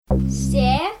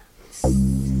6,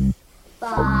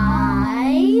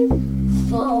 5,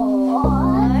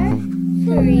 4,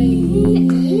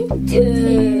 3,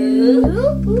 2, 1.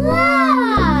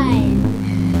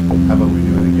 How about we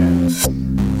do it again? 6,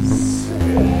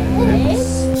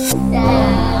 7,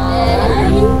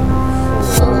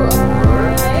 4,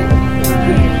 3,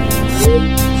 2,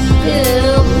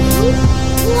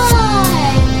 1.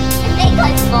 I think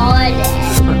I fought it.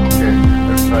 Okay,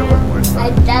 let's try one more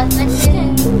I time. definitely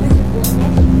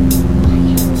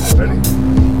Ready?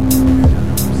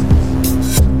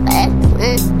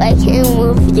 I can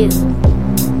review.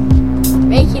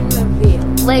 Making review.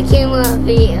 Making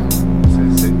review. Say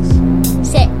 6,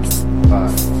 6,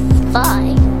 5,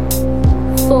 5,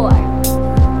 4,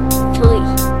 3,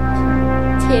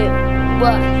 2,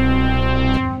 1.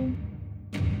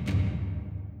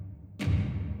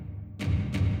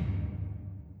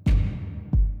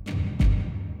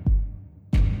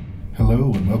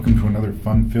 Hello and welcome to another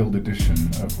fun-filled edition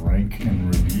of Rank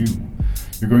and Review.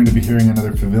 You're going to be hearing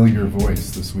another familiar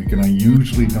voice this week, and I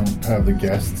usually don't have the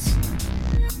guests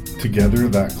together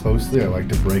that closely. I like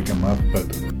to break them up, but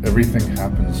everything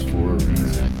happens for a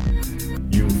reason.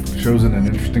 You've chosen an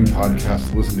interesting podcast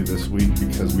to listen to this week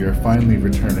because we are finally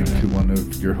returning to one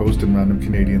of your host and random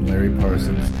Canadian Larry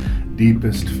Parsons'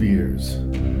 deepest fears.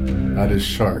 That is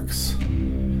sharks.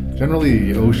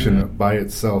 Generally, the ocean by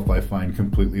itself I find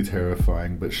completely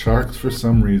terrifying, but sharks, for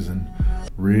some reason,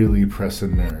 really press a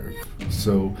nerve.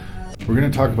 So, we're going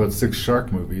to talk about 6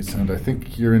 shark movies, and I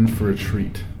think you're in for a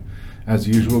treat. As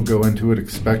usual, go into it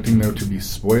expecting there to be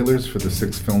spoilers for the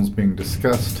 6 films being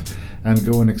discussed, and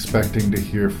go in expecting to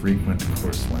hear frequent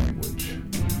coarse language.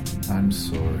 I'm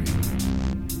sorry.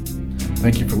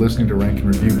 Thank you for listening to Rank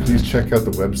and Review. Please check out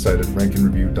the website at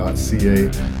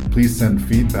ranknreview.ca. Please send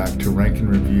feedback to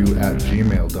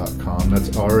ranknreview@gmail.com. That's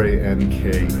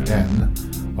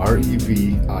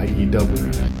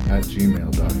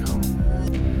ranknreview@gmail.com.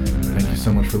 Thank you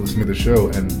so much for listening to the show,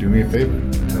 and do me a favor,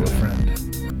 tell a friend,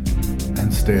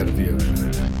 and stay out of the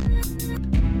ocean.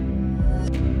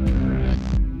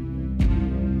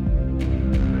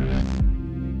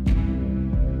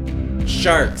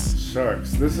 Sharks.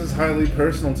 Sharks. This is highly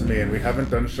personal to me, and we haven't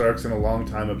done sharks in a long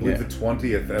time. I believe the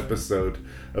 20th episode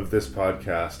of this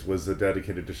podcast was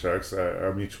dedicated to sharks.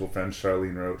 Our mutual friend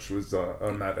Charlene Roach was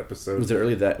on that episode. Was it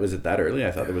early? Was it that early?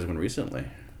 I thought there was one recently.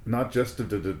 Not just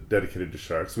dedicated to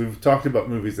sharks. We've talked about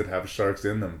movies that have sharks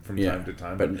in them from time to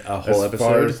time. But a whole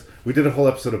episode? We did a whole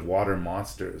episode of Water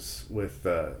Monsters with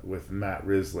Matt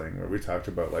Risling, where we talked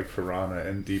about like Piranha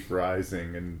and Deep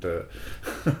Rising and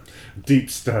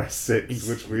Deep Star 6,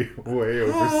 which we way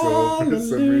oversold for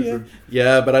some reason.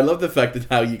 Yeah, but I love the fact that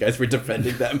how you guys were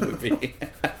defending that movie.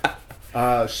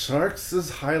 Sharks is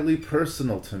highly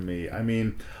personal to me. I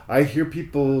mean, I hear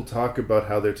people talk about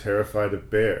how they're terrified of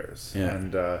bears. Yeah.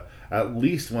 And at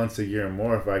least once a year or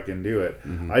more, if I can do it,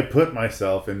 Mm-hmm. I put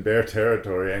myself in bear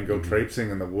territory and go traipsing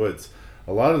in the woods.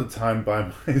 A lot of the time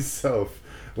by myself.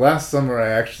 Last summer, I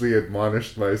actually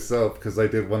admonished myself because I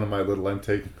did one of my little I'm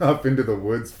taking off into the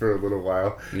woods for a little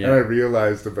while. Yeah. And I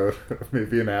realized about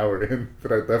maybe an hour in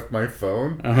that I left my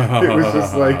phone. It was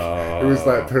just like, it was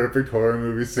that perfect horror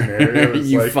movie scenario.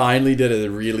 You finally did a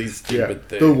really stupid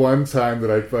thing. The one time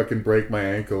that I'd fucking break my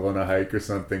ankle on a hike or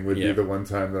something would be the one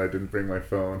time that I didn't bring my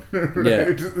phone.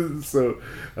 Right? Yeah. So,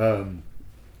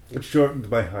 it shortened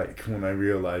my hike when I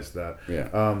realized that.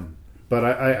 Yeah. But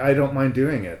I don't mind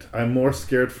doing it. I'm more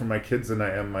scared for my kids than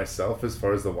I am myself as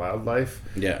far as the wildlife.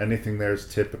 Yeah. Anything there is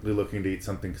typically looking to eat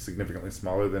something significantly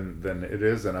smaller than it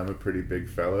is, and I'm a pretty big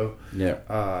fellow. Yeah.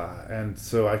 And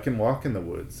so I can walk in the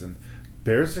woods. And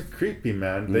bears are creepy,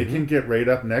 man. Mm-hmm. They can get right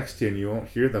up next to you and you won't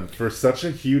hear them. For such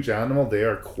a huge animal, they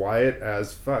are quiet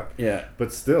as fuck. Yeah.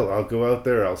 But still, I'll go out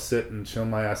there, I'll sit and chill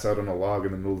my ass out on a log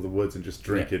in the middle of the woods and just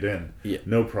drink it in. Yeah.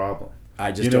 No problem.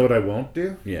 You know what I won't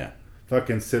do? Yeah.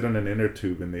 Fucking sit on an inner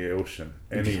tube in the ocean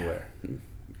anywhere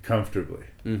comfortably.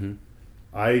 Mm-hmm.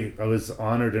 I was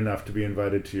honored enough to be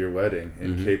invited to your wedding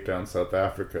in Cape Town, South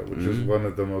Africa, which is one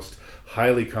of the most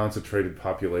highly concentrated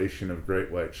population of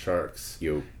great white sharks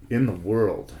in the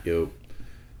world.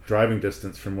 Driving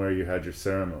distance from where you had your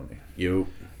ceremony.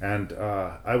 And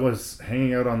I was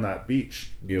hanging out on that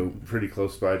beach pretty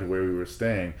close by to where we were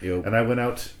staying, and I went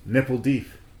out nipple deep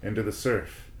into the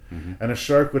surf. Mm-hmm. And a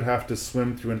shark would have to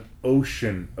swim through an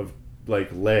ocean of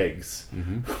like legs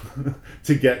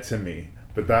to get to me.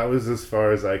 But that was as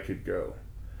far as I could go.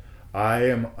 I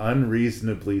am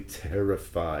unreasonably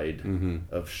terrified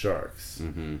of sharks.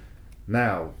 Mm-hmm.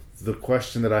 Now, the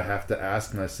question that I have to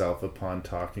ask myself upon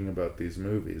talking about these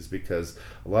movies, because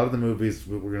a lot of the movies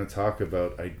we're going to talk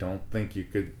about, I don't think you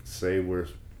could say were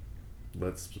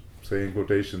let's say in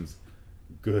quotations,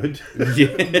 good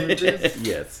Yeah. movies.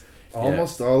 Yes.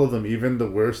 Almost all of them, even the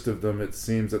worst of them, it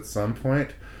seems at some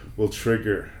point, will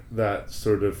trigger that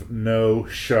sort of no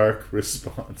shark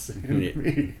response in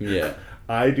me. Yeah.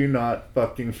 I do not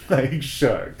fucking like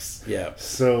sharks. Yeah.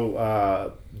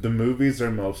 So the movies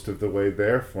are most of the way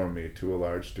there for me to a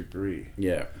large degree.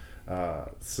 Yeah.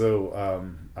 So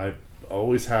I'm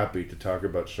always happy to talk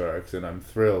about sharks, and I'm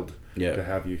thrilled Yeah. to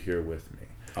have you here with me.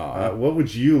 Aw. What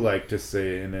would you like to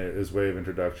say as way of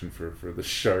introduction for the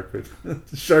shark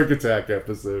attack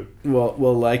episode?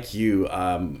 Well, like you,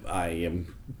 I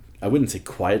wouldn't say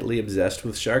quietly obsessed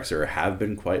with sharks, or have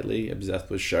been quietly obsessed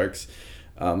with sharks.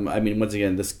 I mean, once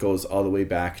again, this goes all the way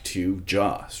back to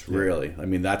Jaws, really. Yeah. I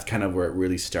mean, that's kind of where it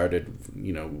really started,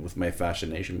 with my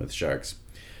fascination with sharks.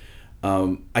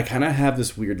 I kind of have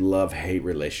this weird love-hate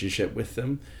relationship with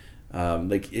them.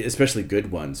 Especially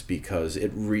good ones, because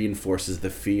it reinforces the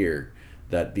fear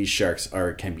that these sharks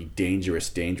can be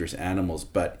dangerous animals.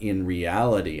 But in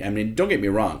reality, I mean, don't get me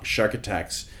wrong, shark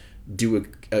attacks do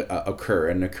occur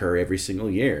every single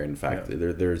year. In fact,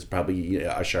 there's probably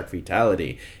a shark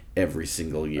fatality every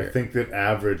single year. I think that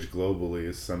average globally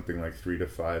is something like 3 to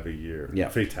 5 a year. Yeah.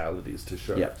 Fatalities to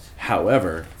sharks. Yeah.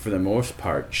 However, for the most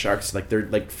part, sharks, they're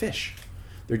like fish.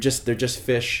 They're just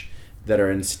fish that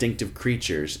are instinctive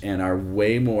creatures and are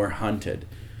way more hunted,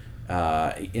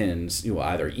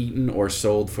 either eaten or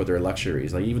sold for their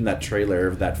luxuries. Like even that trailer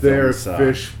of that film. They're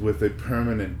fish with a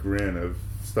permanent grin of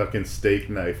stuck in steak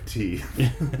knife teeth.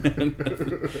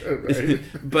 Right?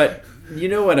 But you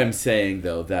know what I'm saying,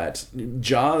 though, that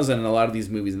Jaws and a lot of these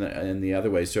movies and the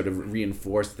other way sort of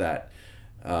reinforce that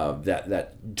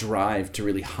drive to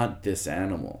really hunt this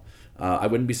animal. I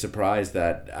wouldn't be surprised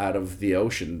that out of the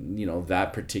ocean,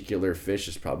 that particular fish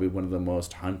is probably one of the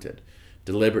most hunted,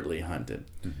 deliberately hunted.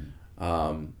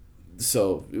 Mm-hmm.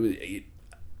 So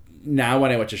now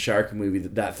when I watch a shark movie,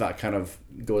 that thought kind of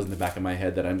goes in the back of my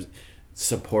head that I'm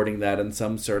supporting that in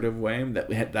some sort of way.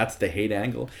 That's the hate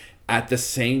angle. At the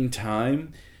same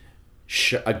time,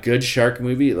 a good shark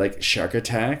movie like Shark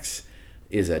Attacks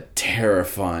is a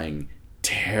terrifying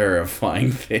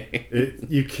thing.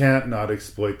 You can't not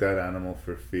exploit that animal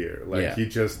for fear. You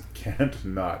just can't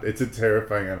not. It's a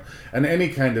terrifying animal. And any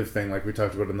kind of thing, like we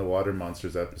talked about in the Water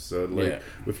Monsters episode,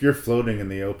 if you're floating in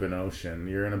the open ocean,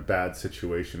 you're in a bad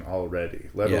situation already,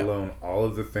 let alone all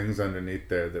of the things underneath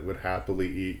there that would happily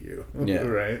eat you.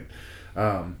 Right?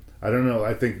 I don't know.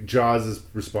 I think Jaws is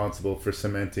responsible for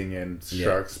cementing in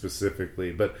sharks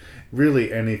specifically, but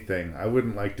really anything. I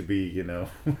wouldn't like to be,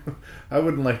 I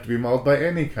wouldn't like to be mauled by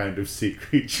any kind of sea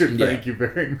creature. Thank you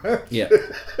very much. Yeah.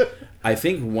 I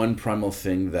think one primal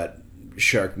thing that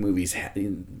shark movies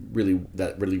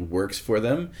really works for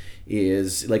them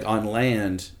is, like, on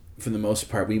land, for the most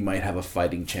part, we might have a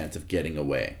fighting chance of getting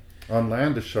away. On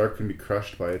land, a shark can be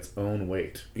crushed by its own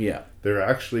weight. Yeah. They're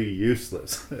actually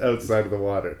useless outside of the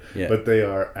water. Yeah. But they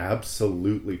are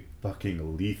absolutely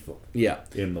fucking lethal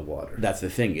in the water. That's the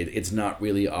thing. It's not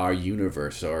really our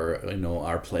universe or,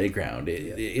 our playground.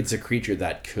 It's a creature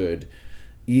that could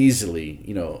easily,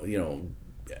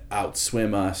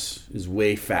 outswim us, is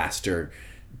way faster,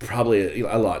 probably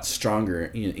a lot stronger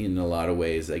in a lot of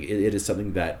ways. Like it is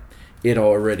something that it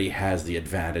already has the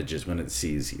advantages when it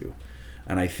sees you.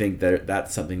 And I think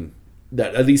that's something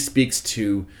that at least speaks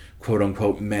to, quote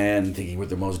unquote, man thinking we're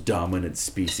the most dominant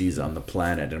species on the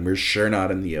planet, and we're sure not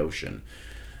in the ocean.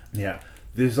 Yeah.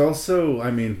 There's also,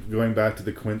 going back to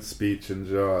the Quint speech in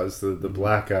Jaws, the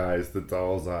black eyes, the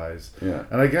doll's eyes. Yeah.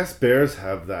 And I guess bears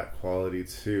have that quality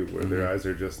too, where their eyes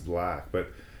are just black.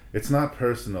 But it's not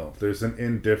personal. There's an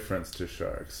indifference to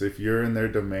sharks. If you're in their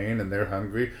domain and they're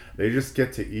hungry, they just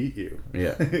get to eat you.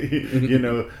 Yeah.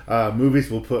 Movies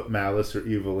will put malice or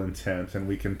evil intent, and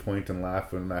we can point and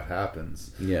laugh when that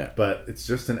happens. Yeah. But it's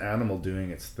just an animal doing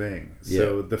its thing.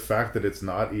 So the fact that it's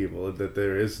not evil, that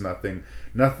there is nothing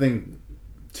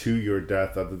to your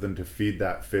death other than to feed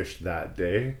that fish that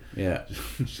day,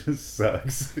 just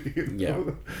sucks.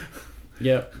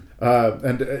 Yeah.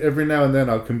 And every now and then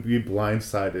I'll be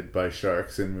blindsided by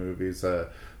sharks in movies.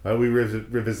 We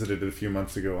revisited it a few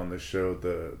months ago on the show,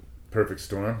 The Perfect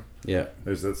Storm. Yeah.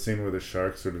 There's that scene where the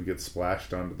shark sort of gets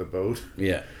splashed onto the boat.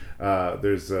 Yeah.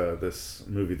 There's this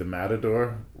movie, The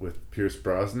Matador, with Pierce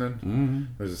Brosnan. Mm-hmm.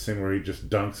 There's a scene where he just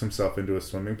dunks himself into a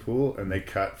swimming pool, and they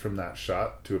cut from that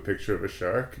shot to a picture of a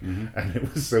shark. Mm-hmm. And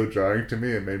it was so jarring to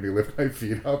me, it made me lift my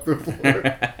feet off the floor.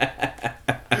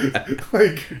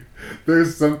 Like,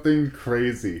 there's something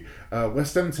crazy.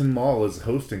 West Edmonton Mall is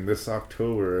hosting this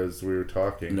October, as we were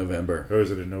talking. November. Or is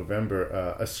it in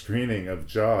November? A screening of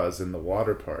Jaws in the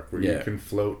water park, where you can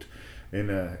float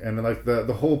and like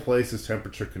the whole place is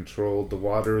temperature controlled. The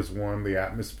water is warm, the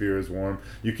atmosphere is warm.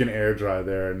 You can air dry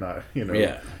there and not,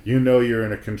 you're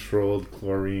in a controlled,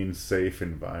 chlorine safe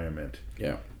environment.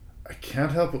 Yeah. I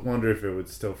can't help but wonder if it would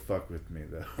still fuck with me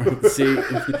though. See,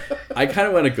 I kind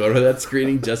of want to go to that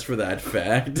screening just for that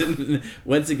fact. And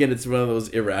once again, it's one of those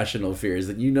irrational fears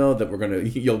that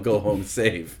that you'll go home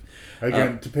safe.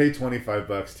 Again, to pay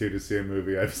 $25 to see a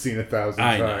movie I've seen 1,000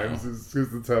 times is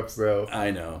the tough sell.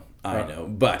 I know.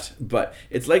 But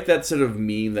it's like that sort of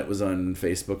meme that was on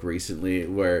Facebook recently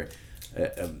where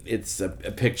it's a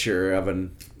picture of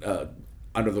an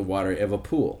under the water of a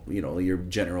pool, your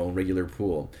general regular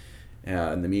pool.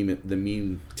 And the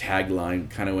meme tagline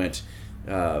kind of went,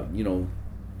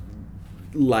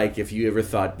 like if you ever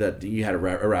thought that you had a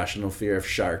irrational fear of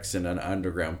sharks in an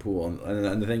underground pool.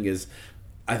 And the thing is,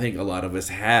 I think a lot of us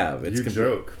have. You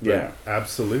joke. Yeah.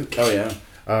 Absolutely. Oh, yeah.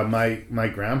 My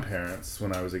grandparents,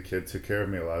 when I was a kid, took care of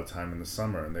me a lot of time in the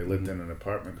summer, and they lived in an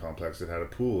apartment complex that had a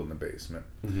pool in the basement.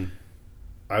 Mm-hmm.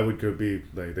 I would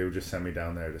they would just send me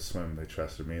down there to swim. They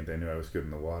trusted me, and they knew I was good in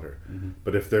the water. Mm-hmm.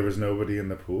 But if there was nobody in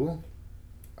the pool,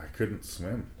 I couldn't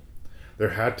swim. There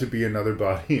had to be another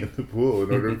body in the pool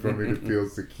in order for me to feel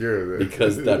secure.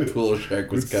 Because that pool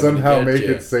shark was coming somehow to make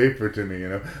you. it safer to me,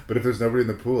 But if there's nobody in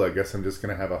the pool, I guess I'm just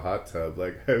going to have a hot tub.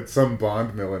 Like some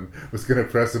Bond villain was going to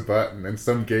press a button and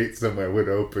some gate somewhere would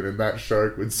open and that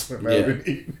shark would swim out and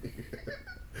eat me.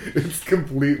 It's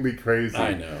completely crazy.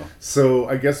 I know. So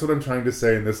I guess what I'm trying to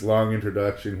say in this long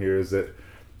introduction here is that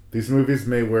these movies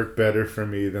may work better for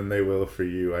me than they will for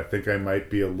you. I think I might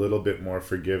be a little bit more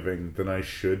forgiving than I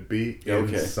should be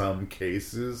in some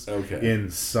cases. Okay.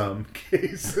 In some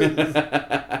cases.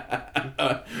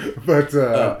 But,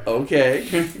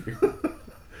 okay.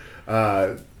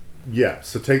 Yeah,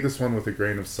 so take this one with a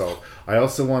grain of salt. I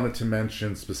also wanted to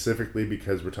mention specifically,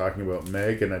 because we're talking about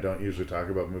Meg, and I don't usually talk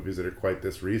about movies that are quite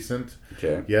this recent.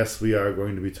 Okay. Yes, we are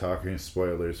going to be talking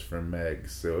spoilers for Meg.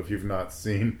 So if you've not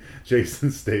seen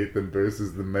Jason Statham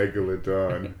versus the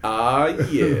Megalodon,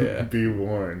 yeah, be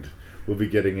warned. We'll be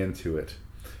getting into it.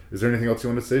 Is there anything else you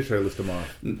want to say? Should I list them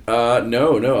off?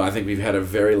 No. I think we've had a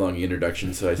very long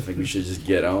introduction, so I think we should just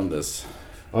get on this.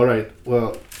 All right.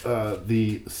 Well,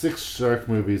 the 6 shark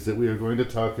movies that we are going to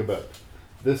talk about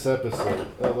this episode.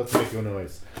 Let's make a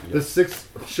noise. Yep. The 6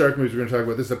 shark movies we're going to talk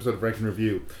about this episode of Rank and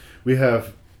Review. We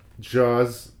have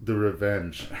Jaws: The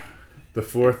Revenge, the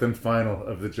 4th and final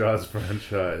of the Jaws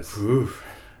franchise. Oof.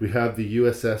 We have the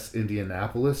USS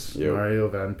Indianapolis, yep. Mario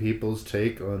Van Peebles'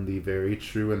 take on the very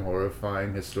true and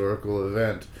horrifying historical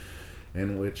event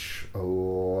in which a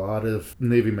lot of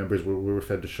Navy members were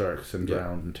fed to sharks and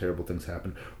drowned and terrible things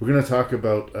happened. We're going to talk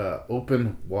about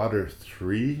Open Water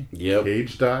 3,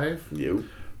 Cage Dive. Yep.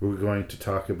 We're going to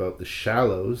talk about The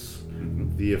Shallows,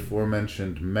 the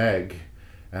aforementioned Meg,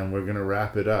 and we're going to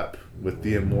wrap it up with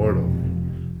the immortal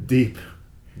Deep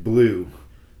Blue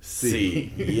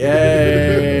Sea. Yay!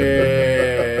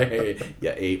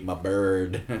 You ate my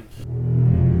bird.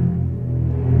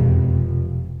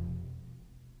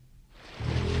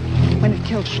 When it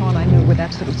killed Sean, I knew with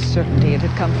absolute certainty it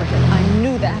had come for him. I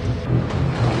knew that.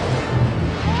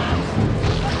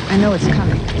 I know it's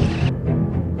coming.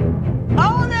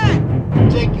 Hold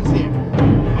it! Jenkins here.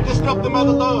 I just dropped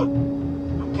another load.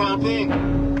 I'm counting.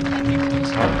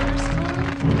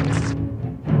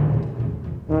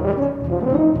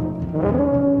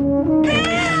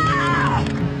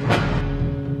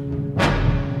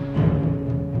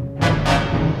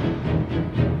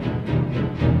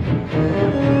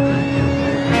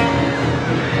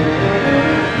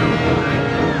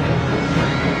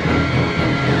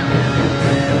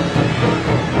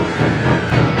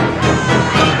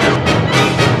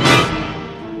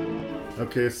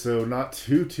 Okay, so not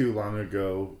too long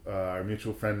ago, our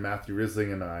mutual friend Matthew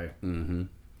Risling and I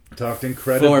talked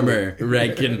incredibly... Former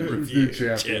Rank and Review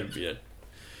champion.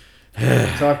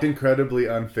 Talked incredibly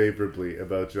unfavorably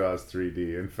about Jaws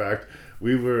 3D. In fact,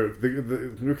 we were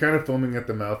kind of foaming at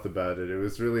the mouth about it. It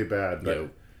was really bad, but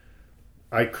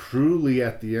I cruelly,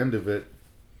 at the end of it,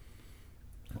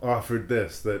 offered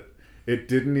this, that it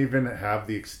didn't even have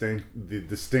the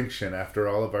distinction, after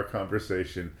all of our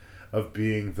conversation, of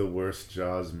being the worst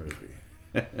Jaws movie.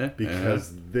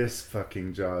 Because this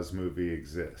fucking Jaws movie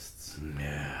exists.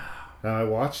 Yeah. Now, I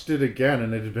watched it again,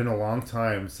 and it had been a long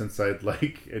time since I'd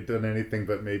done anything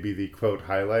but maybe the, quote,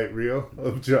 highlight reel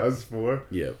of Jaws 4.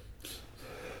 Yep.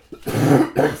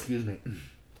 Excuse me.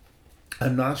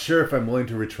 I'm not sure if I'm willing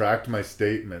to retract my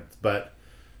statement, but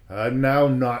I'm now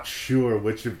not sure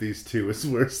which of these two is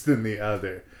worse than the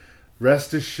other.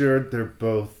 Rest assured, they're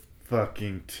both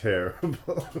fucking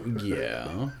terrible.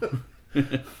 Yeah.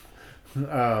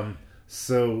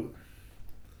 So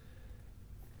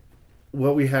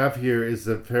what we have here is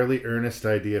a fairly earnest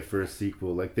idea for a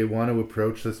sequel. Like, they want to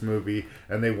approach this movie,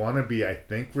 and they want to be, I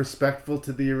think, respectful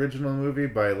to the original movie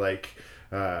by, like,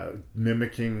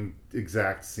 mimicking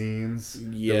exact scenes.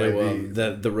 Yeah,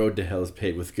 the road to hell is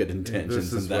paved with good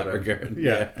intentions in that regard.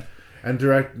 Yeah. And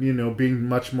being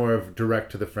much more of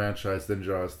direct to the franchise than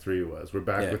Jaws 3 was. We're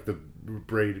back with the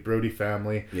Brody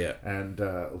family. Yeah. And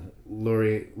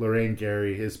Lorraine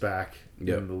Gary is back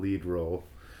in the lead role.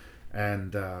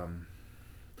 And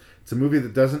it's a movie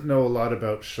that doesn't know a lot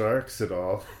about sharks at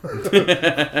all.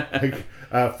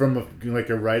 From a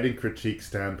writing critique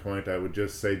standpoint, I would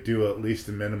just say do at least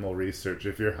a minimal research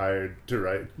if you're hired to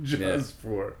write Jaws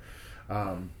 4.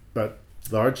 But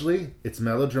largely, it's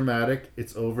melodramatic,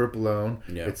 it's overblown,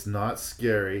 it's not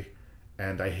scary,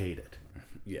 and I hate it.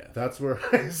 Yeah. That's where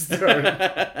I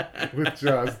started with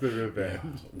Jaws the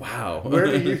Revenge. Wow. Where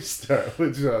do you start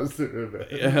with Jaws the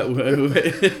Revenge?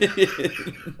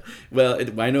 Well,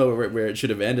 I know where it should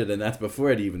have ended, and that's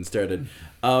before it even started.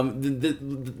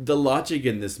 The logic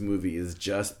in this movie is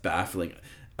just baffling.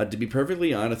 To be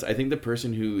perfectly honest, I think the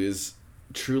person who is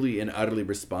truly and utterly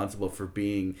responsible for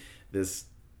being this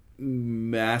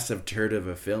massive turd of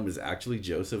a film is actually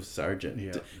Joseph Sargent.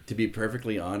 Yeah. To be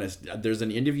perfectly honest, there's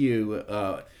an interview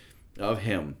of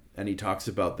him, and he talks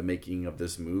about the making of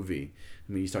this movie.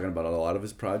 I mean, he's talking about a lot of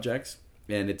his projects,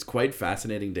 and it's quite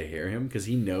fascinating to hear him because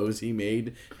he knows he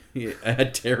made a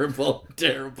terrible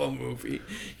movie.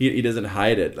 He doesn't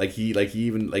hide it.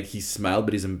 He smiled,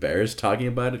 but he's embarrassed talking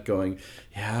about it, going,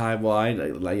 "Yeah, well,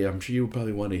 I'm sure you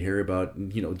probably want to hear about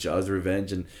Jaws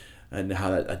Revenge and how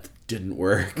that didn't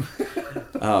work."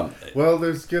 Well,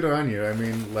 there's good on you. I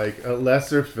mean,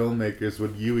 lesser filmmakers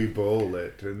would Yui Bowl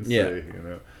it and say,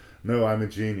 no, I'm a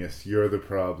genius. You're the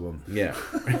problem. Yeah.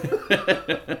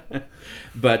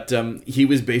 But he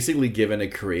was basically given a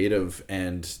creative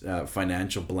and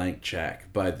financial blank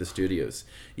check by the studios.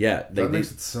 Yeah, that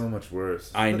makes it so much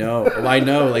worse. I know.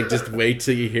 Like, just wait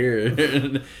till you hear.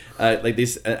 And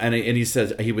he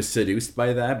says he was seduced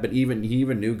by that, but he even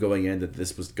knew going in that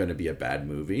this was going to be a bad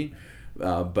movie.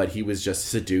 But he was just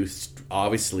seduced,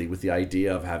 obviously, with the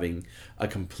idea of having a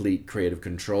complete creative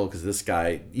control. Because this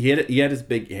guy, he had his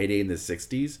big heyday in the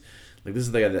 '60s. Like, this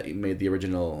is the guy that made the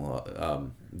original,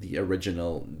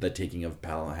 The Taking of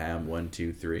Pelham 1,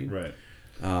 2, 3. Right.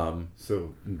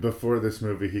 So before this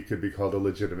movie, he could be called a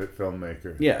legitimate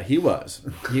filmmaker. Yeah, he was.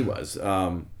 But he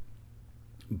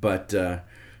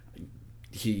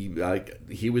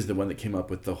was the one that came up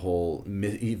with the whole.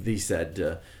 He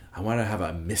said, "I want to have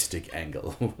a mystic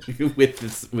angle with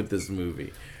this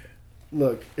movie."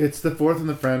 Look, it's the fourth in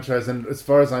the franchise, and as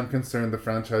far as I'm concerned, the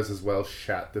franchise is well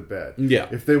shat to bed. Yeah.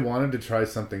 If they wanted to try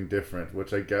something different,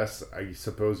 which I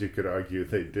suppose you could argue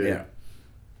they did,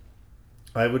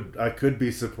 I could be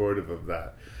supportive of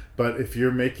that. But if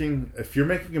you're making a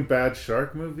bad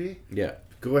shark movie,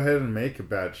 go ahead and make a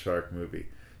bad shark movie.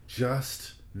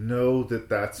 Just know that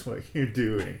that's what you're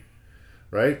doing.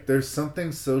 Right? There's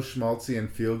something so schmaltzy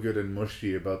and feel-good and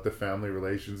mushy about the family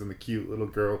relations and the cute little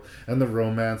girl and the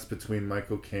romance between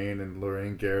Michael Caine and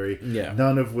Lorraine Gary,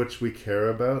 none of which we care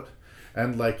about.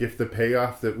 And, if the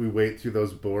payoff that we wait through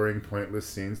those boring, pointless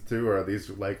scenes through are these,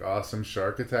 awesome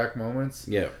shark attack moments,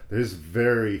 there's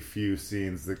very few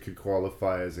scenes that could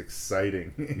qualify as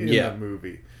exciting in a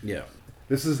movie. Yeah.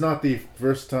 This is not the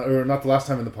first time, or not the last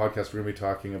time in the podcast we're going to be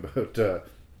talking about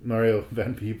Mario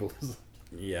Van Peebles.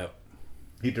 Yep.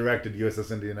 He directed USS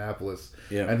Indianapolis,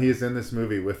 and he is in this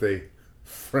movie with a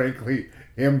frankly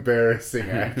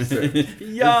embarrassing accent.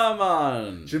 Yeah,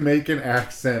 man! Jamaican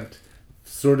accent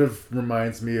sort of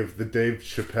reminds me of the Dave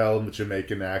Chappelle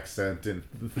Jamaican accent in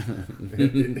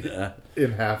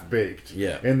Half Baked.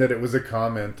 Yeah. In that it was a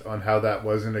comment on how that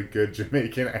wasn't a good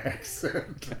Jamaican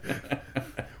accent.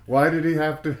 Why did he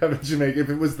have to have a Jamaican? If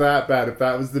it was that bad, if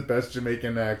that was the best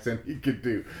Jamaican accent he could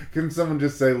do, couldn't someone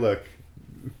just say, look,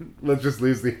 let's just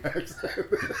lose the accent.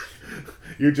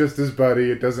 You're just his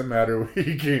buddy. It doesn't matter where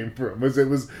he came from. It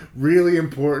was really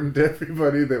important to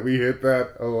everybody that we hit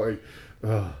that.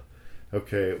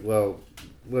 Okay. Well,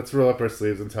 let's roll up our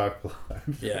sleeves and talk plot.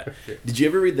 Yeah. Did you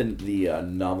ever read the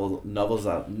novels?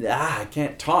 I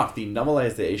can't talk. The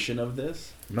novelization of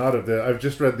this. Not of the. I've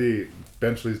just read the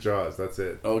Benchley's Jaws. That's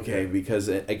it. Okay, because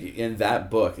in that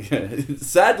book,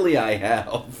 sadly, I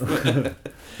have.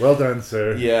 Well done,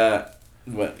 sir. Yeah.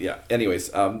 Well, yeah.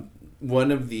 Anyways,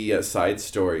 one of the side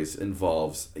stories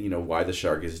involves, why the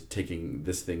shark is taking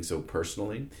this thing so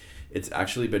personally. It's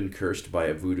actually been cursed by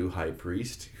a voodoo high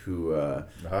priest who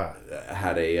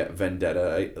had a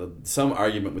vendetta, some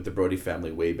argument with the Brody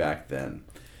family way back then.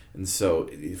 And so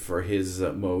for his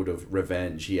mode of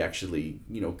revenge, he actually,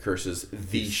 curses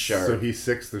the shark. So he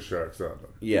sicks the sharks on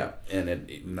them. Yeah, and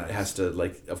it Nice. has to,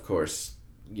 of course,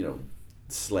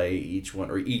 slay each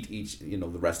one or eat each, the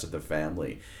rest of the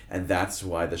family. And that's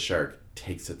why the shark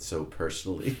takes it so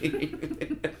personally.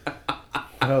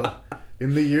 Well,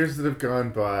 in the years that have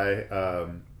gone by,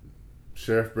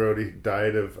 Sheriff Brody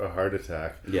died of a heart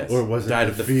attack. Yes. Or was it died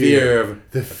of the fear?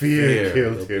 The fear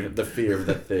killed him. The fear of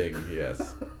the thing,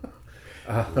 yes.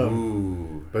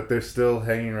 Ooh. But they're still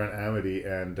hanging around Amity,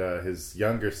 and his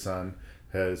younger son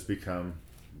has become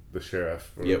the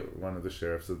sheriff, or one of the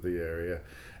sheriffs of the area.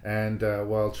 And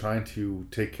while trying to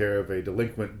take care of a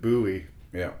delinquent buoy,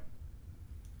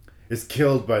 is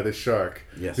killed by the shark.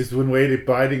 Yes. He's been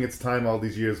biding its time all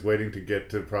these years, waiting to get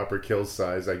to proper kill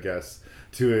size, I guess,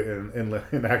 to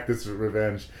enact this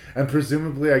revenge. And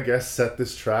presumably, I guess, set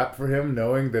this trap for him,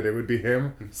 knowing that it would be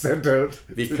him sent out.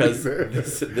 Because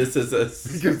this is a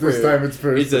because this time it's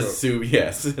personal.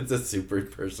 It's a super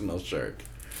personal shark.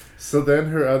 So then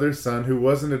her other son, who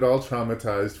wasn't at all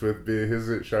traumatized with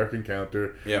his shark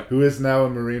encounter, who is now a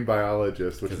marine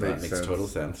biologist, which makes total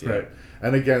sense. Yeah. Right.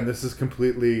 And again, this is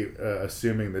completely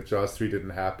assuming that Jaws 3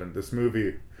 didn't happen. This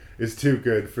movie is too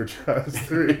good for Jaws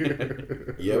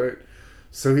 3. Yep. Right?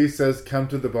 So he says, come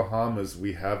to the Bahamas,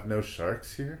 we have no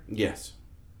sharks here? Yes.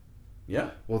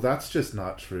 Yeah. Well, that's just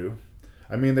not true.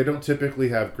 I mean, they don't typically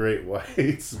have great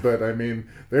whites, but I mean,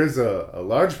 there's a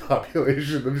large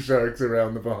population of sharks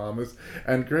around the Bahamas,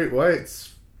 and great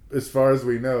whites, as far as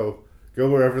we know, go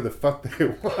wherever the fuck they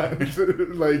want.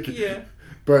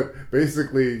 But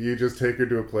basically, you just take her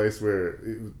to a place where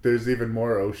there's even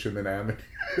more ocean than Amity,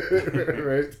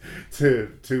 right?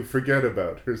 To forget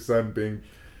about her son being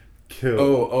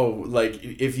killed.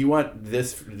 If you want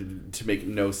this to make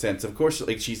no sense, of course,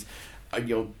 she's,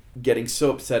 getting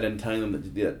so upset and telling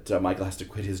them that Michael has to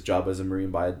quit his job as a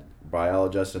marine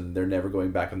biologist and they're never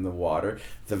going back in the water.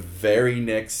 The very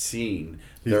next scene,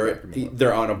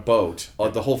 they're on a boat.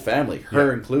 The whole family,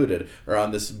 her included, are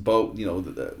on this boat,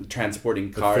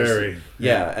 transporting cars. The ferry.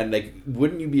 Yeah, and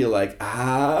wouldn't you be like,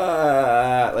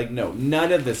 no,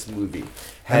 none of this movie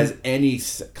has any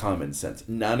common sense.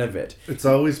 None of it. It's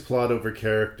always plot over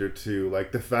character too.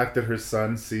 Like the fact that her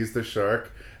son sees the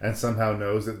shark and somehow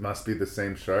knows it must be the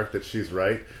same shark, that she's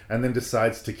right, and then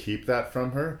decides to keep that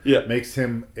from her, makes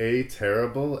him A,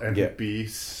 terrible, and B,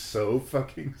 so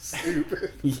fucking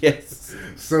stupid. Yes.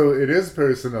 So it is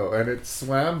personal, and it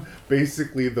swam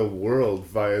basically the world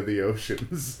via the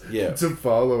oceans to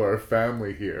follow our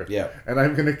family here. Yeah. And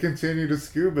I'm going to continue to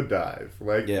scuba dive.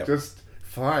 Just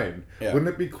fine. Yeah. Wouldn't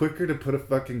it be quicker to put a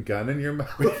fucking gun in your mouth?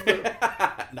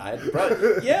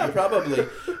 Probably.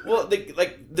 Well,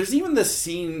 there's even this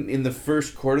scene in the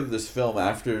first quarter of this film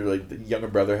after the younger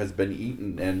brother has been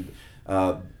eaten, and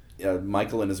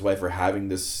Michael and his wife are having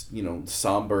this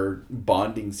somber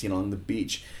bonding scene on the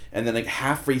beach, and then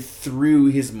halfway through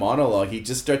his monologue, he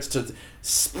just starts to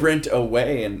sprint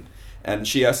away, and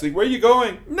she asks where are you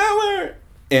going? Nowhere.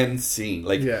 End scene.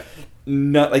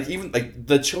 Not even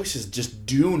the choices just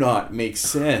do not make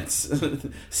sense.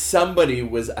 Somebody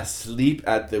was asleep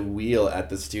at the wheel at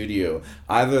the studio.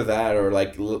 Either that, or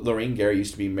Lorraine Gary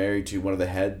used to be married to one of the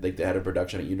head of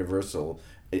production at Universal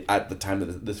at the time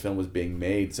that this film was being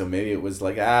made. So maybe it was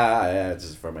it's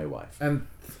just for my wife. And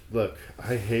look,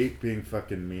 I hate being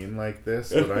fucking mean like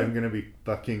this, but I'm going to be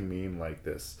fucking mean like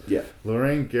this. Yeah.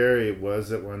 Lorraine Gary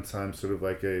was at one time sort of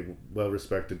a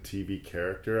well-respected TV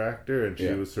character actor, and she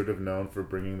was sort of known for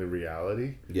bringing the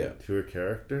reality to her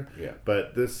character. Yeah.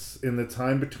 But in the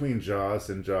time between Jaws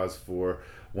and Jaws 4,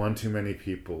 one too many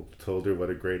people told her what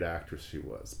a great actress she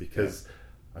was, because... Yeah.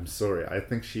 I'm sorry, I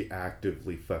think she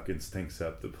actively fucking stinks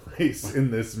up the place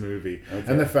in this movie.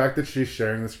 Okay. And the fact that she's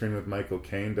sharing the screen with Michael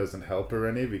Caine doesn't help her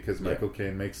any, because Michael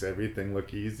Caine makes everything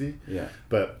look easy. Yeah.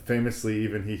 But famously,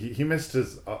 even he missed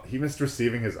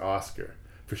receiving his Oscar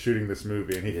for shooting this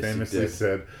movie, and he famously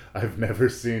said, "I've never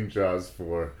seen Jaws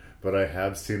 4, but I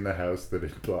have seen the house that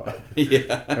it bought."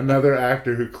 Yeah. Another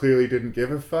actor who clearly didn't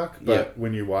give a fuck, but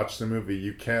when you watch the movie,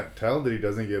 you can't tell that he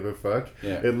doesn't give a fuck.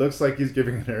 Yeah. It looks like he's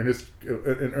giving an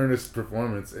earnest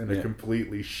performance in a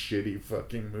completely shitty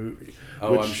fucking movie.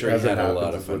 Oh, I'm sure he had a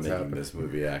lot of fun making this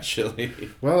movie, actually.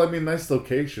 Well, I mean, nice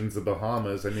locations, the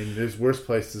Bahamas. I mean, there's worse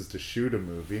places to shoot a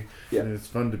movie, and it's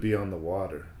fun to be on the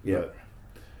water. Yeah. But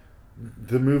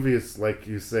the movie is, like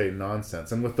you say,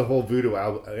 nonsense, and with the whole voodoo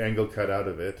angle cut out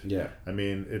of it, I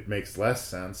mean, it makes less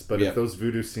sense. But if those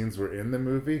voodoo scenes were in the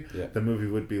movie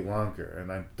would be longer,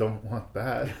 and I don't want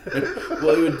that. Well,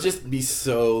 it would just be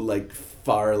so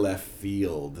far left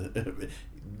field.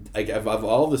 like of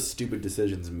all the stupid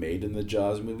decisions made in the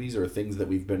Jaws movies, or things that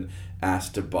we've been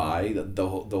asked to buy, the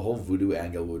whole voodoo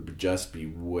angle would just be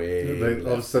way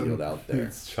all of a sudden field out there.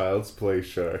 It's Child's Play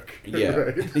shark. Yeah,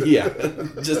 Right? yeah,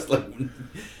 just like.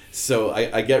 So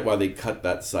I get why they cut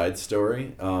that side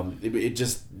story. It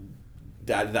just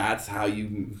that's how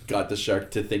you got the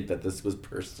shark to think that this was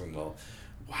personal.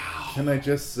 Wow. Can I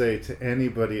just say to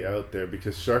anybody out there,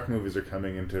 because shark movies are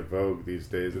coming into vogue these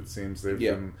days, it seems they've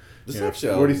been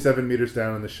 47 meters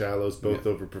down in the shallows, both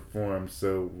overperformed,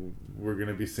 so we're going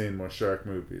to be seeing more shark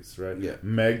movies, right? Yeah.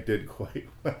 Meg did quite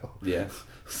well. Yeah.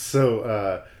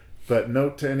 So, but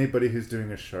note to anybody who's doing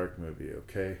a shark movie,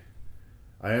 okay?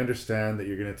 I understand that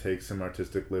you're going to take some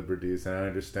artistic liberties, and I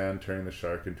understand turning the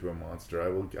shark into a monster.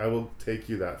 I will take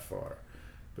you that far.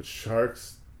 But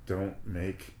sharks don't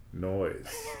make noise.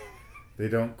 They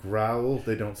don't growl.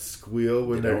 They don't squeal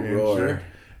when they're injured. Roar.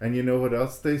 And you know what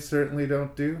else they certainly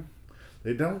don't do?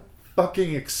 They don't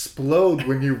fucking explode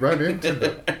when you run into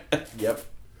them. Yep.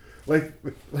 Like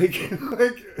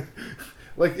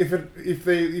if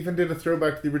they even did a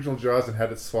throwback to the original Jaws and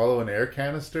had it swallow an air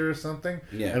canister or something,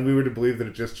 and we were to believe that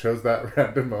it just chose that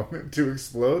random moment to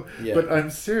explode. Yeah. But I'm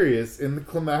serious, in the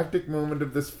climactic moment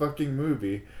of this fucking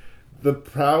movie, the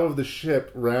prow of the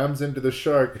ship rams into the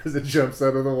shark as it jumps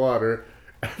out of the water,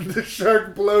 and the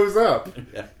shark blows up.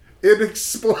 Yeah. It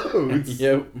explodes.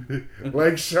 Yep.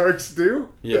 Like sharks do.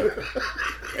 Yeah.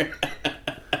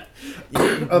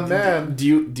 A man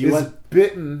is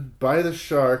bitten by the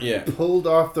shark, pulled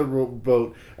off the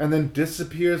boat, and then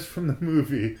disappears from the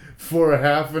movie for a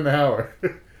half an hour.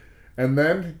 And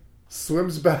then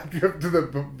swims back up to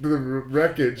the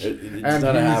wreckage. It's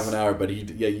not a half an hour, but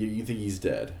you think he's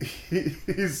dead.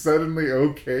 He's suddenly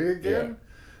okay again?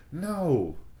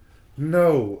 Yeah.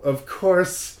 No, of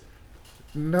course,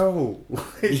 no.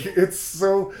 It's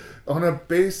so, on a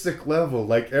basic level,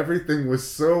 like everything was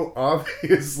so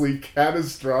obviously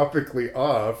catastrophically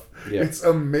off. Yeah. It's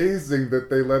amazing that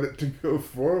they let it to go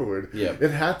forward. Yeah.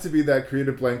 It had to be that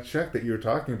creative blank check that you were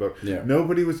talking about. Yeah.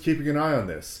 Nobody was keeping an eye on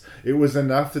this. It was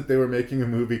enough that they were making a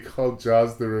movie called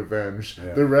Jaws the Revenge.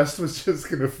 Yeah. The rest was just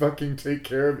going to fucking take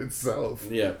care of itself.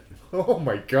 Yeah. Oh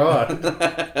my God.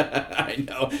 I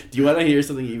know. Do you want to hear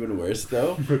something even worse,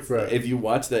 though? What's that? If you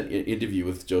watch that interview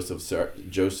with Joseph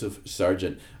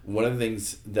Sargent, one of the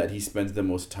things that he spends the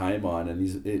most time on,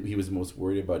 and he was most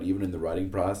worried about even in the writing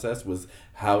process, was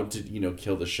how to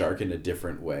kill the shark in a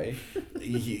different way.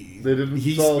 He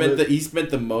spent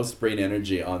the most brain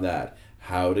energy on that,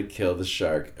 how to kill the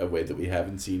shark a way that we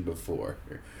haven't seen before,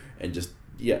 and just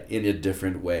in a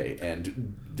different way.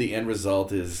 And the end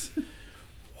result is,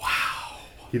 wow.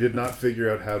 He did not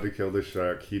figure out how to kill the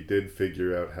shark. He did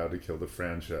figure out how to kill the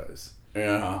franchise.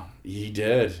 Yeah, he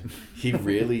did. He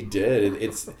really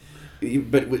did.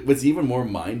 But what's even more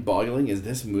mind-boggling is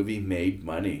this movie made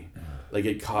money. Like,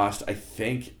 it cost, I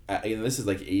think, this is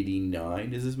like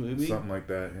 89, is this movie? Something like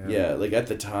that, yeah. Yeah, like at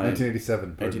the time.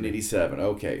 1987. 1987,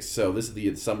 okay. So this is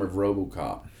the summer of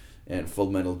RoboCop and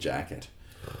Full Metal Jacket.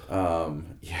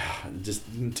 Just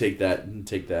take that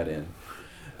in.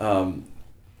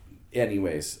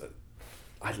 Anyways,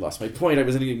 I lost my point. I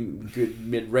was in a good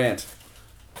mid-rant.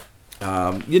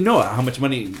 You know how much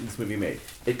money this movie made.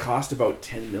 It cost about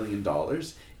 $10 million.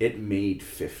 It made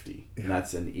 $50, and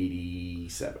that's in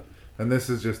 87. And this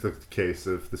is just a case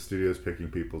of the studios picking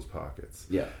people's pockets.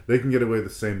 Yeah. They can get away with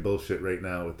the same bullshit right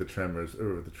now with the Tremors.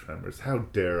 How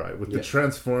dare I? With the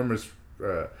Transformers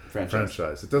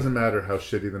franchise. It doesn't matter how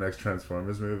shitty the next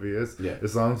Transformers movie is. Yeah.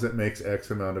 As long as it makes X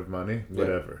amount of money,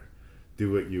 whatever.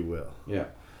 Do what you will. Yeah.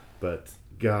 But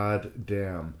god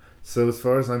damn. So as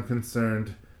far as I'm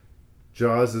concerned,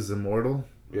 Jaws is immortal.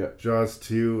 Yeah. Jaws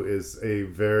 2 is a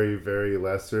very, very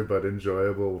lesser but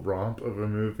enjoyable romp of a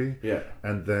movie. Yeah.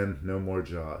 And then no more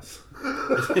Jaws.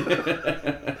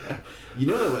 You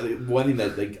know, one thing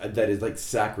that is like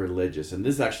sacrilegious, and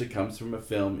this actually comes from a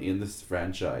film in this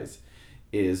franchise,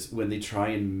 is when they try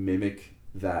and mimic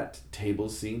that table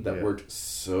scene that worked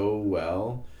so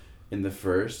well in the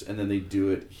first, and then they do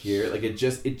it here. Like, it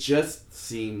just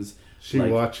seems... She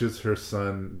watches her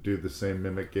son do the same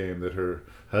mimic game that her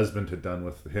husband had done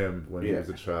with him when he was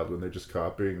a child, when they're just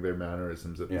copying their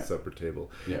mannerisms at the supper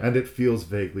table. Yeah. And it feels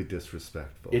vaguely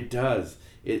disrespectful. It does.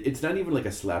 It's not even like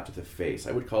a slap to the face.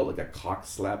 I would call it like a cock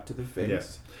slap to the face.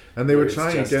 Yes. And they were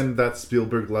trying, again, that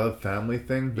Spielberg love family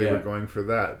thing. They were going for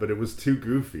that, but it was too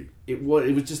goofy. It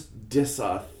was just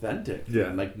disauthentic. Yeah.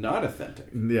 And like not authentic.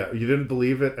 Yeah, you didn't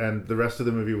believe it, and the rest of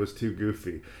the movie was too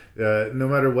goofy. No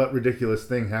matter what ridiculous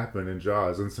thing happened in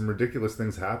Jaws, and some ridiculous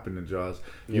things happened in Jaws,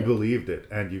 you believed it,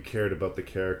 and you cared about the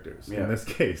characters. Yeah. In this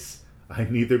case, I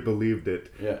neither believed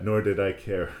it Yeah. nor did I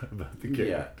care about the Yeah.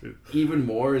 characters. Even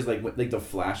more is like the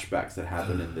flashbacks that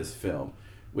happen in this film,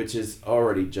 which is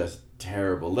already just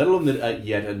terrible. Let alone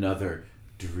yet another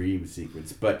dream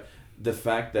sequence. But the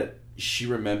fact that she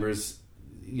remembers,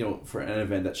 for an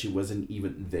event that she wasn't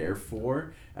even there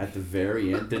for at the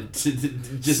very end,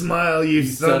 just smile, you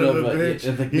son of a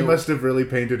bitch. Like, He must have really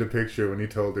painted a picture when he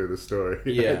told her the story.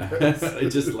 Yeah,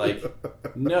 it's just like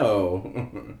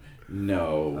no.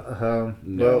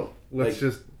 Well, let's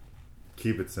just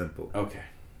keep it simple. Okay.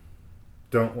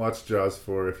 Don't watch Jaws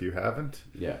 4 if you haven't.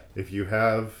 Yeah. If you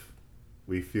have,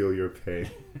 we feel your pain.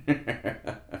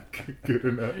 Good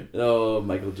enough. Oh,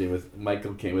 Michael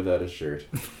came without a shirt.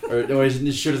 Or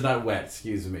his shirt is not wet,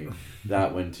 excuse me.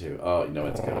 That one too. Oh, no,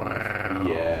 it's good enough.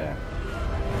 Yeah.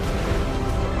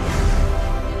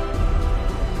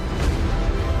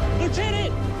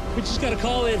 Lieutenant! We just got a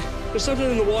call in. There's something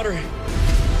in the water.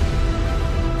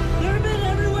 There are men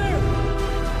everywhere!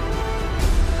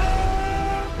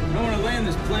 I don't want to land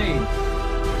this plane.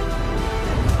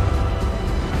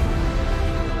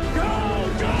 Go!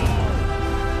 Go!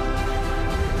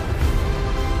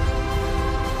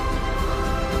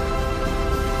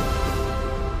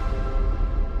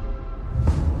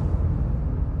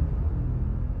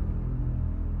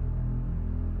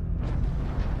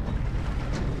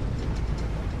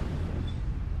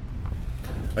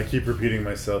 I keep repeating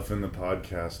myself in the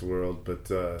podcast world,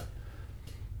 but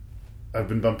I've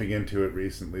been bumping into it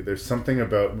recently. There's something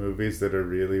about movies that are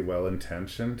really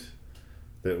well-intentioned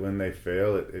that when they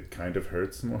fail, it kind of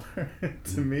hurts more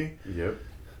to me. Yep.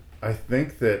 I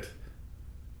think that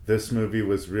this movie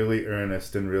was really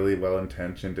earnest and really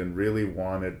well-intentioned and really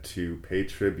wanted to pay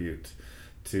tribute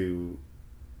to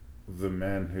the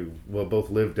men who, both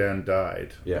lived and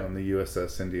died on the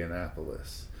USS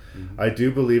Indianapolis. I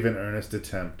do believe an earnest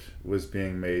attempt was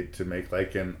being made to make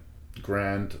like an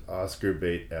grand Oscar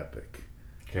bait epic.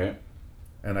 Okay.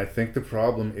 And I think the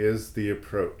problem is the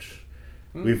approach.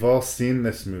 We've all seen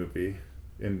this movie,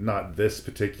 in not this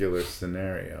particular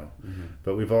scenario,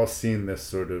 but we've all seen this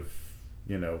sort of,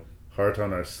 heart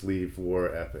on our sleeve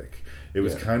war epic. It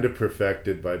was kind of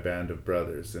perfected by Band of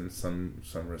Brothers in some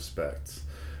respects.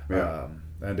 Yeah.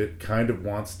 And it kind of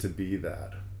wants to be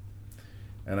that.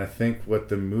 And I think what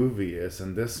the movie is,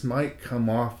 and this might come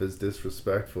off as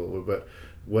disrespectful, but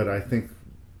what I think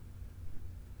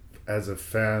as a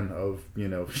fan of,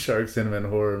 shark cinema and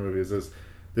horror movies is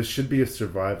this should be a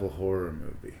survival horror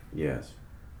movie. Yes.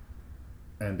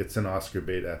 And it's an Oscar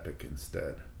bait epic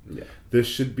instead. Yeah. This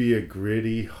should be a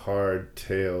gritty, hard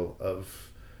tale of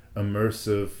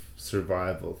immersive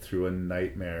survival through a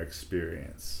nightmare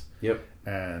experience. Yep.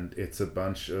 And it's a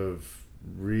bunch of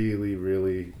really,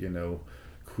 really,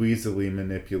 queasily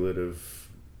manipulative,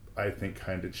 I think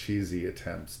kind of cheesy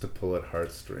attempts to pull at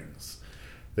heartstrings.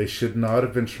 They should not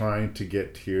have been trying to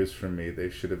get tears from me. They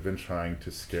should have been trying to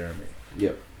scare me.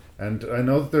 Yep. And I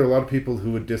know that there are a lot of people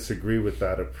who would disagree with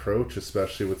that approach,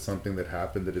 especially with something that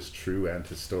happened that is true and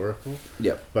historical.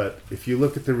 Yep. But if you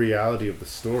look at the reality of the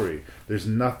story, there's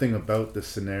nothing about this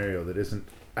scenario that isn't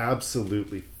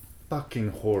absolutely fucking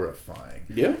horrifying.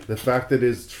 Yeah. The fact that it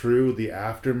is true, the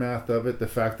aftermath of it, the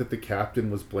fact that the captain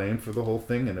was blamed for the whole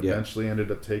thing and eventually ended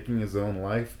up taking his own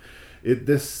life.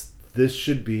 This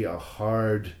should be a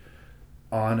hard,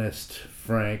 honest,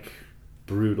 frank,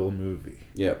 brutal movie.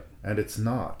 Yep. And it's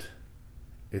not.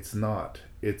 It's not.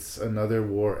 It's another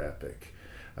war epic.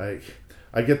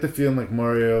 I get the feeling like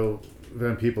Mario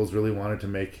Van Peebles really wanted to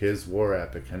make his war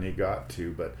epic, and he got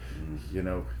to, but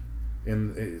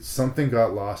something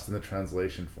got lost in the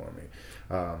translation for me.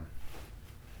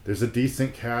 There's a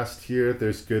decent cast here.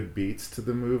 There's good beats to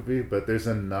the movie, but there's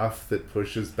enough that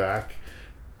pushes back,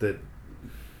 that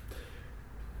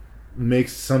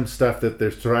makes some stuff that they're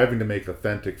striving to make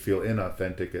authentic feel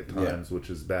inauthentic at times, which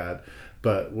is bad.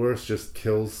 But worse, just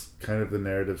kills kind of the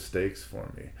narrative stakes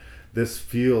for me. This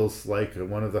feels like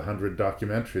one of the 100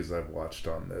 documentaries I've watched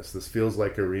on this. This feels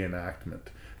like a reenactment.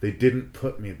 They didn't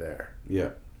put me there. Yeah.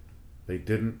 They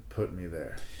didn't put me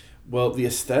there. Well, the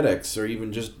aesthetics, or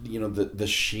even just the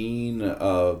sheen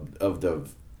of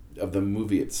the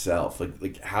movie itself,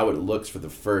 like how it looks for the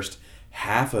first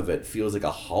half of it, feels like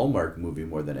a Hallmark movie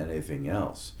more than anything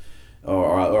else.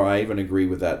 Or I even agree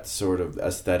with that sort of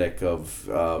aesthetic of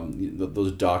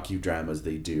those docudramas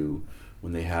they do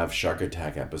when they have shark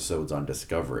attack episodes on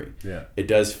Discovery. Yeah, it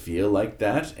does feel like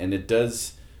that, and it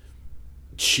does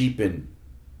cheapen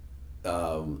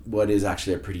what is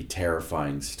actually a pretty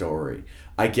terrifying story.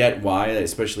 I get why,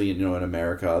 especially in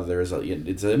America,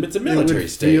 it's a military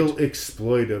state. It would feel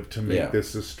exploitive to make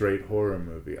this a straight horror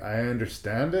movie. I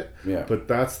understand it, but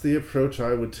that's the approach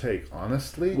I would take,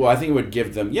 honestly. Well, I think it would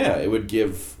give them, it would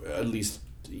give at least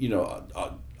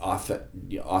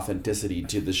authenticity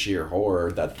to the sheer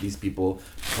horror that these people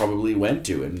probably went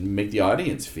to, and make the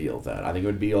audience feel that. I think it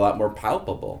would be a lot more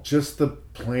palpable. Just the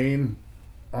plain,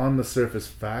 on the surface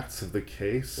facts of the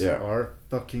case are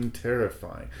fucking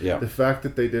terrifying. Yeah. The fact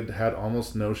that they had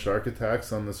almost no shark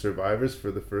attacks on the survivors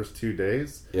for the first 2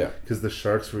 days, because the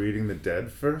sharks were eating the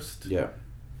dead first,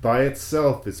 by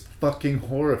itself is fucking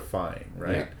horrifying,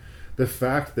 right? Yeah. The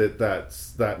fact that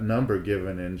that number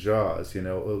given in Jaws, it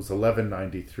was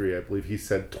 1193, I believe he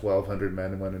said 1,200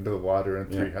 men went into the water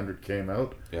and 300 came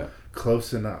out. Yeah.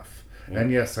 Close enough. Yeah.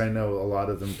 And yes, I know a lot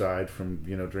of them died from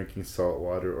drinking salt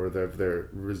water or their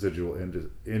residual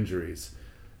injuries,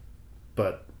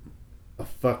 but a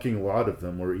fucking lot of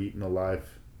them were eaten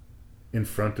alive in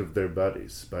front of their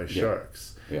buddies by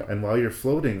sharks. Yeah. And while you're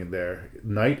floating there,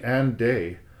 night and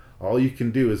day, all you can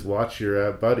do is watch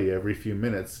your buddy every few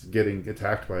minutes getting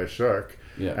attacked by a shark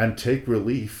and take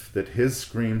relief that his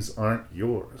screams aren't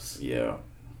yours. Yeah.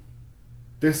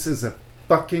 This is a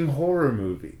fucking horror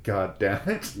movie, god damn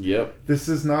it. Yep. This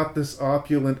is not this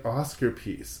opulent Oscar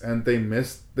piece, and they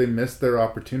missed their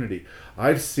opportunity.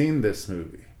 I've seen this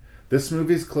movie. This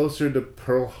movie's closer to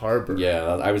Pearl Harbor. Yeah,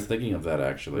 I was thinking of that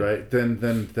actually. Right?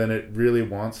 Than it really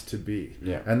wants to be.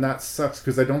 Yeah. And that sucks,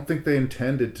 because I don't think they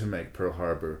intended to make Pearl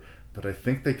Harbor, but I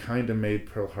think they kind of made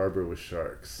Pearl Harbor with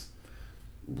sharks.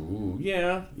 Ooh,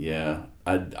 yeah.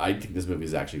 I think this movie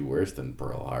is actually worse than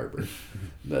Pearl Harbor.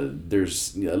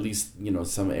 There's at least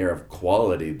some air of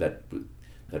quality that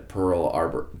Pearl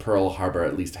Harbor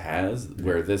at least has.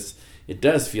 Where it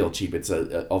does feel cheap. It's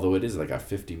although it is like a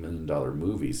 $50 million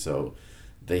movie, so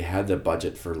they had the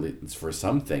budget for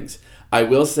some things. I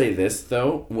will say this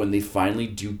though: when they finally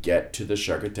do get to the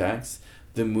shark attacks,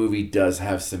 the movie does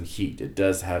have some heat. It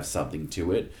does have something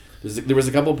to it. There was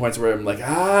a couple of points where I'm like,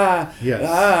 at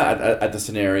the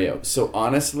scenario. So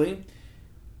honestly,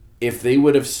 if they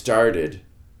would have started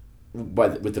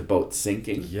with the boat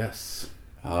sinking,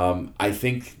 I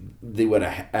think they would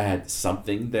have had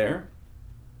something there,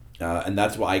 and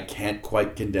that's why I can't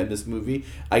quite condemn this movie.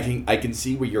 I can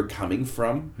see where you're coming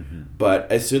from,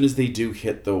 but as soon as they do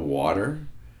hit the water,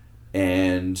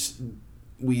 and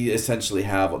we essentially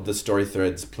have the story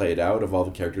threads played out of all the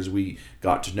characters we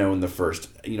got to know in the first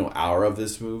hour of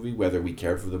this movie, whether we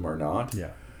cared for them or not.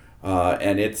 Yeah.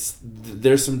 And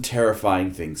there's some terrifying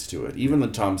things to it. Even the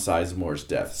Tom Sizemore's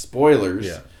death. Spoilers.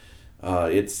 Yeah.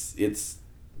 It's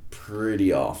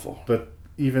pretty awful. But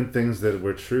even things that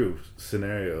were true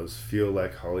scenarios feel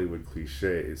like Hollywood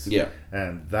cliches. Yeah.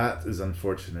 And that is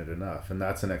unfortunate enough. And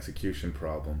that's an execution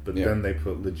problem. But then they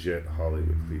put legit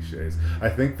Hollywood cliches. I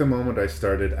think the moment I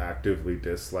started actively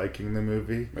disliking the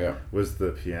movie was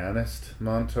the pianist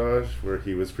montage where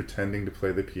he was pretending to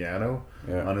play the piano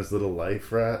on his little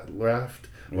life raft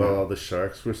while all the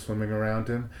sharks were swimming around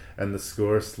him. And the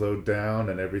score slowed down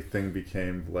and everything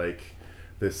became like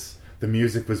this. The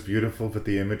music was beautiful, but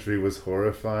the imagery was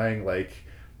horrifying, like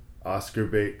Oscar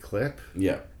bait clip.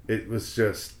 Yeah. It was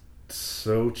just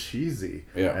so cheesy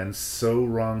and so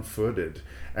wrong-footed.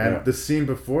 And the scene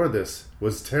before this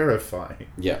was terrifying.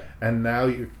 Yeah. And now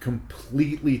you've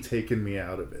completely taken me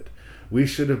out of it. We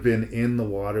should have been in the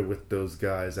water with those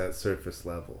guys at surface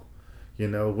level.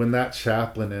 When that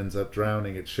chaplain ends up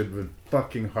drowning, it should have been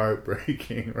fucking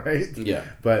heartbreaking, right? Yeah.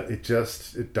 But it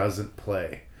doesn't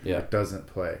play. Yeah. It doesn't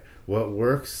play. What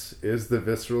works is the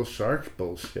visceral shark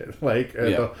bullshit.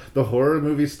 The horror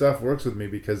movie stuff works with me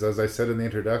because, as I said in the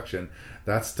introduction,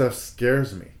 that stuff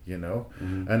scares me,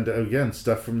 Mm-hmm. And again,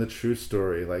 stuff from the true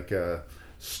story.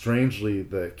 Strangely,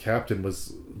 the captain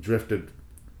was drifted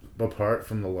apart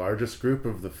from the largest group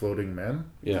of the floating men.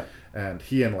 Yeah. And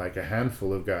he and a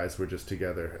handful of guys were just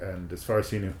together. And as far as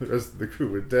he knew, the rest of the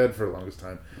crew were dead for the longest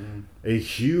time. Mm. A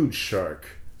huge shark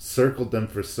circled them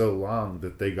for so long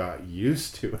that they got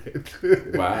used to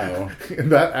it. Wow.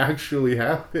 And that actually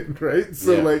happened, right?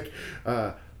 So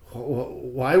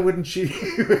why wouldn't you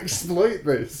exploit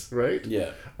this, right? Yeah.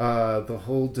 The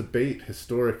whole debate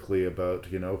historically about,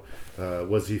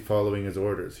 was he following his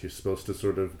orders? You're supposed to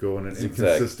sort of go in an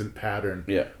inconsistent pattern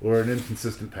or an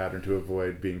inconsistent pattern to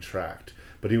avoid being tracked.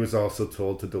 But he was also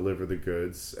told to deliver the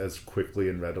goods as quickly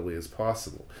and readily as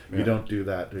possible. Yeah. You don't do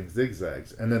that doing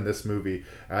zigzags. And then this movie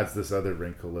adds this other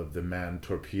wrinkle of the manned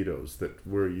torpedoes that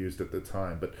were used at the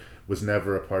time, but was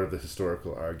never a part of the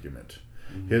historical argument.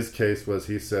 Mm-hmm. His case was,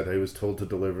 he said he was told to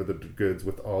deliver the goods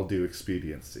with all due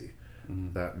expediency.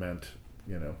 that meant,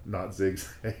 not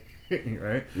zigzagging,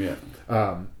 right? Yeah.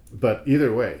 But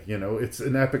either way, it's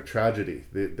an epic tragedy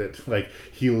that like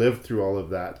he lived through all of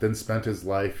that, then spent his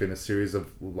life in a series of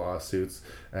lawsuits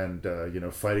and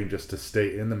fighting just to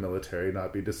stay in the military,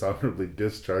 not be dishonorably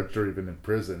discharged or even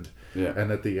imprisoned. Yeah.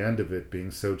 And at the end of it,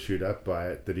 being so chewed up by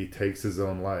it that he takes his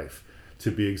own life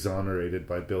to be exonerated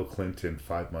by Bill Clinton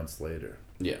 5 months later.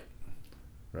 Yeah.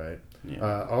 Right.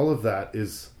 Yeah. All of that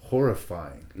is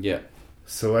horrifying. Yeah.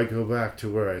 So I go back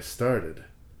to where I started.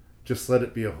 Just let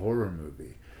it be a horror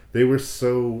movie. They were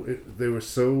so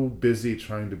busy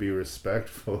trying to be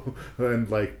respectful and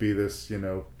like be this,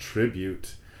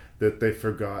 tribute, that they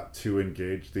forgot to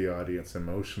engage the audience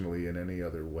emotionally in any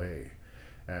other way.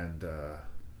 And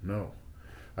no,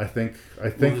 I think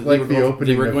like the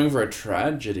opening. They were going for a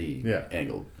tragedy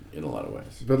angle in a lot of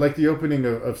ways. But like the opening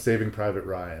of Saving Private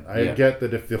Ryan, I get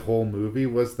that if the whole movie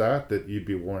was that you'd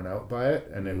be worn out by it,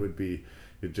 and it would be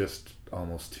just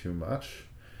almost too much.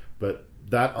 But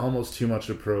that almost too much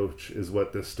approach is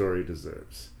what this story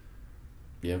deserves.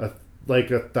 Yeah.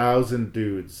 Like 1,000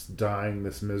 dudes dying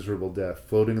this miserable death,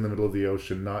 floating in the middle of the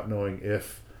ocean, not knowing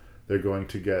if they're going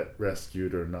to get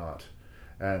rescued or not.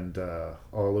 And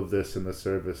all of this in the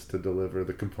service to deliver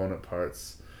the component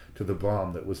parts to the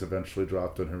bomb that was eventually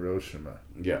dropped on Hiroshima.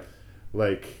 Yeah.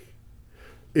 Like,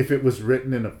 if it was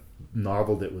written in a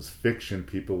novel that was fiction,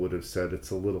 people would have said it's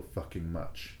a little fucking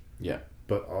much. Yeah.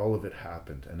 But all of it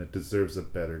happened, and it deserves a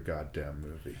better goddamn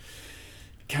movie.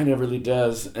 Kind of really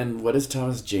does. And what is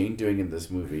Thomas Jane doing in this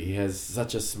movie? He has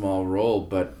such a small role,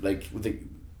 but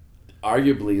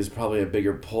arguably is probably a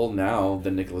bigger pull now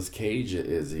than Nicolas Cage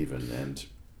is even.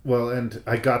 And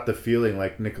I got the feeling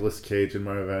like Nicolas Cage and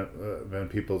Mario Van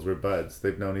Peebles were buds.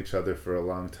 They've known each other for a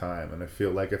long time, and I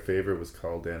feel like a favor was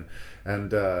called in.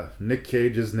 And Nick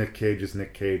Cage is Nick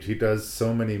Cage. He does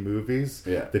so many movies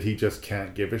that he just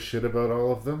can't give a shit about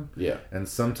all of them. Yeah. And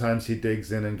sometimes he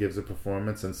digs in and gives a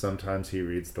performance, and sometimes he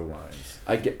reads the lines.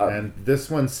 And this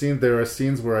one there are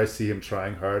scenes where I see him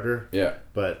trying harder. Yeah.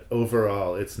 But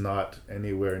overall, it's not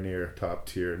anywhere near top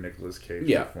tier Nicolas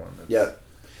Cage performance. Yeah.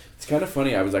 It's kind of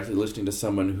funny. I was actually listening to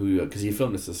someone who, because he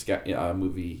filmed a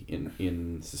movie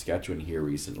in Saskatchewan here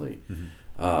recently,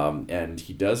 and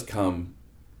he does come.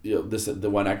 The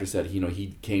one actor said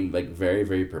he came like very,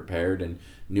 very prepared and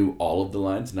knew all of the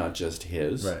lines, not just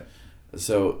his. Right.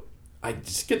 So I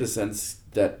just get the sense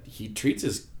that he treats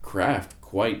his craft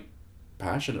quite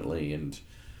passionately and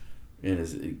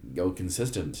is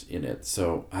consistent in it.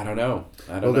 So I don't know.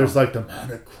 There's like the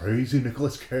manic, crazy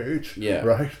Nicolas Cage,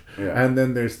 right? Yeah. And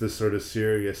then there's the sort of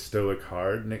serious, stoic,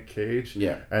 hard Nick Cage,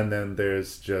 and then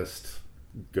there's just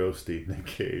ghosty Nick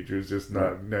Cage, who's just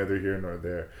neither here nor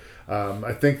there.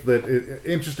 I think that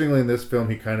interestingly in this film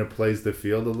he kind of plays the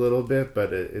field a little bit,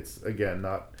 but it's again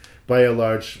not by a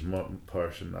large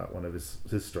portion not one of his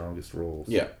strongest roles.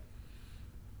 Yeah.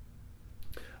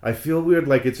 I feel weird,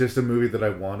 like it's just a movie that I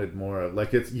wanted more of.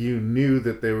 Like you knew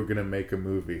that they were going to make a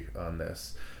movie on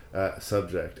this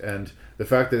subject, and the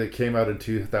fact that it came out in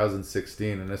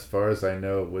 2016, and as far as I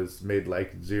know, was made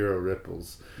like zero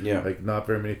ripples. Yeah, like not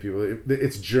very many people.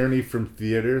 Its journey from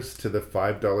theaters to the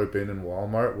 $5 bin in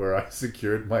Walmart, where I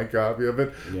secured my copy of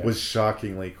it, was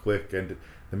shockingly quick, and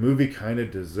the movie kind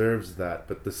of deserves that,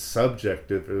 but the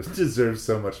subject of it deserves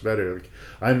so much better. Like,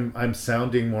 I'm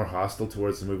sounding more hostile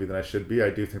towards the movie than I should be.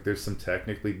 I do think there's some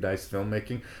technically nice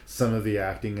filmmaking. Some of the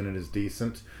acting in it is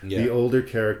decent. Yeah. The older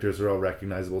characters are all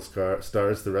recognizable stars.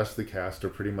 The rest of the cast are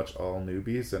pretty much all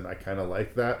newbies, and I kind of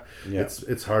like that. Yeah.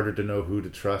 It's harder to know who to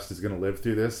trust is going to live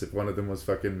through this. If one of them was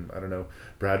fucking, I don't know,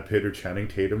 Brad Pitt or Channing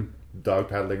Tatum dog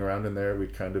paddling around in there,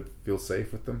 we'd kind of feel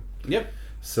safe with them. Yep.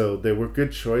 So they were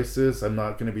good choices. I'm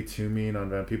not going to be too mean on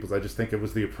Van Peebles. I just think it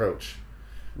was the approach.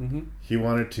 Mm-hmm. He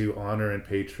wanted to honor and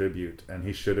pay tribute, and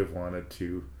he should have wanted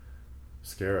to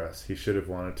scare us. He should have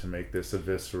wanted to make this a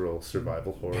visceral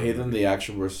survival horror. Pay them the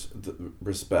actual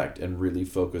respect and really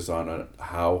focus on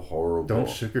how horrible. Don't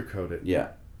sugarcoat it. Yeah,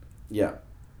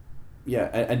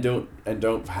 and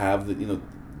don't have the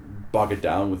bog it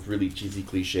down with really cheesy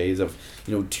cliches of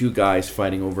two guys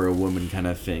fighting over a woman kind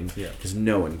of thing, because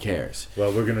no one cares.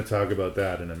 Well, we're going to talk about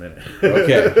that in a minute.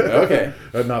 Okay.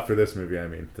 Not for this movie, I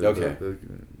mean. The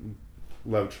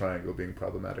love triangle being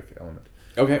problematic element.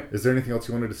 Okay. Is there anything else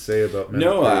you wanted to say about Men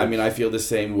No, of Courage? I mean, I feel the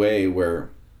same way where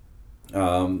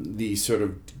the sort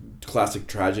of classic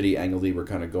tragedy angle they were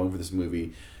kind of going for this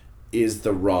movie is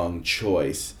the wrong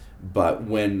choice. But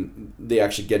when they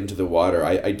actually get into the water,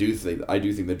 I do think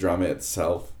the drama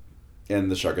itself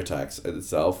and the shark attacks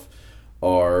itself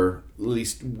are at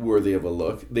least worthy of a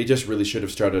look. They just really should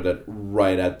have started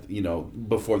right at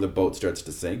before the boat starts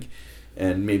to sink,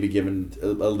 and maybe given a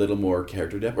little more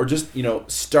character depth, or just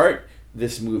start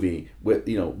this movie with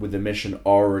with the mission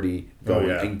already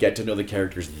going and get to know the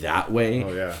characters that way.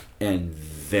 Oh yeah, and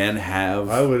then have.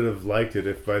 I would have liked it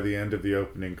if by the end of the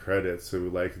opening credits, so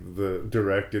like the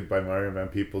directed by Mario Van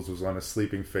Peebles was on a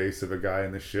sleeping face of a guy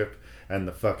in the ship, and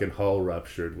the fucking hull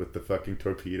ruptured with the fucking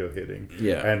torpedo hitting.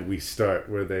 Yeah, and we start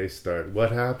where they start.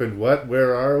 What happened?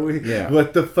 Where are we? Yeah,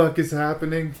 what the fuck is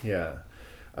happening? Yeah.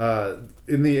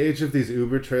 In the age of these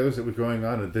Uber trailers that were going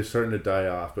on, they're starting to die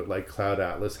off, but like Cloud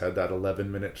Atlas had that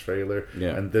 11-minute trailer,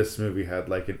 and this movie had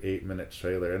like an 8-minute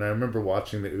trailer. And I remember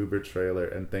watching the Uber trailer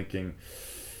and thinking,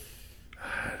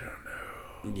 I don't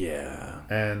know. Yeah.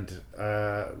 And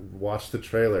watch the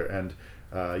trailer, and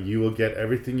you will get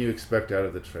everything you expect out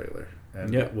of the trailer.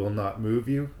 And it will not move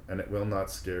you, and it will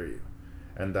not scare you.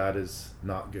 And that is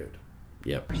not good.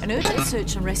 Yep. An urgent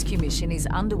search and rescue mission is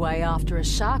underway after a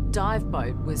shark dive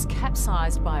boat was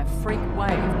capsized by a freak wave.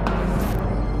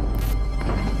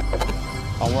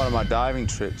 On one of my diving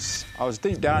trips, I was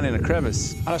deep down in a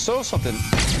crevice and I saw something.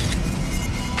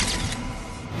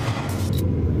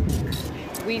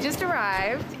 We just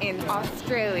arrived in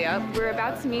Australia. We're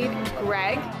about to meet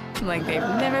Greg. Like they've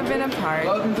never been apart.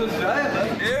 Welcome to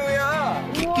Australia. Here we are.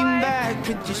 Kicking back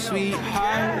with your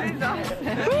sweetheart.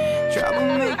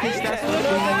 Troublemakers, that's what we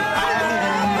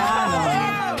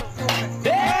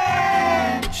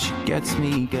are. She gets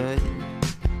me good.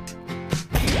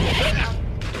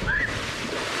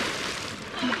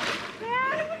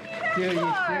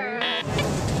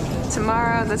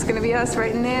 Tomorrow, that's gonna be us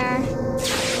right in there.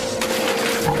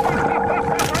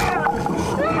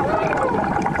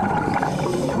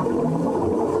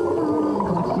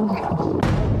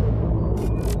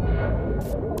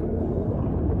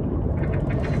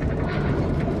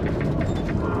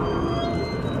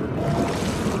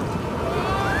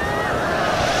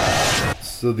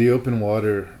 So the Open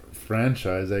Water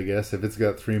franchise, I guess, if it's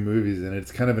got 3 movies in it,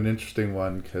 it's kind of an interesting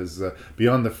one because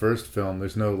beyond the first film,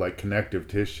 there's no like connective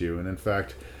tissue, and in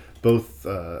fact, both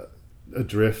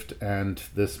Adrift and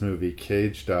this movie,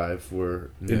 Cage Dive,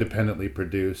 were independently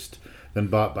produced, then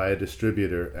bought by a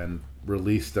distributor and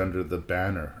released under the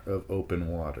banner of Open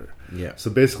Water. Yeah. So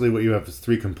basically, what you have is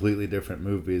 3 completely different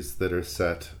movies that are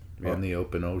set on the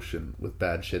open ocean with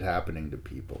bad shit happening to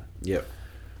people. Yep.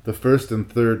 The first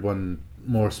and third one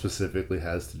more specifically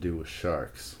has to do with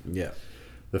sharks. Yeah.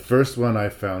 The first one I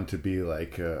found to be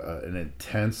like an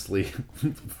intensely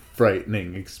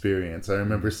frightening experience. I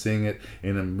remember seeing it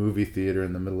in a movie theater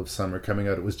in the middle of summer coming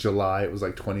out. It was July. It was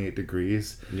like 28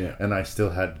 degrees. Yeah. And I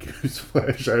still had goose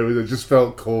flesh. I just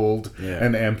felt cold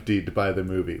and emptied by the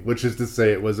movie, which is to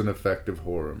say it was an effective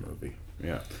horror movie.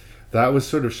 Yeah. That was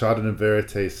sort of shot in a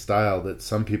verite style that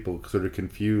some people sort of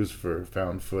confuse for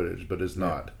found footage, but is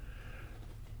not.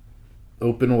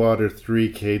 Open Water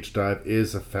 3 Cage Dive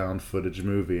is a found footage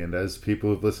movie, and as people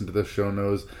who've listened to this show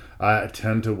knows, I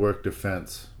tend to work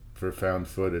defense for found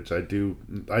footage. I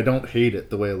don't hate it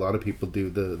the way a lot of people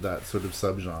do that sort of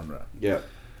subgenre. Yeah.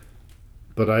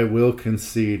 But I will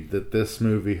concede that this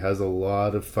movie has a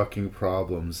lot of fucking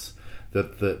problems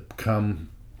that come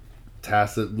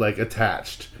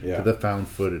attached to the found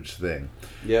footage thing.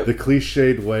 Yep. The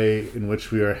cliched way in which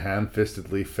we are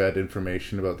hand-fistedly fed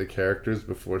information about the characters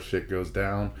before shit goes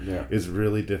down is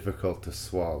really difficult to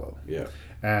swallow. Yeah.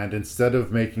 And instead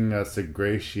of making us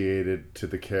ingratiated to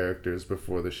the characters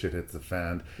before the shit hits the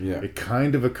fan, it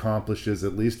kind of accomplishes,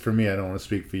 at least for me, I don't want to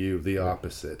speak for you, the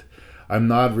opposite. I'm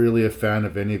not really a fan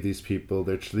of any of these people.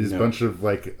 They're these bunch of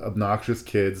like obnoxious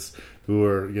kids who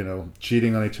are,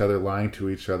 cheating on each other, lying to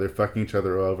each other, fucking each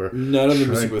other over. None of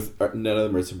them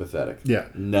are sympathetic. Yeah,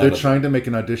 they're trying to make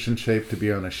an audition tape to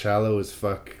be on a shallow as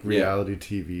fuck reality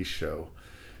TV show.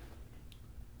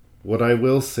 What I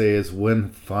will say is when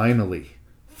finally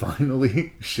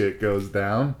shit goes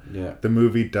down, the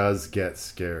movie does get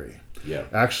scary. Yeah.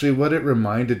 Actually, what it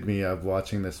reminded me of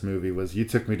watching this movie was you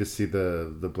took me to see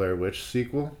the Blair Witch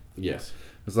sequel. Yes.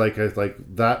 It was like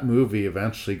that movie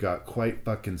eventually got quite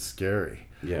fucking scary.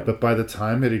 Yeah. But by the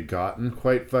time it had gotten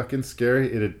quite fucking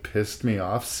scary, it had pissed me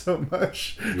off so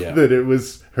much that it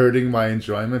was hurting my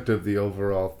enjoyment of the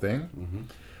overall thing. Mm-hmm.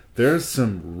 There's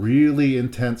some really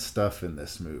intense stuff in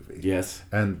this movie. Yes.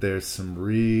 And there's some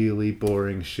really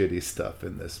boring, shitty stuff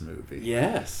in this movie.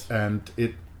 Yes. And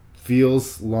it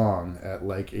feels long at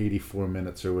like 84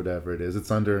 minutes or whatever it is.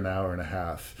 It's under an hour and a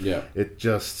half. Yeah.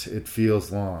 It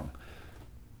feels long.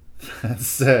 That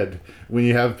said, when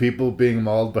you have people being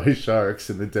mauled by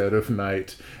sharks in the dead of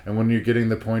night, and when you're getting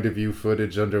the point of view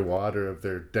footage underwater of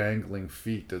their dangling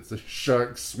feet as the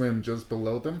sharks swim just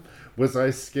below them, was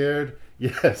I scared?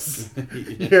 Yes.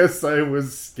 Yes, I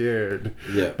was scared.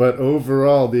 Yeah. But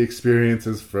overall, the experience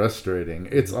is frustrating.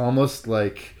 It's almost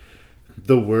like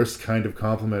the worst kind of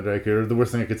compliment or the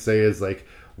worst thing I could say is like,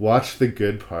 watch the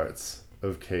good parts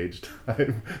of Cage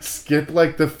Time. Skip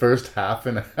like the first half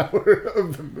an hour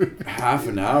of the movie. Half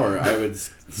an hour? I would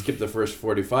skip the first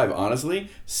 45. Honestly,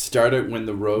 start it when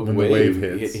the rogue wave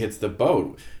hits the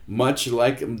boat. Much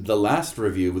like the last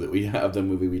review that we have, the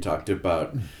movie we talked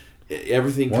about.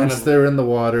 Everything Once they're in the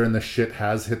water and the shit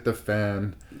has hit the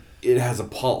fan, it has a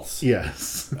pulse.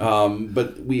 Yes.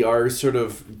 But we are sort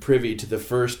of privy to the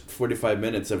first 45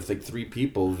 minutes of like three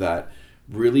people that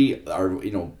really are,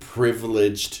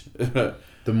 privileged.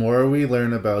 The more we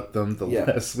learn about them, the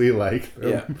less we like them.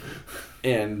 Yeah.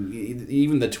 And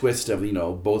even the twist of,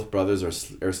 both brothers are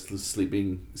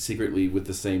sleeping secretly with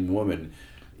the same woman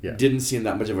didn't seem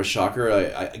that much of a shocker.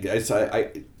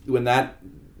 I when that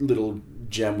little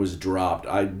gem was dropped,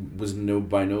 I was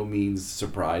by no means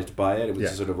surprised by it. It was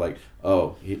just sort of like,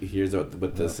 oh, here's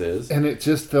what this is. And it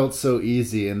just felt so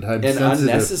easy and sensitive.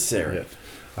 Unnecessary. Yeah.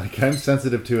 Like, I'm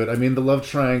sensitive to it. I mean, the love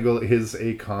triangle is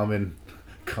a common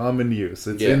use.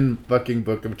 It's in fucking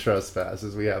Book of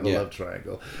Trespasses. We have a love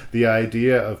triangle. The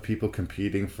idea of people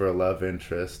competing for a love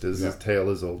interest is a tale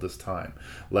as old as time.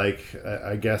 Like,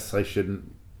 I guess I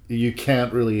shouldn't... You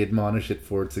can't really admonish it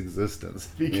for its existence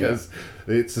because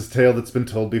it's a tale that's been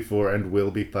told before and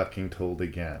will be fucking told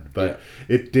again. But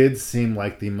it did seem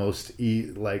like the most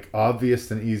obvious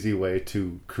and easy way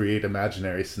to create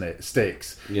imaginary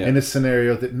stakes in a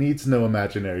scenario that needs no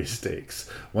imaginary stakes.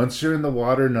 Once you're in the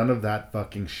water, none of that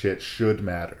fucking shit should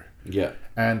matter. Yeah.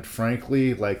 And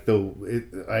frankly,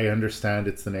 I understand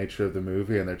it's the nature of the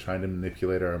movie and they're trying to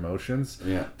manipulate our emotions.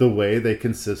 Yeah. The way they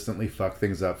consistently fuck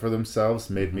things up for themselves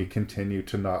made me continue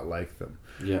to not like them.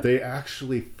 Yeah. They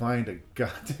actually find a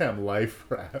goddamn life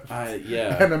raft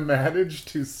and manage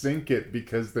to sink it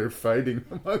because they're fighting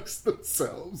amongst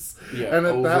themselves. Yeah, and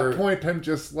at that point, I'm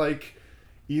just like...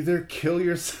 Either kill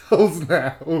yourselves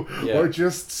now or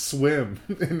just swim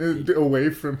away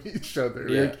from each other.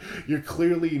 Yeah. Like, you're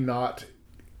clearly not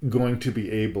going to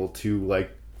be able to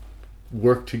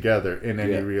work together in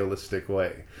any realistic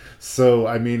way. So,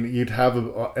 I mean, you'd have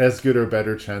as good or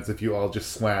better chance if you all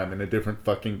just swam in a different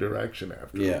fucking direction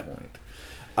after a point.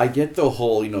 I get the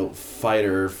whole, fight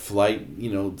or flight,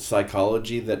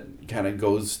 psychology that kind of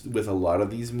goes with a lot of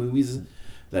these movies.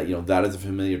 That, that is a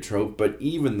familiar trope, but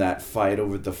even that fight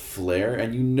over the flare,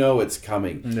 and it's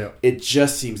coming, it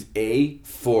just seems A,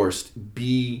 forced,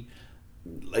 B,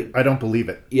 I don't believe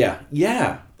it. Yeah.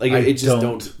 I just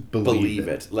don't believe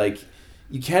it.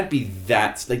 You can't be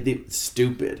that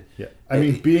stupid. Yeah, I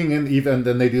mean, being in even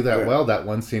then they do that well. That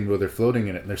one scene where they're floating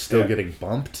in it and they're still getting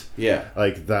bumped. Yeah,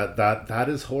 that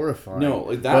is horrifying.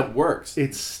 No, that works.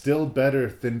 It's still better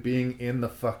than being in the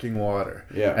fucking water.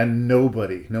 Yeah, and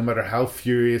nobody, no matter how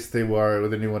furious they were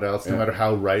with anyone else, no matter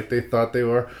how right they thought they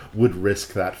were, would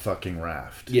risk that fucking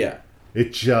raft. Yeah,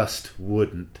 it just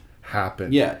wouldn't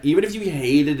happen. Yeah, even if you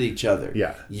hated each other.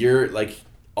 Yeah, you're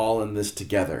all in this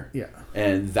together. Yeah.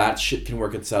 And that shit can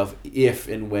work itself if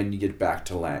and when you get back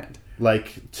to land.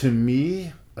 To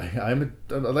me, I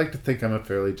like to think I'm a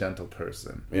fairly gentle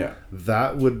person. Yeah.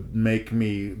 That would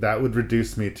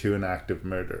reduce me to an act of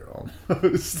murder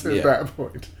almost at that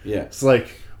point. Yeah. It's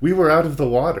we were out of the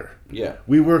water. Yeah.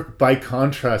 We were, by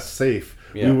contrast, safe.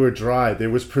 Yeah. We were dry. There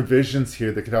was provisions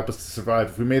here that could help us to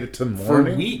survive. If we made it to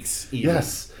morning... For weeks, even.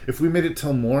 Yes. If we made it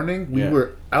till morning, we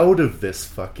were out of this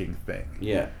fucking thing.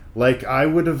 Yeah. I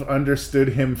would have understood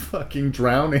him fucking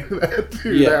drowning that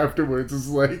dude afterwards. It's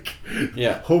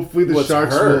hopefully the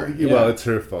sharks will... Well, it's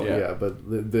her fault, but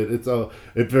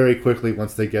it very quickly,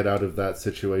 once they get out of that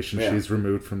situation, she's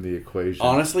removed from the equation.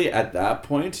 Honestly, at that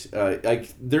point,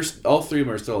 there's all three of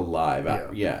them are still alive.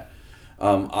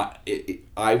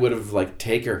 I would have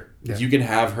take her. Yeah. You can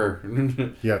have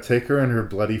her. Take her and her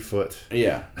bloody foot.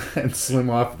 Yeah, and swim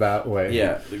off that way.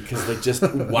 Yeah, because just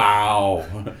wow.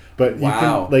 But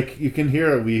you can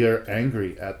hear we are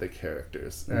angry at the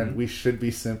characters, and we should be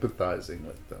sympathizing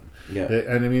with them. Yeah,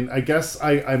 and I mean, I guess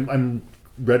I'm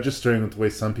registering with the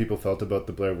way some people felt about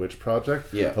the Blair Witch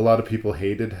Project. Yeah, a lot of people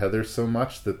hated Heather so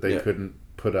much that they couldn't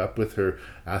put up with her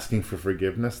asking for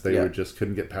forgiveness. They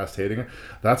couldn't get past hating her.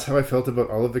 That's how I felt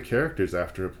about all of the characters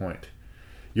after a point.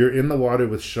 You're in the water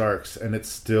with sharks and it's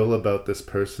still about this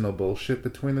personal bullshit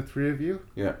between the three of you.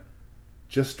 Yeah.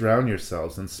 Just drown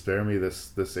yourselves and spare me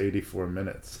this 84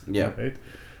 minutes. Yeah. Right?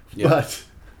 Yeah.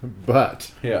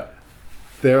 But yeah.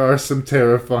 there are some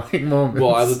terrifying moments.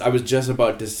 Well, I was just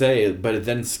about to say, but it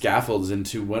then scaffolds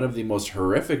into one of the most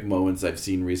horrific moments I've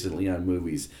seen recently on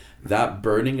movies. That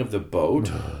burning of the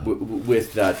boat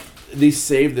with that... They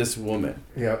save this woman.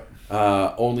 Yep.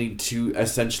 Only to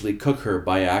essentially cook her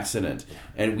by accident.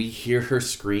 And we hear her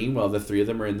scream while the three of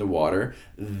them are in the water.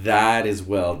 That is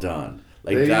well done.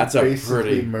 Like, that's a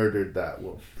basically murdered that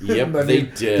woman. Yep, they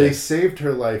did. They saved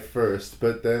her life first,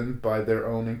 but then by their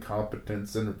own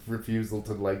incompetence and refusal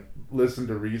to, like, listen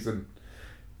to reason,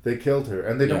 they killed her.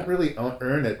 And they don't really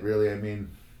earn it, really, I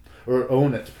mean, or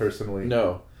own it, personally.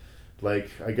 No. Like,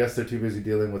 I guess they're too busy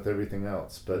dealing with everything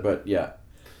else, but yeah.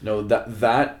 No,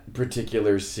 that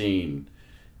particular scene,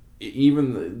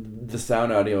 even the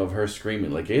sound audio of her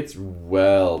screaming, like, it's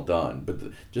well done. But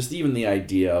just even the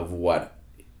idea of what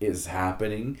is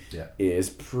happening is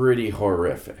pretty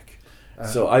horrific.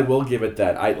 So I will give it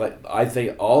that. I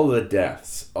think all the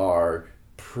deaths are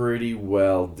pretty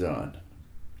well done.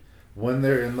 When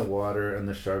they're in the water and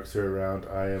the sharks are around,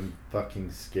 I am fucking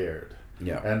scared.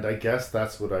 Yeah. And I guess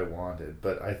that's what I wanted.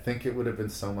 But I think it would have been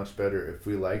so much better if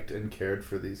we liked and cared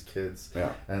for these kids.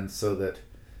 Yeah. And so that,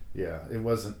 it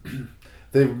wasn't...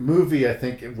 The movie, I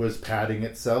think, it was padding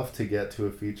itself to get to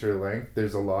a feature length.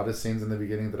 There's a lot of scenes in the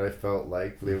beginning that I felt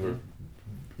like they were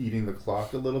eating the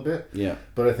clock a little bit. Yeah.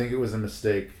 But I think it was a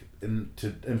mistake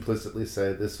to implicitly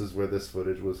say this is where this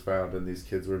footage was found and these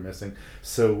kids were missing.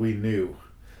 So we knew.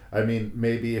 I mean,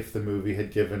 maybe if the movie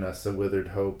had given us a withered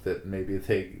hope that maybe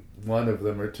one of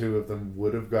them or two of them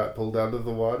would have got pulled out of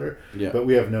the water. Yeah. But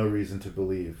we have no reason to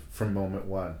believe from moment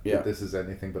one that this is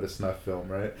anything but a snuff film,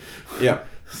 right? Yeah.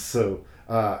 So,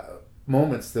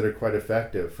 moments that are quite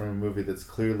effective from a movie that's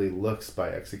clearly looks by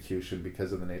execution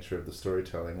because of the nature of the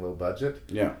storytelling, low budget.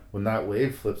 Yeah. When that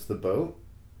wave flips the boat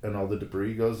and all the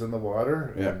debris goes in the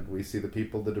water and we see the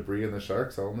people, the debris, and the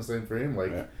sharks all in the same frame,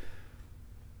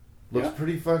 looks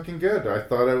pretty fucking good. I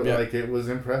thought it was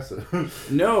impressive.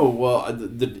 No, well,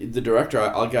 the director,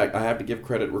 I have to give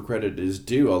credit where credit is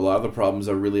due. A lot of the problems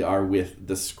are with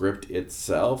the script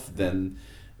itself than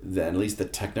at least the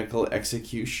technical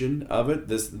execution of it.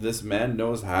 This man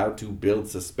knows how to build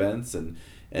suspense and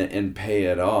pay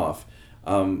it off.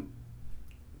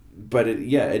 But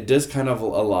it does kind of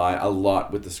ally a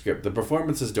lot with the script. The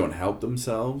performances don't help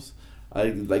themselves.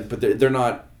 But they're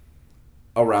not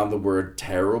around the word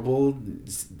terrible,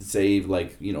 save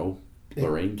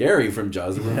Lorraine Gary from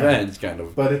Jaws of Revenge, kind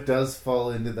of. But it does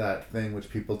fall into that thing which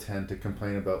people tend to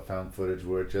complain about found footage,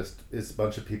 where it just is a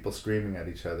bunch of people screaming at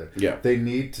each other. Yeah. They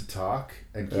need to talk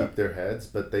and keep their heads,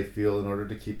 but they feel in order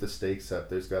to keep the stakes up,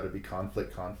 there's got to be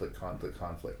conflict.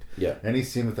 Yeah. Any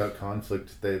scene without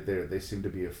conflict, they seem to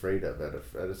be afraid of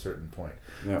at a certain point.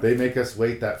 Yeah. They make us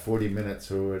wait that 40 minutes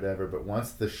or whatever, but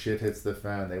once the shit hits the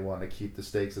fan, they want to keep the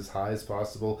stakes as high as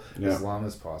possible, as long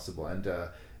as possible, and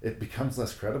it becomes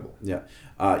less credible. Yeah,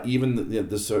 even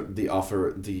the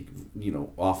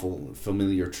awful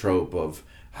familiar trope of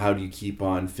how do you keep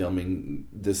on filming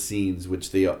the scenes,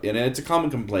 which and it's a common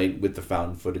complaint with the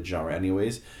found footage genre,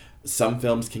 anyways. Some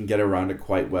films can get around it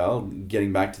quite well.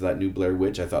 Getting back to that new Blair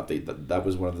Witch, I thought that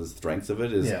was one of the strengths of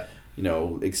it. Is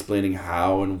explaining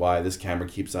how and why this camera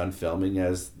keeps on filming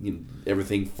as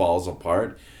everything falls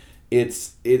apart.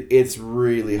 It's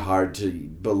really hard to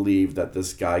believe that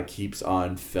this guy keeps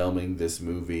on filming this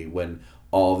movie when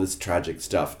all this tragic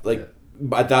stuff.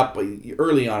 At that point,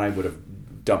 early on, I would have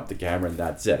dumped the camera and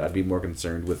that's it. I'd be more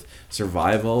concerned with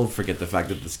survival. Forget the fact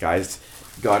that this guy's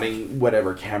got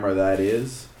whatever camera that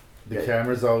is. The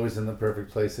camera's always in the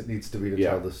perfect place it needs to be to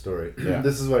tell the story.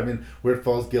 This is what I mean, where it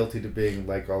falls guilty to being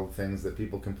like all the things that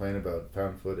people complain about,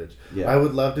 found footage. I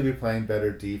would love to be playing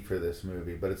better D for this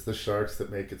movie, but it's the sharks that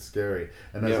make it scary.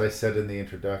 And as I said in the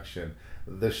introduction,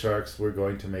 the sharks were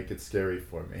going to make it scary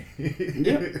for me.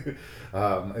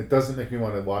 It doesn't make me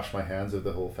want to wash my hands of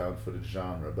the whole found footage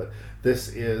genre, but this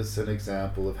is an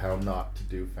example of how not to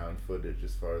do found footage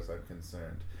as far as I'm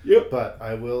concerned. But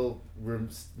I will,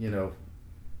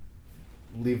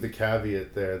 leave the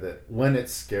caveat there that when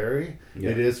it's scary,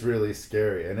 it is really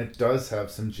scary, and it does have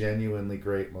some genuinely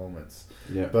great moments.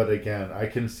 But again, I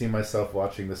can see myself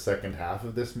watching the second half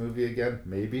of this movie again,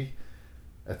 maybe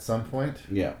at some point.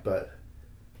 But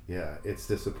it's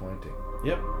disappointing.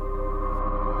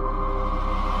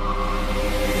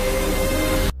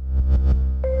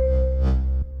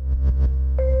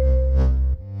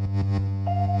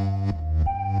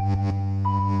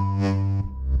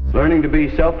 Learning to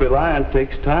be self-reliant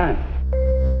takes time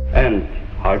and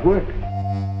hard work.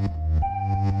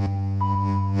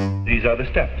 These are the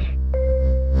steps.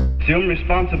 Assume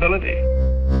responsibility.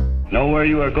 Know where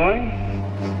you are going.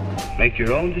 Make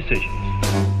your own decisions.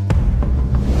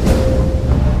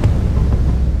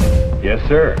 Yes,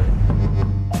 sir.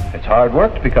 It's hard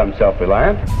work to become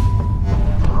self-reliant.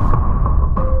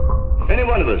 Any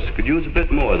one of us could use a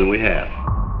bit more than we have.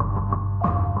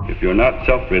 If you're not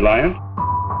self-reliant,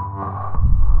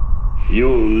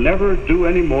 you'll never do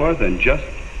any more than just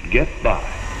get by.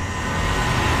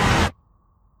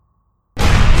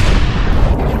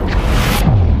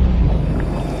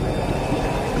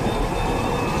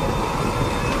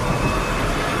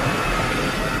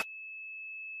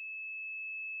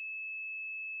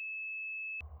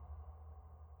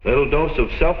 Little dose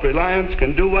of self-reliance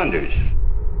can do wonders.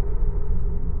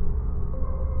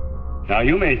 Now,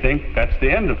 you may think that's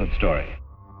the end of the story.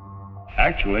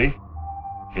 Actually,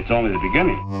 it's only the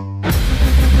beginning.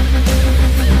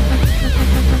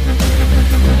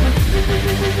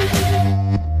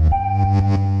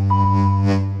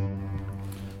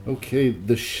 Okay,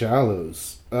 The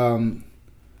Shallows. I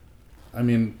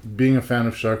mean, being a fan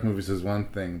of shark movies is one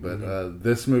thing, but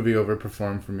this movie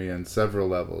overperformed for me on several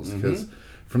levels, because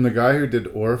from the guy who did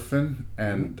Orphan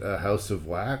and House of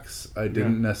Wax, I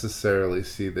didn't necessarily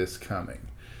see this coming.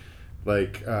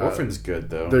 Like Orphan's good,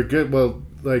 though. They're good. Well,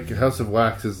 like, House of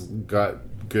Wax has got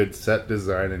good set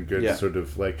design and good sort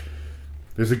of, like,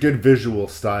 there's a good visual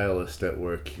stylist at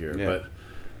work here, but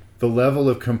the level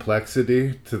of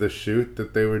complexity to the shoot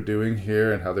that they were doing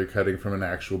here and how they're cutting from an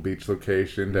actual beach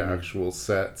location to actual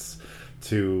sets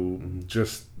to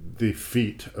just the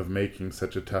feat of making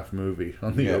such a tough movie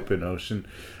on the open ocean.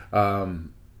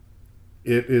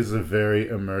 It is a very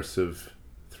immersive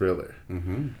thriller.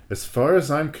 As far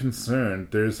as I'm concerned,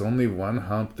 there's only one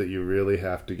hump that you really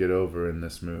have to get over in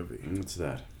this movie. What's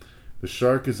that? The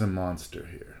shark is a monster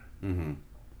here.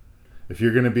 If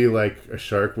you're going to be like, a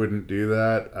shark wouldn't do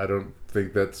that, I don't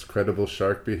think that's credible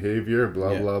shark behavior,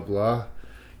 blah, blah, blah.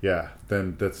 Yeah,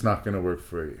 then that's not going to work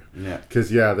for you. Yeah. Because,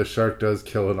 the shark does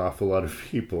kill an awful lot of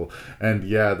people. And,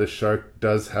 the shark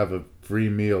does have a free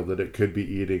meal that it could be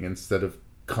eating instead of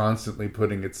constantly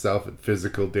putting itself at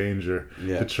physical danger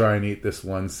to try and eat this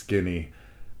one skinny,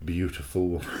 beautiful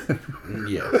woman.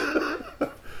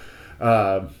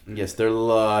 Yes, there are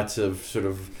lots of sort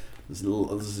of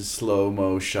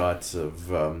slow-mo shots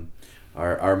of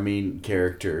our main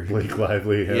character, Blake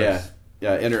Lively. In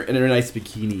her nice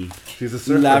bikini. She's a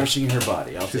surfer, lavishing her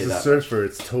body. She's a surfer.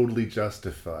 It's totally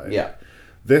justified. Yeah,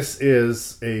 this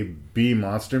is a B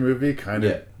monster movie, kind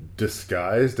of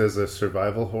disguised as a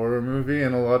survival horror movie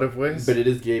in a lot of ways. But it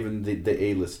is given the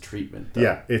A-list treatment, though.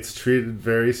 Yeah, it's treated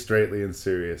very straightly and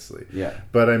seriously. Yeah,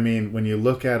 but I mean, when you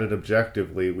look at it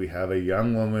objectively, we have a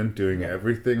young woman doing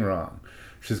everything wrong.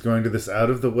 She's going to this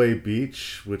out-of-the-way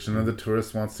beach, which none of the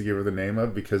tourists wants to give her the name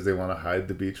of because they want to hide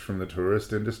the beach from the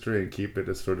tourist industry and keep it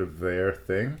as sort of their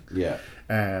thing. Yeah.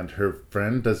 And her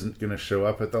friend isn't going to show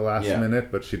up at the last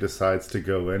minute, but she decides to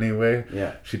go anyway.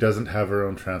 Yeah. She doesn't have her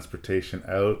own transportation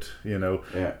out,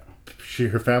 Yeah.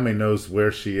 Her family knows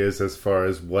where she is as far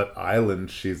as what island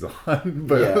she's on.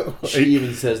 But she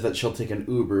even says that she'll take an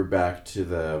Uber back to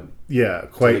the...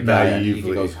 quite naively.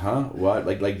 He goes, huh? What?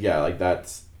 Like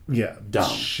that's... dumb.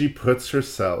 She puts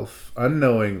herself,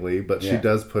 unknowingly, but she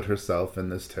does put herself in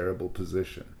this terrible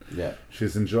position. Yeah.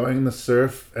 She's enjoying the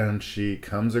surf, and she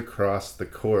comes across the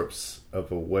corpse of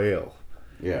a whale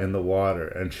in the water,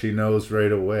 and she knows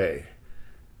right away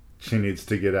she needs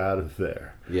to get out of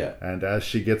there. Yeah. And as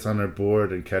she gets on her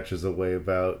board and catches a wave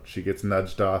out, she gets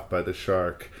nudged off by the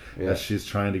shark. As she's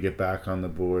trying to get back on the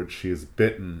board, she is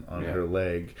bitten on her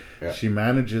leg. She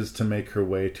manages to make her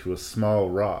way to a small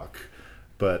rock,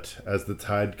 but as the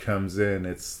tide comes in,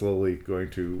 it's slowly going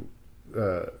to...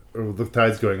 or the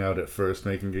tide's going out at first,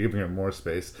 giving her more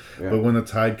space. But when the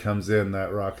tide comes in,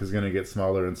 that rock is going to get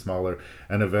smaller and smaller,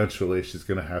 and eventually she's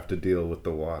going to have to deal with the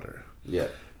water. Yeah.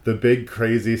 The big,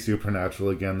 crazy, supernatural,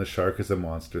 again, the shark is a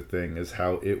monster thing, is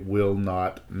how it will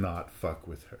not fuck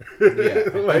with her.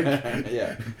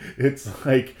 It's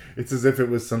as if it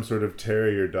was some sort of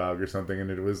terrier dog or something,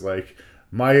 and it was like...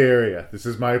 my area, this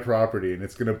is my property, and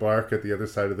it's going to bark at the other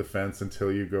side of the fence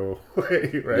until you go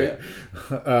away, right?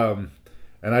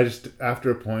 And I just,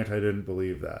 after a point, I didn't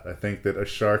believe that. I think that a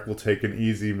shark will take an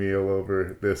easy meal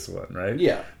over this one, right?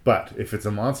 Yeah. But if it's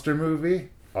a monster movie,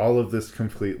 all of this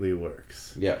completely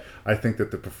works. Yeah. I think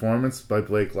that the performance by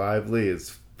Blake Lively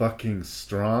is fucking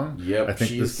strong. Yep, I think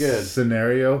she's the good.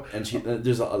 Scenario... and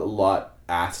there's a lot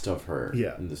asked of her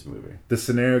in this movie. The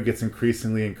scenario gets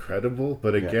increasingly incredible,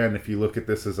 but again, if you look at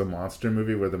this as a monster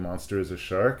movie where the monster is a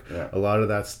shark, a lot of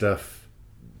that stuff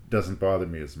doesn't bother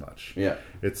me as much. Yeah.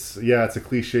 It's a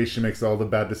cliche. She makes all the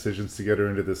bad decisions to get her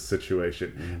into this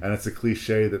situation. Mm-hmm. And it's a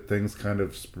cliche that things kind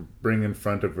of bring in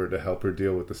front of her to help her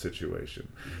deal with the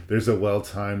situation. Mm-hmm. There's a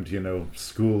well-timed,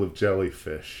 school of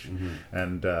jellyfish. Mm-hmm.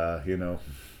 And,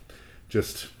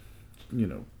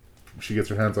 she gets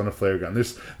her hands on a flare gun.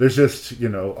 There's just,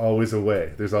 always a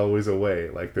way. There's always a way,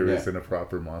 like there is in a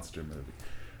proper monster movie.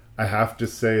 I have to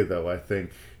say, though, I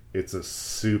think it's a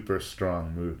super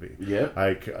strong movie. Yeah.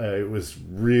 It was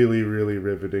really, really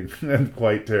riveting and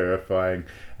quite terrifying.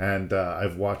 And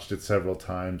I've watched it several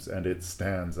times, and it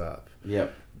stands up.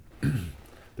 Yep.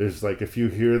 There's a few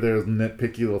here, there's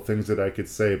nitpicky little things that I could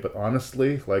say, but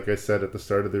honestly, like I said at the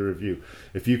start of the review,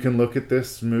 if you can look at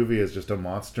this movie as just a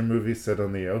monster movie set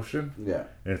on the ocean,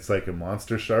 and it's like a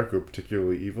monster shark or a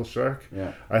particularly evil shark,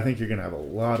 I think you're gonna have a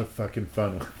lot of fucking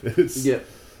fun with this.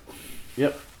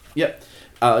 Yep.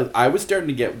 I was starting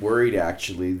to get worried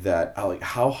actually that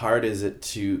how hard is it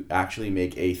to actually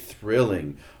make a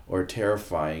thrilling or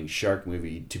terrifying shark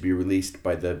movie to be released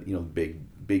by the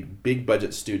big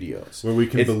budget studios where we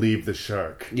can believe the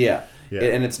shark. Yeah.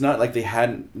 And it's not like they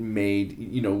hadn't made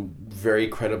very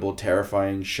credible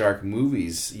terrifying shark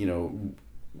movies in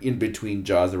between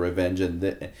Jaws: The Revenge and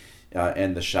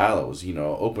The Shallows.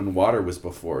 Open Water was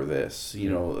before this.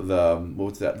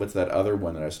 What's that other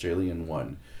one, an Australian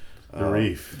one? The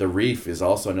Reef. The Reef is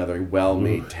also another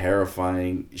well-made,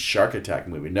 terrifying shark attack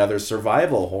movie. Another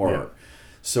survival horror. Yeah.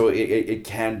 So it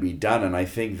can be done, and I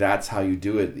think that's how you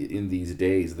do it in these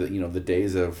days. The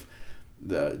days of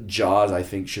the Jaws, I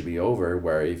think, should be over.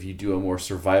 Where if you do a more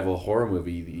survival horror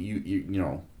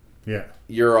movie,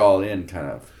 you're all in, kind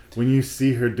of. When you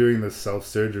see her doing the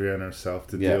self-surgery on herself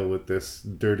to deal with this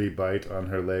dirty bite on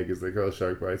her leg, as they call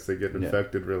shark bites, they get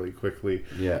infected really quickly.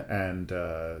 Yeah. And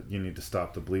you need to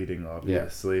stop the bleeding,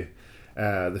 obviously.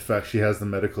 The fact she has the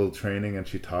medical training and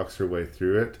she talks her way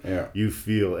through it, you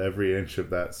feel every inch of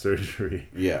that surgery.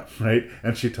 Yeah. Right?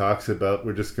 And she talks about,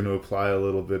 we're just going to apply a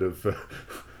little bit of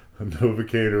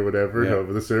Novocaine or whatever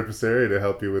over the surface area to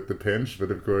help you with the pinch.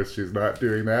 But of course, she's not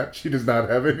doing that. She does not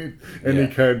have any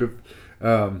kind of...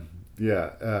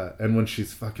 and when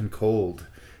she's fucking cold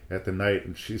at the night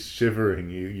and she's shivering,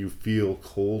 you feel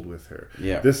cold with her.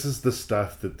 Yeah. This is the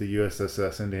stuff that the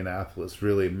USS Indianapolis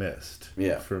really missed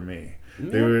for me. Yeah.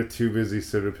 They were too busy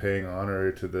sort of paying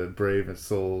honor to the brave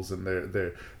souls and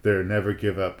their never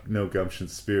give up, no gumption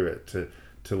spirit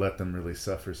to let them really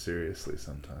suffer seriously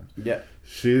sometimes. Yeah.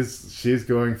 She's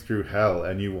going through hell,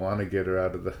 and you want to get her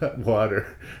out of the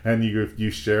water, and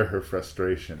you share her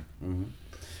frustration. Mm-hmm.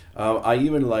 I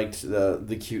even liked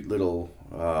the cute little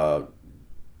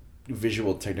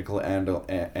visual technical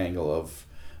angle of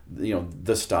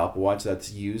the stopwatch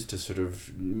that's used to sort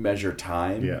of measure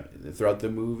time throughout the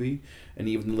movie, and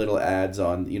even little ads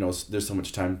on there's so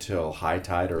much time till high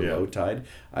tide or low tide.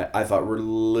 I thought were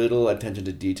little attention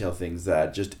to detail things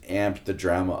that just amped the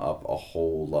drama up a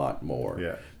whole lot more.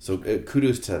 Yeah. So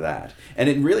kudos to that. And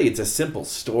it's a simple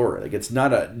story. Like, it's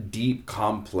not a deep,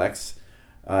 complex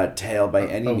tale by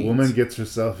any means. A woman gets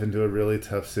herself into a really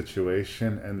tough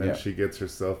situation, and then she gets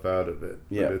herself out of it.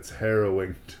 Yeah. But it's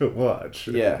harrowing to watch.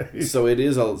 Right? Yeah. So it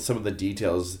is some of the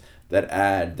details that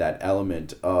add that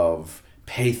element of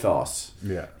pathos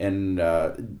and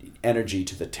energy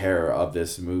to the terror of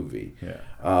this movie. Yeah.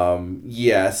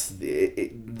 Yes,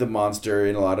 the monster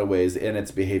in a lot of ways and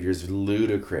its behavior is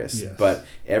ludicrous, but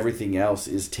everything else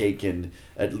is taken,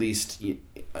 at least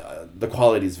the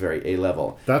quality is very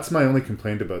A-level. That's my only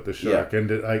complaint about the shark.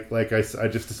 And I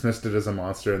just dismissed it as a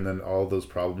monster, and then all those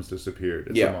problems disappeared.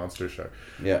 It's a monster shark.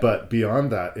 Yeah. But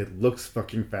beyond that, it looks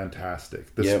fucking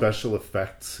fantastic. The special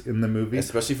effects in the movie,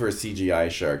 especially for a CGI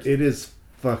shark, it is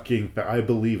fucking... I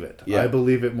believe it. Yeah. I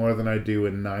believe it more than I do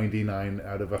in 99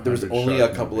 out of 100. There was only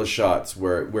a couple of shots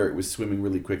where it was swimming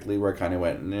really quickly where I kind of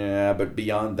went, nah, but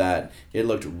beyond that, it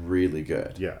looked really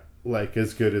good. Yeah, like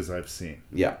as good as I've seen.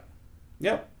 Yeah.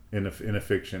 Yeah. In a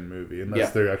fiction movie,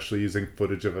 unless they're actually using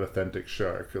footage of an authentic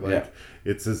shark.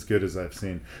 It's as good as I've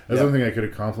seen. That's one thing I could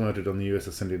have complimented on the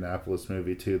USS Indianapolis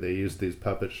movie too. They used these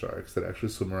puppet sharks that actually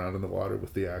swim around in the water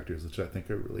with the actors, which I think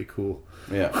are really cool.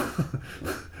 Yeah.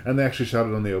 And they actually shot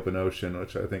it on the open ocean,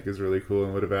 which I think is really cool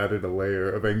and would have added a layer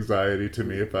of anxiety to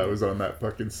me if I was on that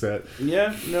fucking set.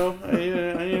 Yeah, no,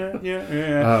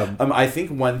 I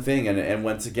think one thing, and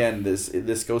once again,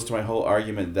 this goes to my whole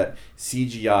argument that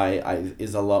CGI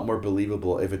is a lot more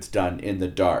believable if it's done in the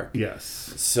dark. Yes.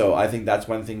 So I think that's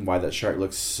one thing why that shark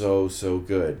looks so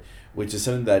good, which is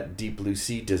something that Deep Blue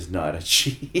Sea does not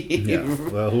achieve. Yeah.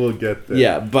 Well, we'll get there.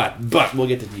 Yeah, but we'll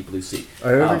get to Deep Blue Sea.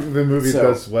 I don't think the movie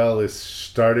does well is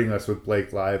starting us with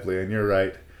Blake Lively, and you're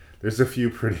right. There's a few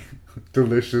pretty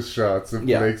delicious shots of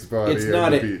Yeah. Blake's body. It's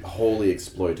not wholly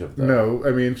exploitive, though. No,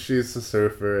 I mean, she's a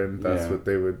surfer, and that's what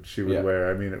she would Yeah. wear.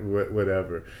 I mean,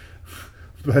 whatever.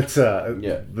 But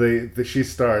she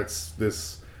starts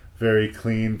this very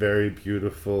clean, very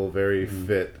beautiful, very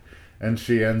fit. And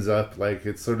she ends up like,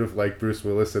 it's sort of like Bruce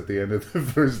Willis at the end of the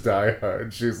first Die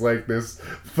Hard. She's like this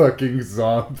fucking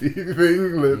zombie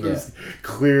thing that is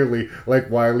clearly like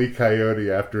Wile E.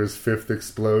 Coyote after his 5th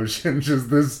explosion.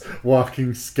 Just this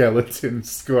walking skeleton,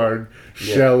 scarred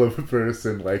shell of a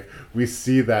person. Like, we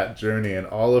see that journey, and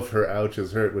all of her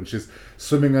ouches hurt when she's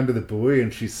swimming under the buoy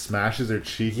and she smashes her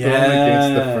cheekbone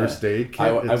against the first aid kit.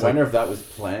 I wonder if that was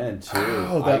planned too.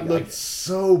 Oh, that looked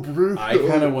so brutal. I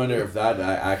kind of wonder if that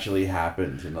actually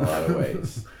happened in a lot of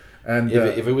ways. And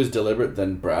if it was deliberate,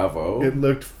 then bravo. It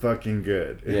looked fucking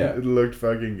good. It looked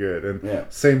fucking good. And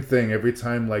same thing, every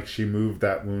time like she moved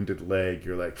that wounded leg,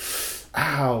 you're like,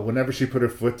 ow. Whenever she put her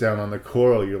foot down on the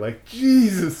coral, you're like,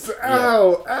 Jesus,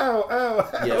 ow, ow, ow,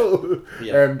 ow.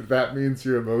 Yeah. And that means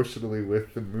you're emotionally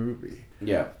with the movie.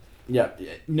 Yeah.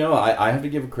 No, I have to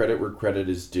give credit where credit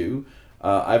is due.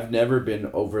 I've never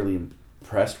been overly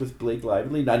impressed with Blake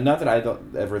Lively. Not that I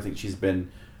don't ever think she's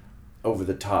been over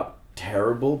the top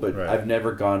terrible, but I've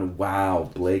never gone,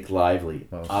 wow, Blake Lively,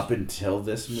 up until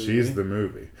this movie. She's the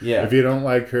movie. Yeah. If you don't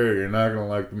like her, you're not going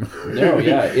to like the movie. No,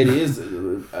 yeah. It is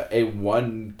a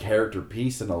one character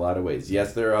piece in a lot of ways.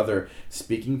 Yes, there are other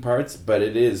speaking parts, but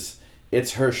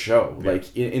it's her show. Yeah.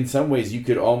 Like, in some ways, you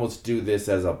could almost do this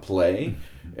as a play.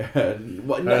 I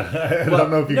don't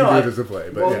know if you can do it as a play,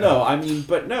 but no, I mean,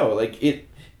 but no, like,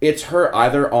 it's her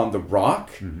either on the rock,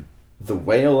 the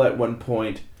whale at one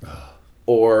point,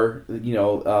 or,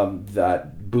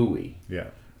 that buoy. Yeah.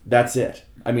 That's it.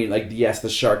 I mean, like, yes, the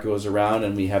shark goes around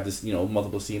and we have this,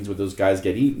 multiple scenes where those guys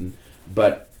get eaten,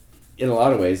 but in a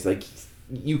lot of ways, like,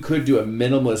 you could do a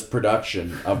minimalist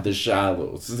production of The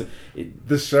Shallows.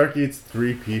 The shark eats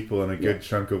 3 people and a good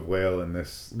chunk of whale in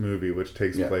this movie, which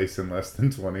takes place in less than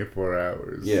 24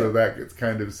 hours. Yeah. So that gets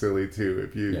kind of silly too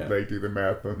if you do the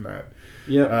math on that.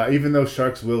 Yeah. Even though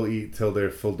sharks will eat till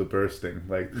they're full to bursting,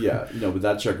 like but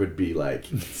that shark would be like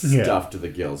stuffed to the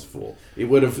gills full. It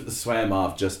would have swam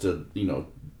off just to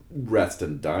rest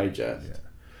and digest. Yeah.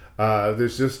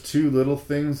 There's just 2 little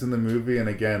things in the movie, and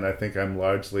again, I think I'm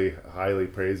largely highly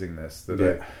praising this.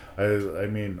 That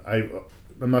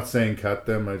I'm not saying cut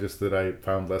them. That I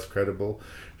found less credible.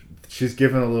 She's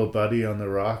given a little buddy on the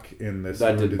rock in this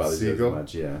wounded seagull,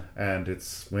 and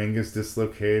its wing is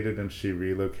dislocated, and she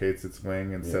relocates its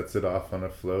wing and sets it off on a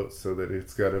float so that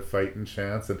it's got a fighting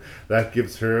chance, and that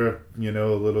gives her, a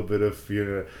little bit of,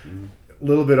 a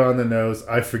little bit on the nose.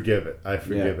 I forgive it.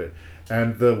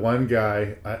 And the one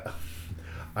guy,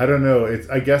 I don't know.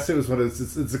 I guess it was one of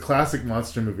those, it's a classic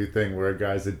monster movie thing where a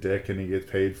guy's a dick and he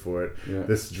gets paid for it. Yeah.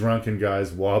 This drunken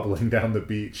guy's wobbling down the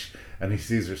beach and he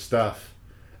sees her stuff,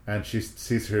 and she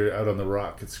sees her out on the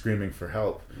rock and screaming for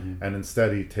help. And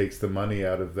instead he takes the money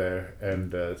out of there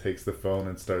and takes the phone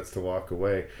and starts to walk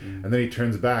away. And then he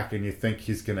turns back and you think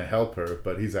he's going to help her,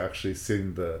 but he's actually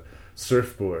seen the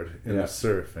surfboard in the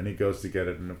surf, and he goes to get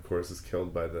it and of course is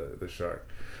killed by the shark.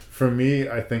 For me,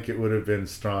 I think it would have been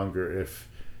stronger if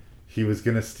he was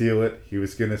going to steal it,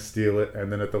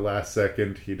 and then at the last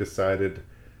second he decided,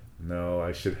 no,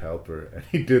 I should help her, and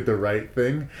he did the right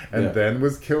thing, and then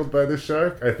was killed by the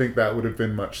shark. I think that would have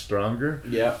been much stronger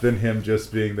than him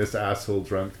just being this asshole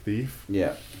drunk thief.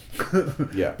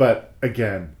 But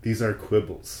again, these are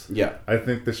quibbles. I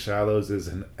think The Shallows is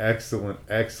an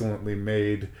excellently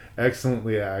made,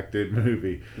 excellently acted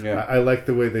movie. I like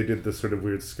the way they did the sort of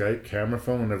weird Skype camera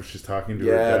phone whenever she's talking to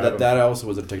her dad. that also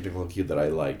was a technical cue that I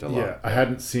liked a lot. I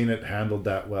hadn't seen it handled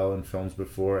that well in films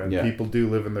before, and people do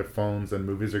live in their phones, and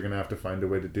movies are going to have to find a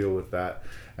way to deal with that,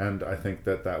 and I think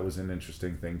that was an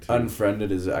interesting thing too.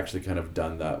 Unfriended is actually kind of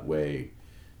done that way.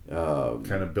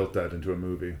 Kind of built that into a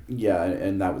movie.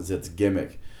 And that was its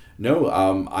gimmick. No,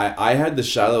 I had The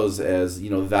Shallows as,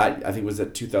 that, I think it was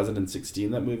at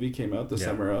 2016 that movie came out, the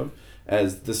summer of,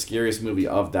 as the scariest movie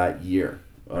of that year.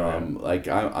 Like,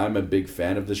 I'm a big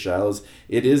fan of The Shallows.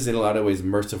 It is, in a lot of ways,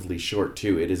 mercifully short,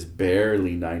 too. It is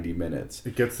barely 90 minutes.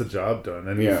 It gets the job done,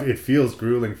 and it feels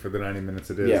grueling for the 90 minutes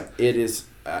it is. Yeah, it is.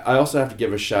 I also have to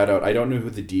give a shout out. I don't know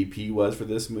who the DP was for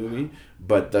this movie,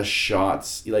 but the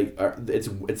shots, it's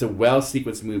a well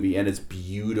sequenced movie, and it's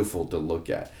beautiful to look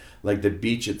at. Like the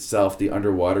beach itself, the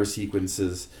underwater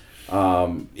sequences,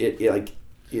 it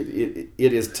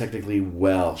is technically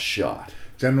well shot.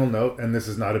 General note, and this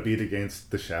is not a beat against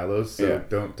The Shallows, so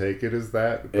don't take it as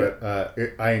that. But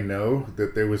I know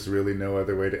that there was really no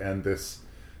other way to end this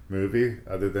movie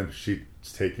other than she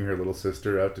taking her little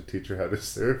sister out to teach her how to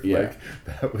surf. Yeah. Like,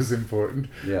 that was important.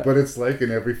 Yeah. But it's like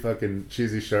in every fucking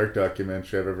cheesy shark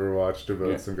documentary I've ever watched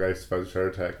about some guy survived a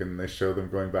shark attack, and they show them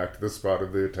going back to the spot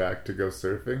of the attack to go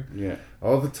surfing. Yeah.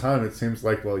 All the time it seems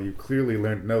like, well, you clearly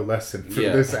learned no lesson from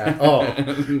this at all.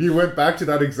 You went back to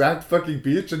that exact fucking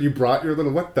beach and you brought your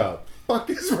little, what the fuck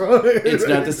is wrong? It's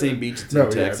not the same beach it's in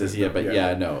Texas, but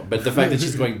no. But the fact that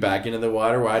she's going back into the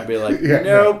water, where I'd be like,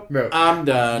 nope, no, I'm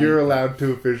done. You're allowed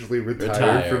to officially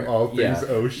retire from all things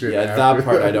ocean. Yeah, that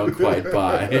part I don't quite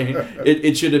buy.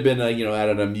 It should have been, at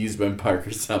an amusement park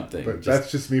or something. But that's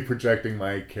just me projecting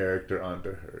my character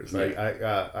onto hers.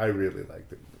 Yeah. I really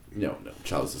liked it. No,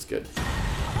 Charles is good.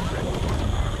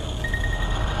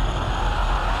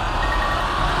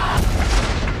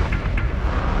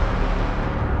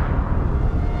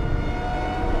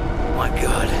 My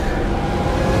God.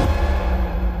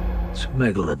 It's a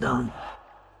megalodon.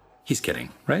 He's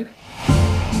kidding, right?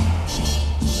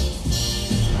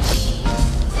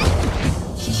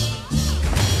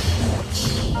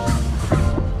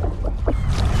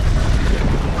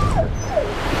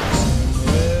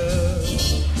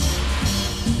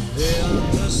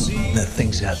 That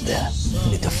thing's out there.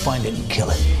 We need to find it and kill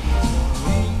it.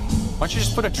 Why don't you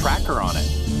just put a tracker on it?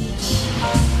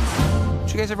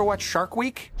 Did you guys ever watch Shark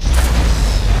Week?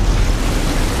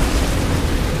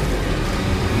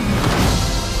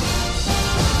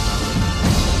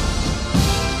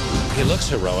 He looks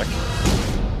heroic,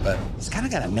 but he's kind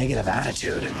of got a negative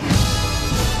attitude.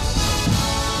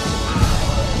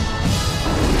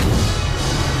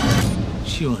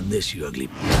 Chew on this, you ugly.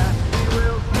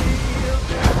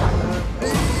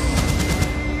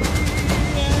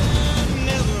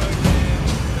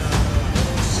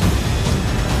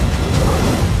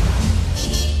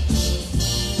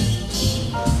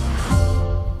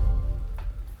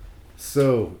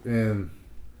 So, in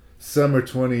summer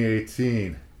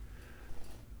 2018,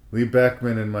 Lee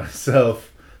Beckmann and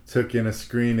myself took in a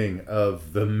screening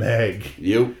of The Meg.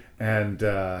 Yep. And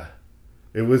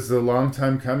it was a long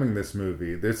time coming, this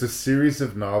movie. There's a series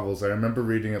of novels. I remember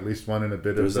reading at least one and a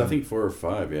bit of them. There was, I think, 4 or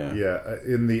 5, yeah. Yeah,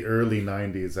 in the early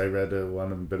 90s, I read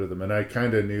one and a bit of them. And I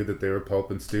kind of knew that they were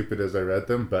pulp and stupid as I read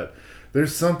them, but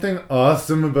there's something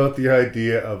awesome about the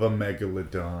idea of a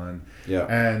megalodon. Yeah.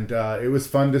 And it was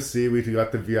fun to see. We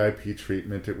got the VIP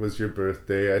treatment. It was your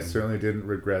birthday. I certainly didn't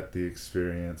regret the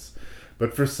experience.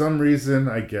 But for some reason,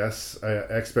 I guess,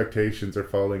 expectations are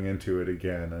falling into it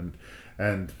again.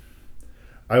 And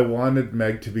I wanted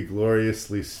Meg to be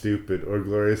gloriously stupid or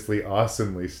gloriously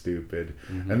awesomely stupid.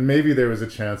 Mm-hmm. And maybe there was a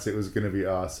chance it was going to be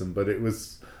awesome, but it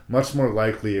was much more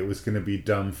likely it was going to be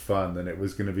dumb fun than it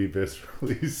was going to be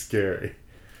viscerally scary.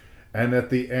 And at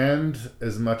the end,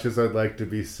 as much as I'd like to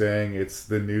be saying it's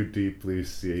the new Deep Blue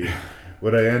Sea,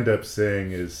 what I end up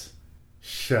saying is,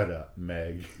 shut up,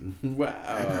 Meg.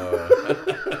 Wow.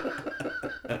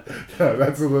 No,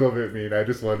 that's a little bit mean. I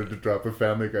just wanted to drop a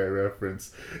Family Guy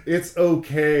reference. It's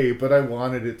okay, but I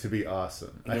wanted it to be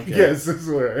awesome. I guess is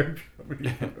where I'm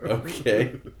coming from.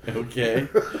 Okay.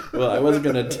 Well, I wasn't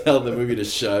going to tell the movie to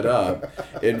shut up.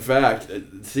 In fact,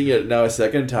 seeing it now a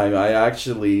second time,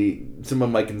 some of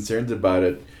my concerns about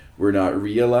it were not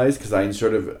realized, because I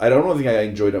don't think I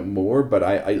enjoyed it more, but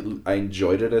I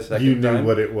enjoyed it a second time. You knew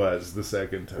what it was the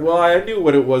second time. Well, I knew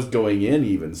what it was going in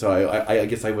even, so I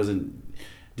guess I wasn't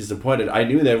disappointed. I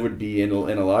knew that would be in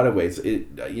a lot of ways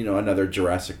another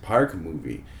Jurassic Park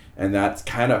movie, and that's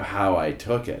kind of how I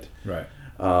took it. Right.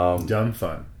 Dumb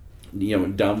fun.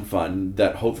 Dumb fun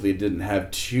that hopefully didn't have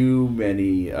too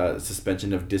many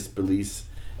suspension of disbelief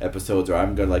episodes, or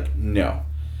I'm going like, no.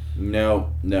 In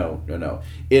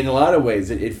a lot of ways,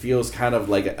 it feels kind of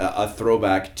like a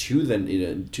throwback to the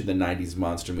 90s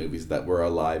monster movies that were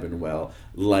alive and well,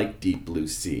 like Deep Blue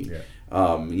Sea.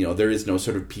 Yeah. There is no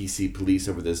sort of PC police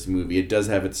over this movie. It does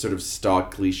have its sort of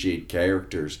stock cliched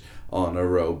characters on a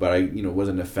row, but I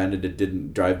wasn't offended. It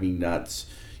didn't drive me nuts.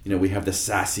 We have the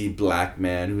sassy black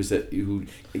man who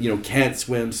can't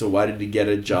swim, so why did he get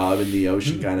a job in the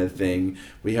ocean kind of thing.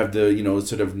 We have the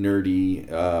sort of nerdy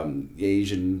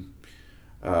Asian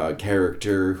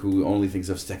character who only thinks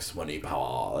of sex money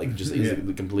power, he's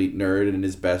the complete nerd, and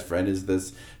his best friend is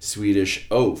this Swedish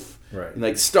oaf. Right.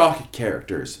 And stock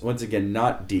characters, once again,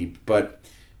 not deep, but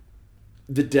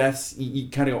the deaths, you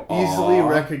kind of go, easily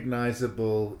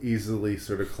recognizable, easily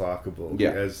sort of clockable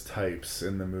as types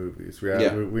in the movies. We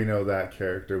know that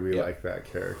character. We like that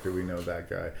character. We know that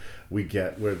guy. We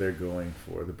get where they're going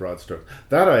for the broad strokes.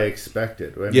 That I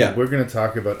expected. I mean, we're going to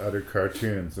talk about other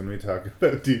cartoons when we talk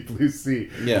about Deep Blue Sea.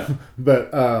 Yeah.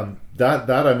 But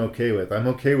That I'm okay with. I'm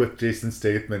okay with Jason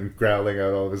Statham growling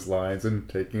out all of his lines and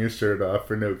taking his shirt off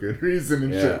for no good reason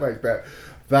and shit like that.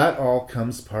 That all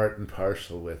comes part and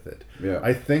parcel with it. Yeah.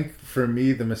 I think for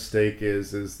me the mistake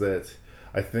is that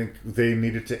I think they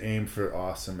needed to aim for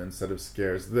awesome instead of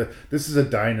scares. This is a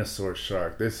dinosaur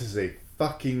shark. This is a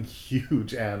fucking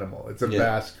huge animal. It's a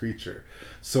vast creature.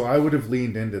 So I would have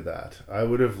leaned into that. I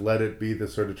would have let it be the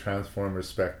sort of Transformers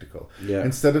spectacle. Yeah.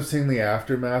 Instead of seeing the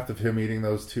aftermath of him eating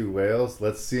those 2 whales,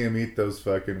 let's see him eat those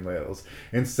fucking whales.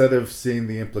 Instead of seeing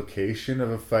the implication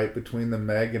of a fight between the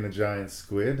Meg and a giant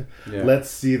squid, let's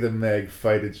see the Meg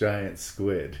fight a giant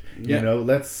squid. You know,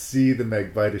 let's see the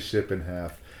Meg bite a ship in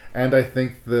half. And I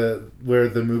think where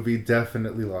the movie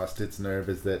definitely lost its nerve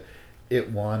is that it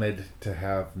wanted to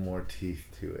have more teeth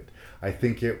to it. I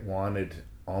think it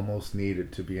almost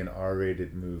needed to be an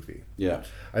R-rated movie. Yeah.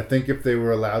 I think if they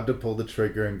were allowed to pull the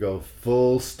trigger and go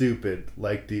full stupid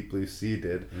like Deep Blue Sea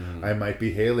did, I might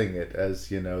be hailing it as,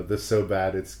 you know, the so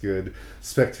bad it's good,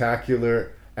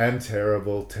 spectacular and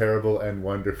terrible and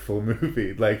wonderful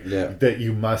movie. Like, that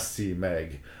you must see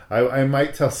Meg. I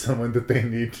might tell someone that they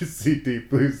need to see Deep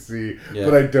Blue Sea,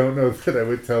 but I don't know that I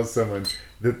would tell someone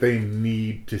that they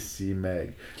need to see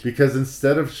Meg. Because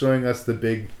instead of showing us the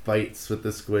big fights with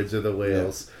the squids or the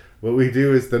whales, what we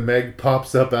do is the Meg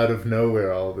pops up out of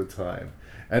nowhere all the time.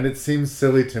 And it seems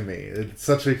silly to me. It's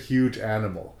such a huge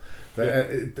animal.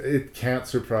 It can't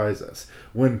surprise us.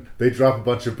 When they drop a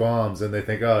bunch of bombs and they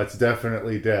think, oh, it's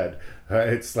definitely dead.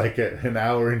 It's like an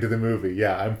hour into the movie.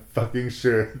 Yeah, I'm fucking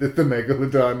sure that the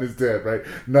Megalodon is dead, right?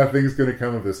 Nothing's going to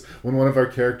come of this. When one of our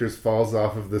characters falls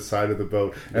off of the side of the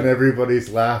boat and everybody's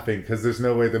laughing because there's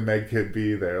no way the Meg could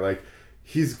be there. Like,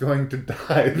 he's going to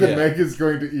die. The Meg is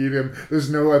going to eat him. There's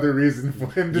no other reason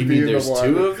for him to be in the water.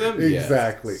 You mean there's 2 of them?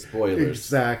 Exactly. Yes. Spoilers.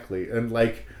 Exactly. And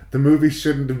like, the movie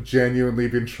shouldn't have genuinely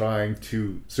been trying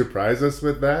to surprise us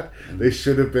with that. They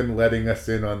should have been letting us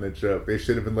in on the joke. They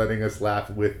should have been letting us laugh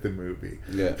with the movie.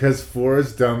 Because for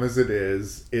as dumb as it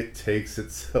is, it takes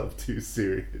itself too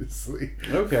seriously.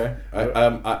 Okay,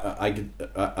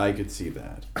 I could see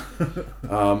that.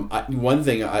 One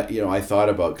thing I thought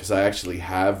about, because I actually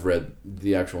have read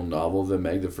the actual novel, The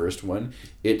Meg, the first one.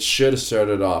 It should have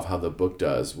started off how the book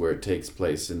does, where it takes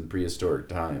place in prehistoric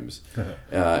times,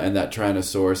 and that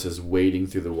Tyrannosaurus is wading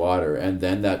through the water, and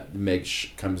then that Meg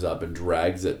comes up and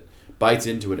bites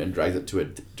into it and drags it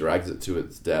to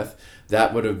its death.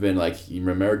 That would have been like, you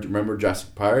remember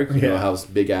Jurassic Park? You know how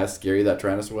big ass scary that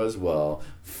Tyrannosaurus was? Well,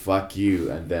 fuck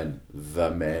you, and then the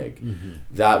Meg.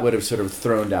 That would have sort of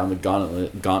thrown down the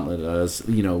gauntlet as,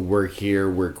 you know, we're here,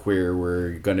 we're queer,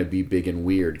 we're gonna be big and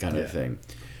weird kind of thing.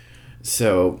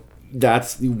 So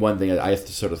that's the one thing I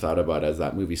sort of thought about as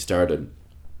that movie started.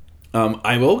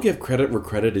 I will give credit where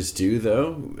credit is due,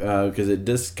 though, because it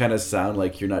does kind of sound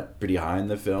like you're not pretty high in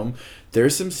the film.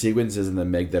 There's some sequences in The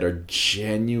Meg that are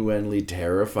genuinely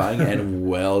terrifying and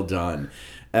well done.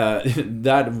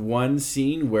 That one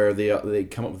scene where they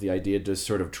come up with the idea to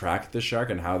sort of track the shark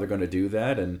and how they're going to do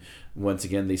that, and once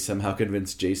again they somehow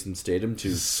convince Jason Statham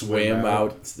to swim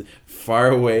out far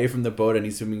away from the boat, and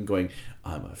he's swimming going,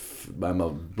 I'm a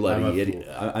bloody idiot.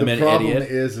 The problem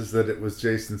is that it was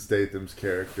Jason Statham's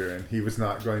character, and he was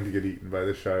not going to get eaten by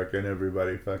the shark, and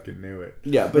everybody fucking knew it.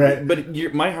 Yeah, but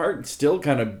my heart still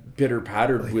kind of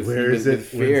pitter-pattered with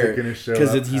fear,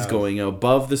 because he's going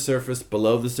above the surface,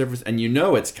 below the surface, and you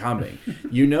know it's coming.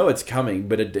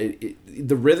 But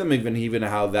the rhythm, even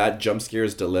how that jump scare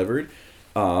is delivered,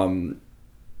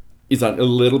 is a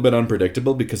little bit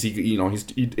unpredictable, because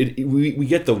we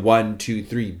get the 1, 2,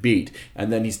 3 beat,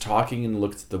 and then he's talking and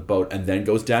looks at the boat, and then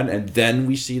goes down, and then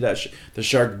we see that the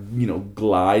shark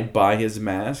glide by his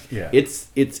mask. Yeah.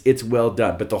 It's well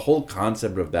done, but the whole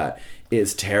concept of that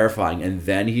is terrifying. And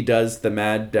then he does the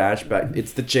mad dash back.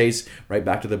 It's the chase right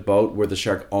back to the boat where the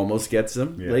shark almost gets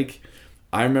him. Yeah. Like,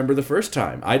 I remember the first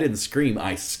time. I didn't scream.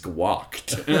 I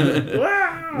squawked.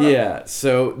 Yeah,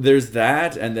 so there's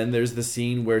that, and then there's the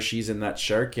scene where she's in that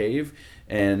shark cave.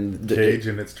 And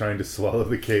it's trying to swallow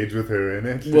the cage with her in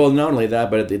it. Well, not only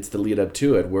that, but it's the lead up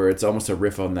to it, where it's almost a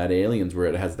riff on that Aliens, where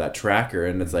it has that tracker,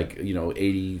 and it's like,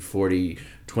 80, 40,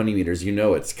 20 meters,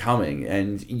 it's coming.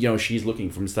 And, she's looking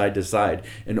from side to side,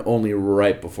 and only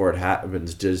right before it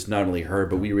happens does not only her,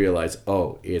 but we realize,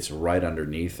 it's right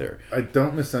underneath her.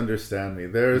 Don't misunderstand me.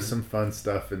 There is some fun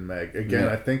stuff in Meg. Again,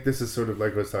 I think this is sort of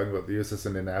like I was talking about the USS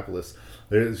Indianapolis.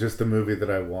 There's just the movie that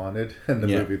I wanted, and the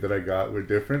movie that I got were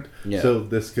different. Yeah. So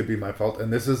this could be my fault.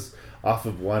 And this is off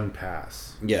of one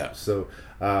pass. Yeah. So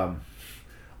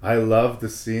I love the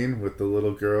scene with the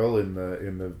little girl in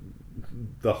the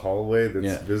the hallway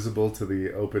that's visible to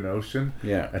the open ocean.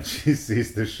 Yeah. And she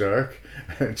sees the shark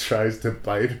and tries to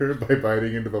bite her by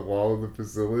biting into the wall of the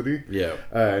facility. Yeah.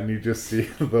 And you just see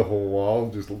the whole wall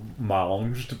just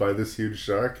manged by this huge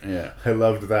shark. Yeah. I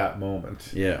loved that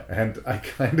moment. Yeah. And I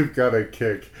kind of got a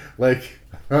kick. Like,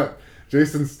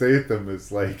 Jason Statham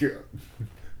is like...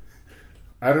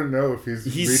 I don't know if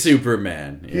he's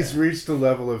Superman. Yeah. He's reached a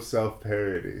level of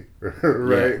self-parody,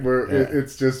 right? Where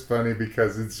it's just funny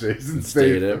because it's Jason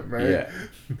Statham, right? Yeah.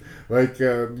 Like,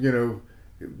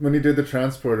 when he did The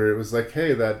Transporter, it was like,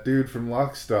 hey, that dude from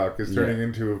Lock, Stock is turning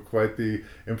into quite the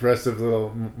impressive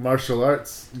little martial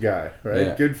arts guy, right?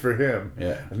 Yeah. Good for him.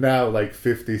 Yeah. Now, like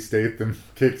 50 Statham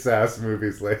kicks ass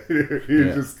movies later,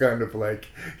 you're just kind of like,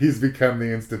 he's become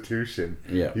the institution.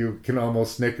 Yeah. You can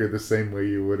almost snicker the same way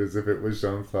you would as if it was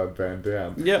Jean-Claude Van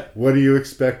Damme. Yeah. What do you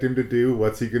expect him to do?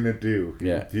 What's he going to do?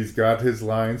 Yeah. He's got his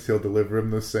lines. He'll deliver them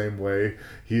the same way.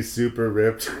 He's super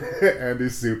ripped and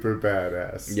he's super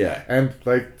badass. Yeah. And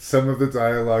like some of the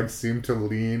dialogue seemed to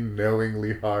lean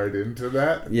knowingly hard into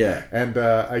that. Yeah. And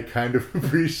I kind of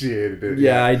appreciated it.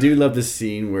 Yeah, I do love the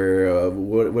scene where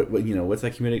what's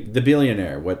that community? The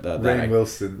billionaire.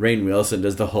 Rainn Wilson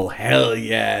does the whole hell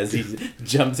yes. He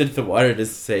jumps into the water to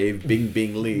save Bing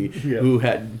Bing Lee, who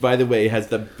by the way has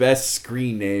the best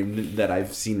screen name that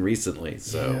I've seen recently.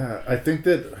 So yeah, I think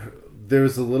that there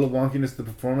was a little wonkiness to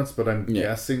the performance, but I'm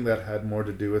guessing that had more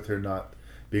to do with her not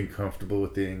being comfortable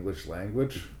with the English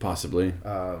language. Possibly.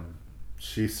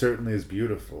 She certainly is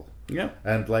beautiful. Yeah.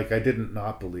 And like I didn't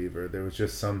not believe her. There was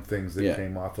just some things that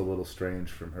came off a little strange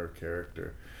from her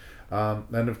character.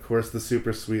 And of course the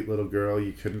super sweet little girl,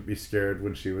 you couldn't be scared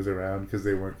when she was around because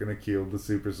they weren't going to kill the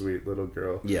super sweet little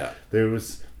girl. Yeah. It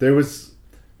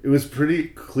was pretty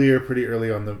clear pretty early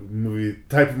on the movie,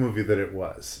 type of movie that it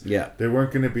was. Yeah. There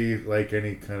weren't going to be like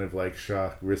any kind of like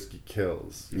shock, risky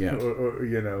kills. Yeah. Or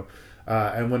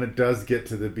and when it does get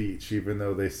to the beach, even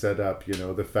though they set up,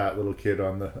 the fat little kid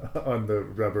on the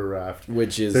rubber raft,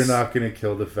 they're not going to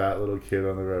kill the fat little kid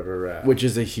on the rubber raft, which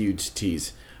is a huge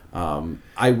tease.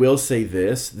 I will say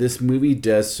this movie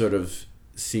does sort of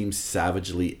seem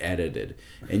savagely edited,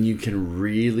 and you can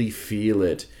really feel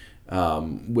it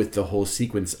with the whole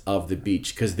sequence of the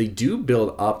beach, because they do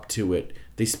build up to it.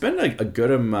 They spend a good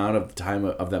amount of time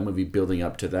of that movie building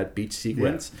up to that beach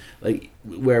sequence, like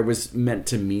where it was meant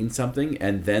to mean something,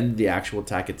 and then the actual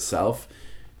attack itself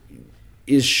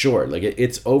is short. Like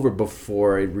it's over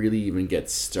before it really even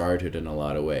gets started in a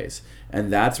lot of ways.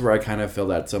 And that's where I kind of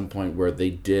felt at some point where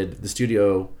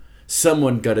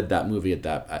someone gutted that movie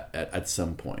at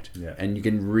some point. Yeah. And you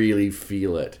can really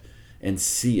feel it and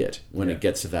see it when it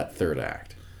gets to that third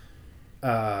act.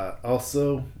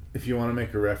 Also, if you want to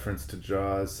make a reference to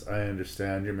Jaws, I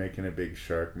understand you're making a big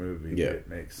shark movie. Yeah. It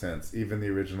makes sense. Even the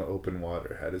original Open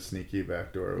Water had a sneaky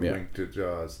backdoor link to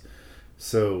Jaws.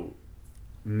 So,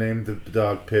 name the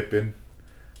dog Pippin,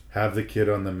 have the kid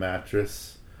on the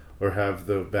mattress, or have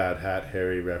the Bad Hat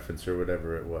Harry reference or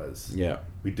whatever it was. Yeah.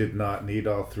 We did not need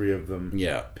all three of them.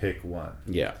 Yeah. Pick one.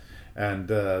 Yeah. And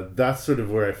that's sort of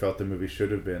where I felt the movie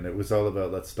should have been. It was all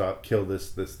about let's kill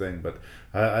this thing, but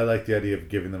I like the idea of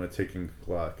giving them a ticking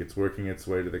clock. It's working its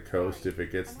way to the coast. If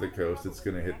it gets to the coast, it's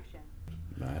going to hit.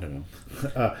 I don't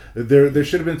know. There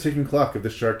should have been a ticking clock of the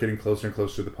shark getting closer and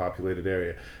closer to the populated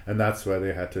area, and that's why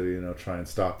they had to try and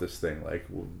stop this thing. Like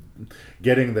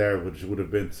getting there, which would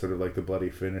have been sort of like the bloody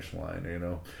finish line.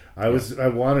 I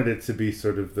wanted it to be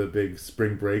sort of the big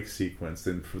spring break sequence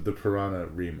in the Piranha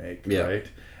remake, right?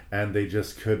 And they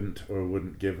just couldn't or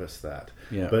wouldn't give us that.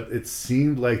 Yeah. But it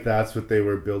seemed like that's what they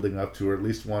were building up to, or at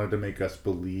least wanted to make us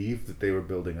believe that they were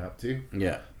building up to.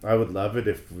 Yeah. I would love it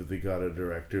if we got a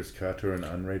director's cut or an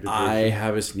unrated version. I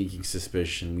have a sneaking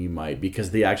suspicion we might,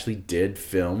 because they actually did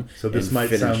film. So this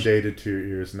might sound dated to your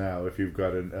ears now if you've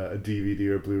got a DVD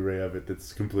or Blu-ray of it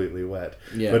that's completely wet.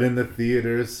 Yeah. But in the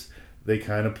theaters, they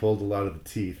kind of pulled a lot of the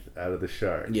teeth out of the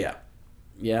shark. Yeah.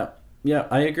 Yeah. Yeah,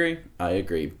 I agree.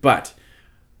 But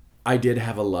I did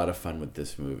have a lot of fun with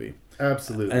this movie.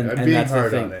 Absolutely. And being that's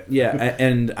hard the thing. on it. Yeah,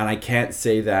 and I can't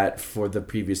say that for the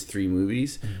previous three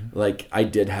movies. Mm-hmm. Like, I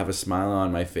did have a smile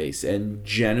on my face, and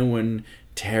genuine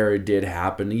terror did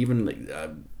happen,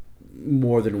 even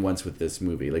more than once with this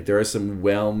movie. Like, there are some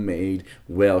well-made,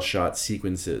 well-shot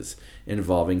sequences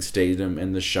involving Statham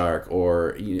and the shark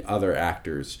or other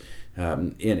actors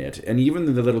in it. And even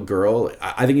the little girl,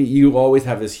 I think you always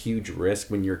have this huge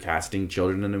risk when you're casting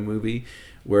children in a movie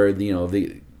where if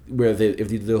they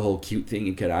do the whole cute thing,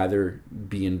 it could either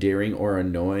be endearing or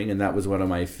annoying, and that was one of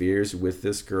my fears with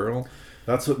this girl.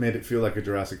 That's what made it feel like a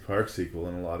Jurassic Park sequel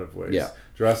in a lot of ways. Yeah.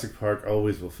 Jurassic Park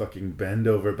always will fucking bend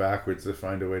over backwards to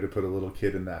find a way to put a little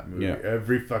kid in that movie. Yeah.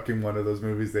 Every fucking one of those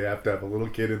movies, they have to have a little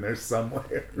kid in there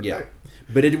somewhere. Right? Yeah.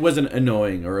 But it wasn't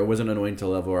annoying, or it wasn't annoying to a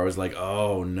level where I was like,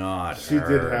 oh, not She her.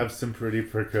 did have some pretty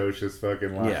precocious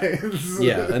fucking lines.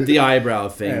 Yeah, and the eyebrow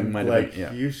thing and might like, have been,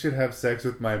 yeah. You should have sex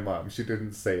with my mom. She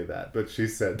didn't say that, but she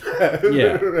said that.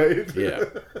 Yeah. Right? Yeah.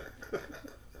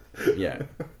 Yeah.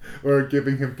 Or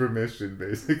giving him permission,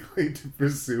 basically, to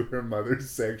pursue her mother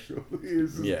sexually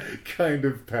is kind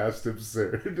of past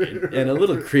absurd. And a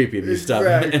little creepy if you stop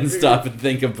and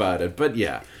think about it. But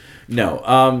yeah.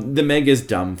 No, the Meg is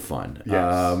dumb fun.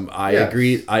 Yes. I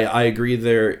agree. I agree.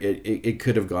 There, it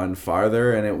could have gone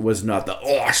farther, and it was not the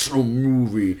awesome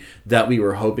movie that we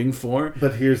were hoping for.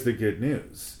 But here's the good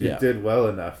news: it Yeah. did well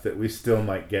enough that we still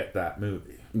might get that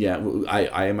movie. Yeah,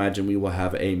 I imagine we will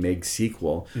have a Meg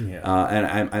sequel, and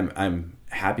I'm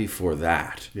happy for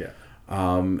that. Yeah.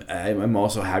 I'm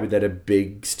also happy that a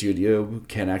big studio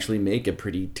can actually make a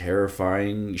pretty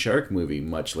terrifying shark movie,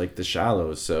 much like The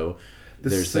Shallows. So.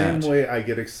 The same way I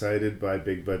get excited by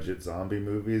big budget zombie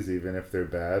movies, even if they're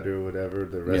bad or whatever,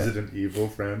 the Resident Evil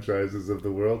franchises of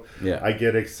the world, I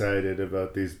get excited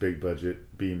about these big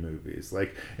budget B movies.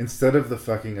 Like, instead of the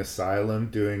fucking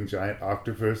Asylum doing giant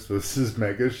octopus versus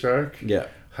mega shark,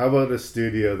 how about a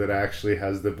studio that actually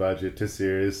has the budget to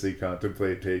seriously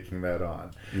contemplate taking that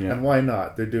on? Yeah. And why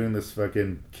not? They're doing this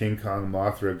fucking King Kong,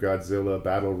 Mothra, Godzilla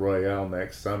battle royale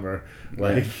next summer.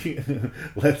 Like,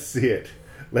 let's see it.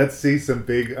 Let's see some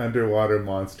big underwater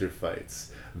monster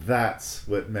fights. That's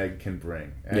what Meg can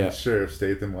bring. And sure, if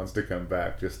Statham wants to come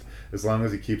back, just as long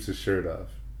as he keeps his shirt off.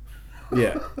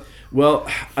 Yeah. Well,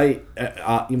 I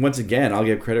once again, I'll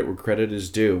give credit where credit is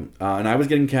due. And I was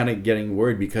getting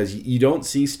worried because you don't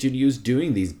see studios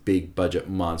doing these big budget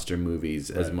monster movies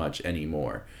as much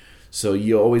anymore. So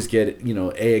you always get,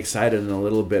 excited and a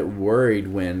little bit worried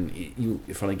when you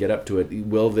finally get up to it.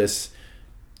 Will this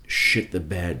shit the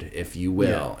bed, if you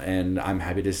will? And I'm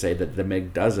happy to say that the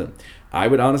Meg doesn't. I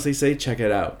would honestly say check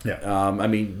it out. I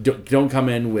mean, don't come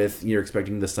in with you're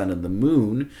expecting the sun and the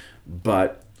moon,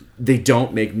 but they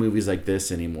don't make movies like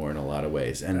this anymore in a lot of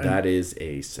ways, and that is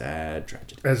a sad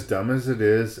tragedy. As dumb as it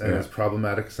is, and as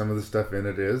problematic some of the stuff in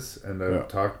it is, and I've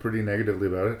talked pretty negatively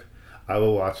about it, I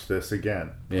will watch this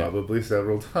again, probably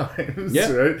several times.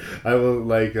 Right? I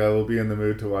will be in the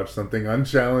mood to watch something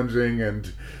unchallenging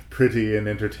and pretty and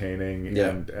entertaining,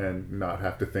 and not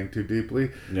have to think too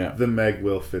deeply. The Meg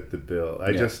will fit the bill.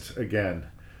 I just, again,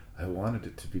 I wanted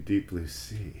it to be Deep Blue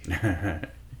Sea, and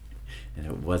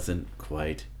it wasn't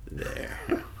quite there.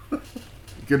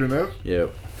 Good enough?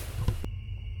 Yep.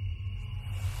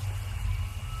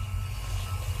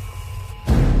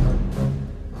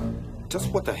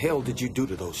 Just what the hell did you do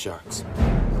to those sharks?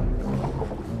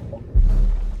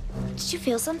 Did you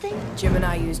feel something? Jim and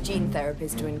I use gene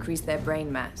therapies to increase their brain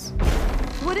mass.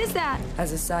 What is that?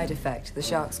 As a side effect, the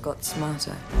sharks got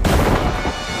smarter.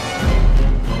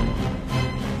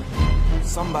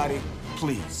 Somebody,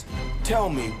 please, tell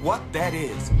me what that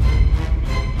is.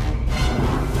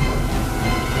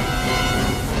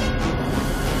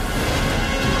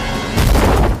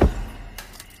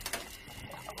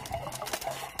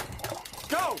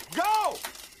 Go! Go!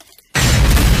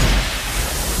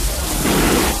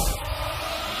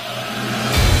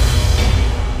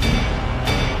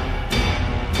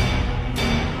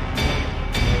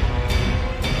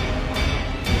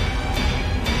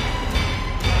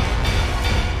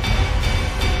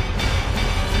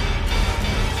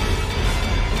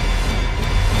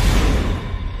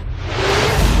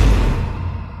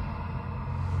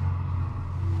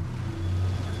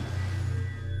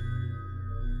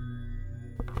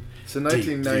 So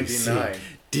 1999.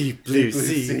 Deep Blue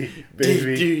Sea,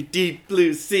 baby. Deep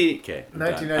Blue Sea. Okay,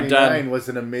 1999 was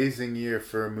an amazing year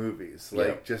for movies.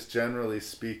 Like, just generally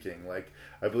speaking. Like,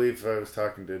 I believe I was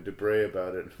talking to Debray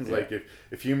about it. Like,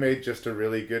 if you made just a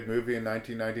really good movie in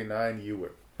 1999, you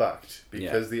were fucked.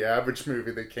 Because the average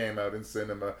movie that came out in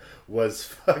cinema was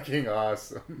fucking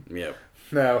awesome. Yep.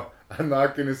 Now, I'm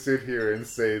not going to sit here and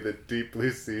say that Deep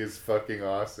Blue Sea is fucking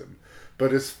awesome.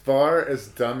 But as far as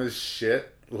dumb as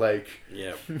shit, like,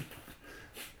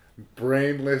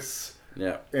 brainless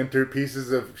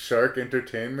pieces of shark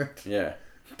entertainment,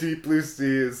 Deep Blue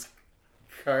Sea is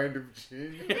kind of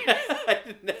genius.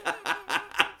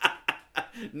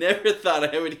 Never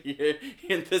thought I would hear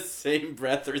in the same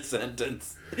breath or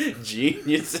sentence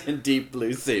genius and Deep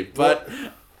Blue Sea, but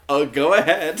Oh, go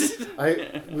ahead.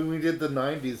 When we did the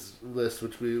 90s list,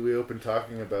 which we opened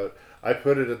talking about, I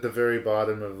put it at the very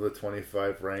bottom of the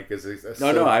 25 rank.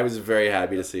 I was very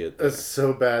happy to see it there. It's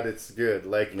so bad it's good.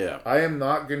 Like, I am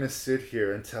not going to sit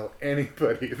here and tell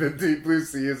anybody that Deep Blue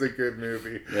Sea is a good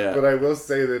movie. Yeah. But I will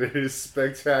say that it is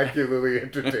spectacularly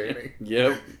entertaining.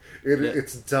 Yep.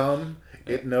 It's dumb.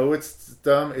 It knows it's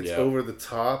dumb. It's over the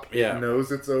top. It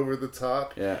knows it's over the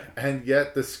top. Yeah. And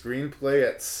yet the screenplay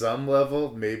at some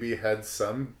level maybe had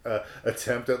some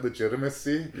attempt at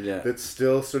legitimacy that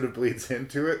still sort of bleeds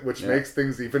into it, which makes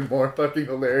things even more fucking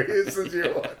hilarious as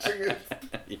you're watching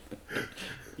it.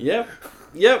 Yep.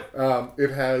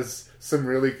 It has some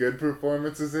really good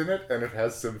performances in it, and it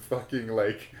has some fucking,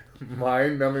 like,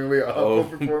 mind-numbingly awful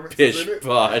performances in it.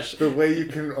 Bosh. The way you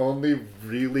can only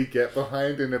really get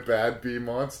behind in a bad B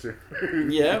monster.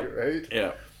 Right?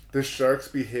 Yeah. The sharks'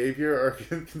 behavior are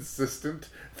inconsistent.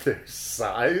 Their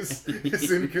size is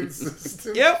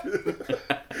inconsistent. Yep.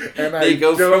 And they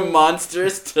go from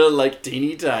monsters to, like,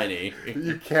 teeny tiny.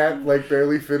 You can't, like,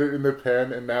 barely fit it in the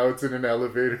pen, and now it's in an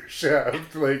elevator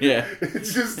shaft. Like, it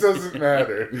just doesn't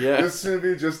matter. This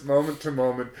movie, just moment to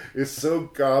moment, is so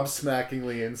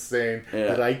gobsmackingly insane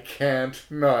that I can't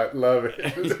not love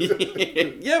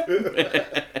it. Yep.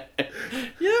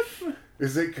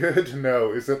 Is it good?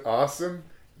 No. Is it awesome?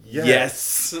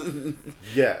 Yes.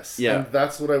 Yes. Yeah. And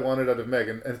that's what I wanted out of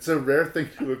Megan. And it's a rare thing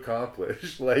to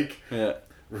accomplish. Like,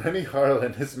 Rennie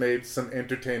Harlin has made some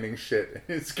entertaining shit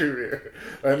in his career.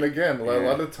 And again, a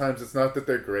lot of times it's not that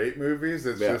they're great movies,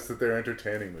 it's just that they're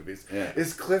entertaining movies.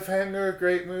 Is Cliffhanger a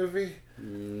great movie?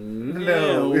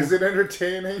 No. Is it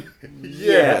entertaining?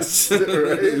 Yes.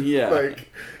 Right?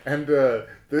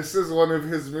 This is one of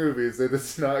his movies that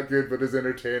is not good but is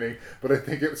entertaining, but I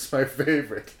think it's my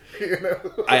favorite. You know?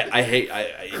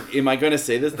 Am I going to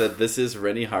say that this is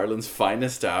Rennie Harlin's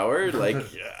finest hour? Like,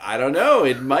 I don't know.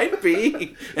 It might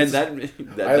be. And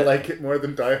I like it more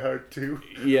than Die Hard 2.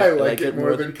 Yeah, I like it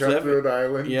more than Cutthroat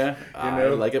Island. Yeah, I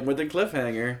like it more than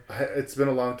Cliffhanger. It's been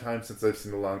a long time since I've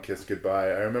seen The Long Kiss Goodbye.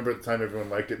 I remember at the time everyone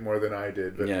liked it more than I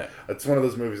did, but it's one of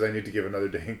those movies I need to give another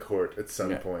day in court at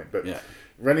some point. But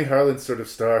Rennie Harlin's sort of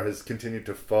star has continued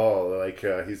to fall. Like,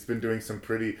 he's been doing some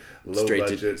pretty low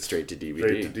budget, straight to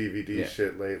DVD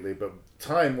shit lately. But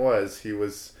time he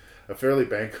was a fairly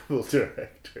bankable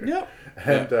director. Yeah.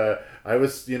 And I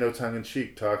was, tongue in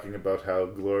cheek talking about how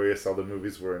glorious all the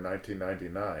movies were in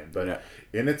 1999. But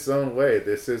in its own way,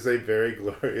 this is a very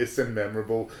glorious and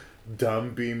memorable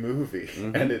dumb B movie,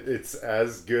 and it's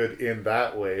as good in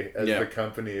that way as the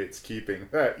company it's keeping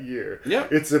that year.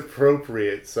 It's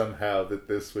appropriate somehow that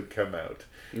this would come out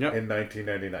in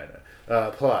 1999.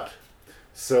 Plot.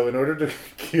 So in order to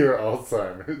cure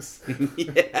Alzheimer's,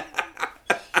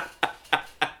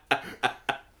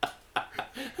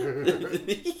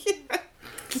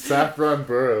 Saffron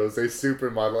Burrows, a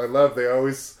supermodel. I love they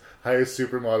always hire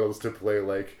supermodels to play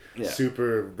like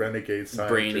super renegade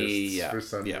scientists brainy, for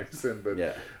some reason.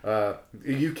 But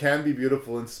you can be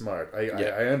beautiful and smart. I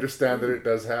understand that it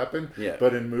does happen,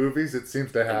 but in movies it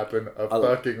seems to happen a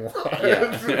fucking lot.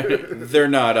 They're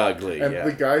not ugly. And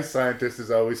the guy scientist is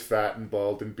always fat and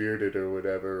bald and bearded or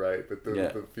whatever, right? But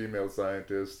the female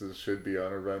scientist should be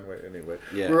on a runway anyway.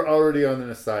 We're already on an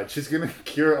aside. She's going to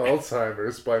cure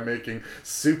Alzheimer's by making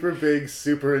super big,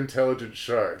 super intelligent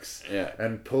sharks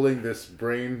and pulling this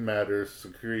brain matter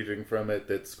secreting from it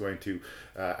that's going to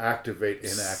activate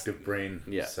inactive brain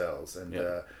cells. And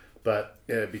but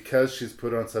because she's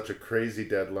put on such a crazy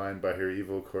deadline by her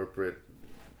evil corporate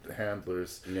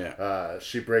handlers,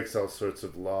 she breaks all sorts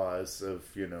of laws of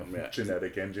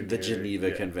genetic engineering. The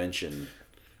Geneva Convention.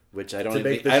 Which I don't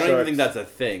even think that's a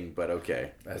thing, but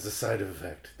okay. As a side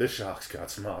effect, the sharks got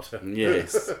smarter.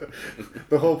 Yes.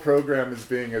 The whole program is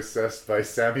being assessed by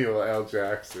Samuel L.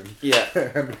 Jackson. Yeah.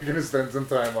 And we're going to spend some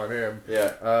time on him.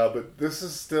 Yeah. But this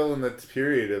is still in the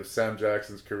period of Sam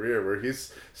Jackson's career where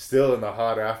he's still in the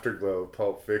hot afterglow of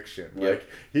Pulp Fiction. Yep. Like,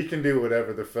 he can do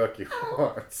whatever the fuck he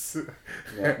wants.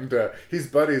 And he's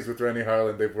buddies with Rennie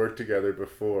Harlin. They've worked together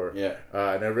before. Yeah.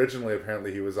 And originally,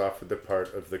 apparently, he was offered the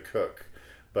part of the cook.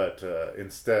 But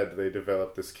instead, they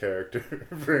developed this character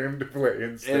for him to play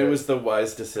instead. And it was the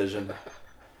wise decision.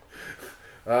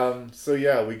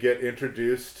 So we get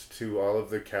introduced to all of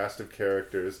the cast of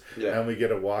characters, and we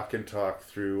get a walk and talk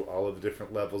through all of the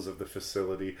different levels of the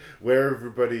facility, where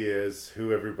everybody is,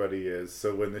 who everybody is,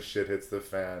 so when the shit hits the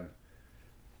fan,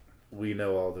 we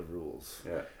know all the rules.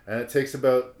 Yeah. And it takes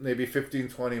about maybe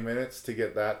 15-20 minutes to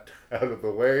get that out of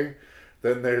the way.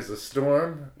 Then there's a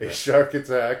storm, a shark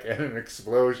attack, and an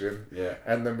explosion. Yeah.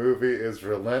 And the movie is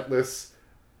relentless,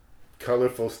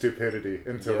 colorful stupidity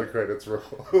until the credits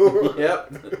roll.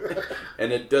 Yep.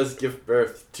 And it does give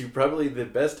birth to probably the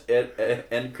best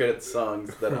end credit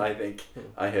songs that I think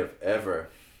I have ever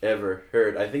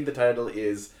heard. I think the title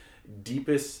is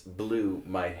Deepest Blue,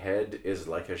 My Head is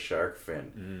Like a Shark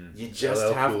Fin. You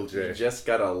just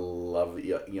gotta love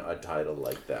a title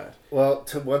like that. Well,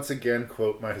 to once again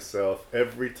quote myself,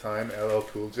 every time LL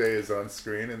Cool J is on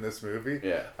screen in this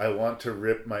movie, I want to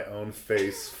rip my own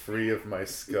face free of my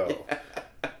skull.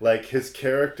 Like, his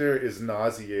character is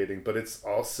nauseating, but it's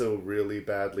also really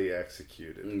badly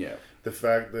executed. Yeah. The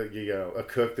fact that, a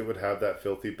cook that would have that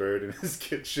filthy bird in his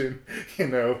kitchen,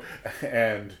 and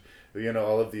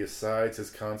all of the asides, his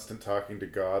constant talking to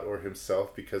God or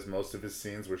himself, because most of his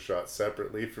scenes were shot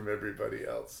separately from everybody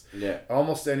else. Yeah.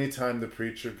 Almost any time the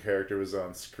preacher character was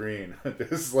on screen,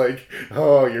 it's like,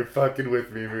 oh, you're fucking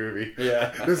with me, movie.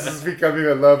 Yeah. This is becoming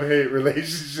a love-hate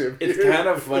relationship. It's kind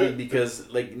of funny because,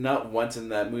 not once in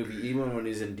that movie, even when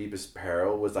he's in deepest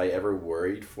peril, was I ever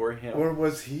worried for him. Or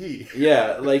was he?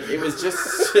 Yeah, it was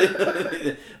just...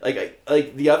 like,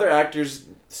 the other actors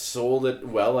sold it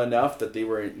well enough that they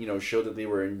were, showed that they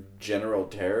were in general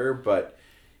terror, but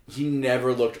he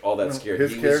never looked all that scared.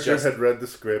 His character had read the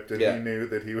script and he knew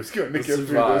that he was going to get through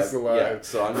this alive. Yeah,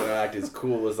 so I'm going to act as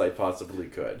cool as I possibly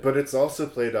could. But it's also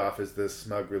played off as this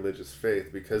smug religious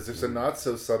faith, because there's a not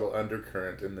so subtle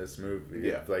undercurrent in this movie.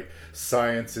 Yeah. Like,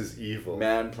 science is evil.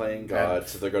 Man playing God,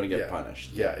 so they're going to get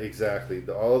punished. Yeah, exactly.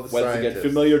 All of the Once scientists... again,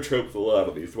 familiar trope with a lot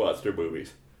of these monster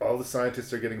movies. All the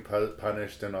scientists are getting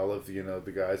punished, and all of the,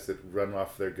 the guys that run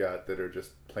off their gut that are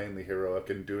just plainly heroic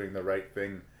and doing the right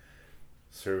thing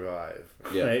survive.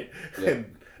 Yeah. Right? Yeah.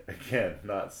 And again,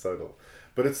 not subtle.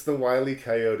 But it's the Wile E.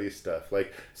 Coyote stuff.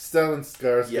 Like, Stellan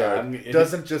Skarsgård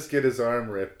doesn't just get his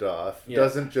arm ripped off,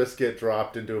 doesn't just get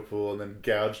dropped into a pool and then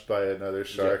gouged by another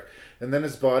shark, and then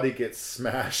his body gets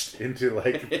smashed into,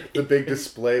 the big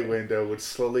display window, which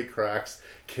slowly cracks,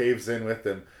 caves in with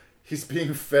him. He's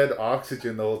being fed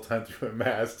oxygen the whole time through a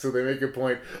mask, so they make a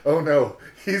point, oh no,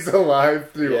 he's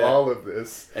alive through all of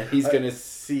this. And he's going to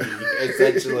see,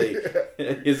 essentially,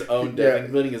 his own death,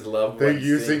 including his loved ones. They're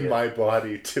using my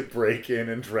body to break in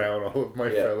and drown all of my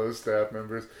fellow staff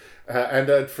members. And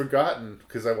I'd forgotten,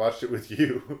 because I watched it with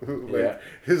you,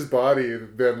 his body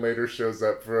then later shows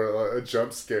up for a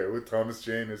jump scare with Thomas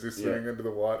Jane as he's swimming under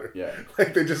the water. Yeah.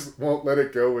 They just won't let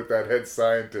it go with that head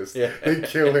scientist. Yeah. They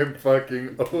kill him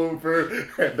fucking over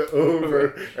and over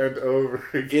and over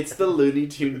again. It's the Looney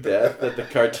Tune death that the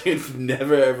cartoons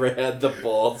never ever had the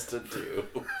balls to do.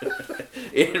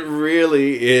 It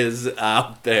really is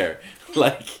out there.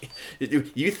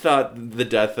 You thought the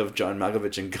death of John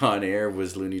Malkovich in Con Air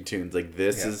was Looney Tunes.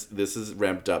 This is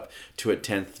ramped up to a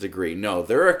 10th degree. No,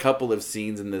 there are a couple of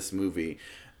scenes in this movie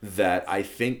that I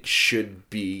think should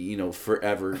be,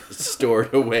 forever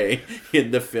stored away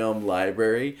in the film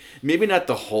library. Maybe not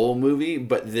the whole movie,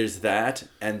 but there's that,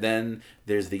 and then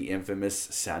there's the infamous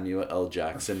Samuel L.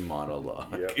 Jackson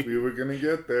monologue. Yeah, we were gonna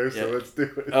get there, so let's do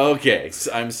it. Okay,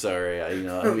 so I'm sorry.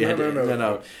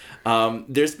 No.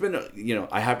 There's been,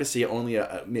 I have to say only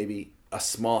maybe a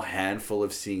small handful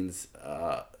of scenes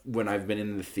when I've been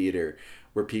in the theater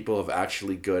where people have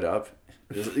actually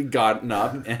gotten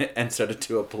up and started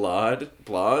to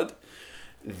applaud.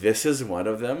 This is one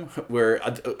of them where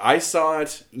I saw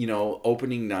it,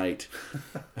 opening night,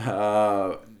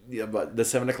 but the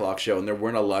 7:00 show, and there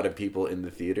weren't a lot of people in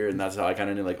the theater, and that's how I kind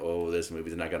of knew, this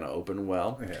movie's not going to open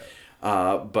well.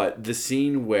 Yeah. But the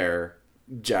scene where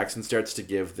Jackson starts to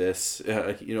give this,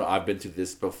 I've been through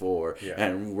this before,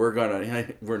 and we're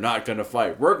not gonna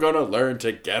fight. We're gonna learn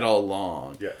to get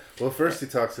along. Yeah. Well, first he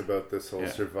talks about this whole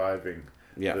surviving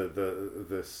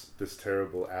this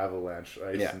terrible avalanche,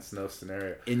 ice and snow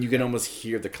scenario, and you can almost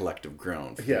hear the collective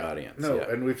groan from the audience. No,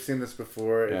 and we've seen this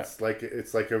before. It's like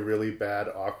a really bad,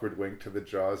 awkward wink to the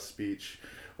Jaws speech.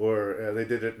 Or they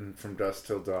did it in From Dusk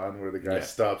Till Dawn, where the guy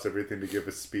stops everything to give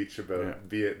a speech about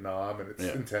Vietnam, and it's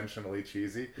intentionally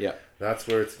cheesy. Yeah. That's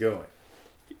where it's going.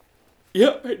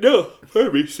 Yeah, I know.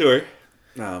 Pardon me, sorry.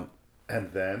 And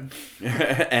then?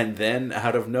 And then,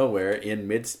 out of nowhere, in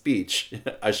mid-speech,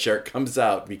 a shark comes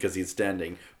out because he's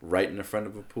standing right in the front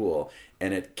of a pool,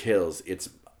 and it kills its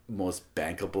most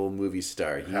bankable movie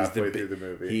star. Halfway through the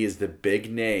movie. He is the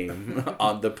big name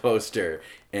on the poster,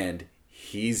 and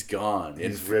he's gone.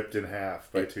 He's ripped in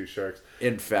half by two sharks.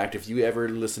 In fact, if you ever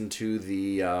listen to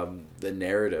the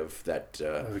narrative that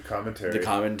the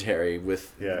commentary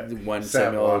with one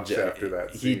Sam Samuel after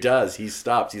that he does. He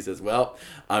stops. He says, "Well,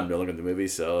 I'm no longer in the movie,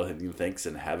 so thanks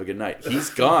and have a good night." He's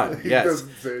gone. Yes,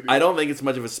 I don't think it's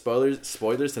much of a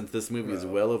spoiler since this movie is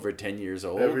well over 10 years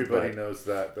old. Everybody knows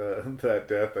that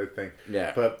death, I think.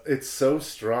 Yeah, but it's so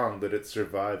strong that it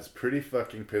survives pretty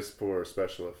fucking piss poor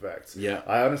special effects. Yeah,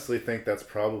 I honestly think that's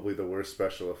probably the worst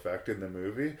special effect in the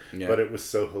movie. Yeah. But it was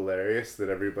so hilarious that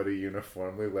everybody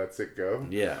uniformly lets it go.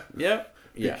 Yeah.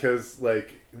 Because,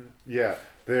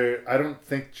 I don't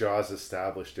think Jaws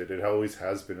established it. It always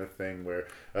has been a thing where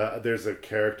there's a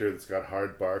character that's got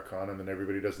hard bark on him and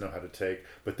everybody doesn't know how to take.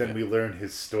 But then we learn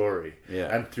his story.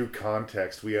 Yeah. And through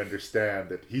context, we understand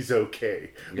that he's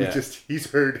okay. Yeah.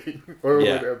 He's hurting or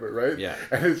whatever, right? Yeah.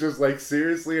 And it's just like,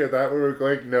 seriously, is that where we're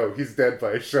going? No, he's dead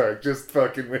by a shark. Just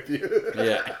fucking with you.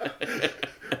 Yeah.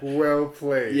 Well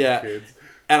played, kids.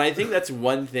 And I think that's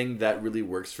one thing that really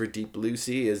works for Deep Blue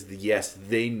Sea is, yes,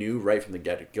 they knew right from the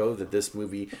get-go that this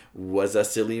movie was a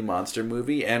silly monster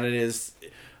movie. And it is,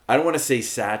 I don't want to say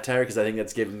satire because I think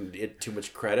that's giving it too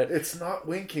much credit. It's not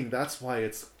winking. That's why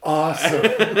it's awesome.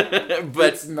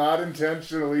 But it's not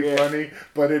intentionally funny,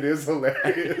 but it is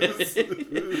hilarious.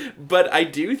 But I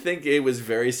do think it was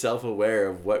very self-aware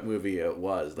of what movie it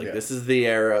was. This is the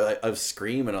era of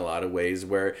Scream in a lot of ways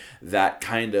where that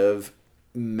kind of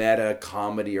meta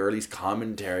comedy or at least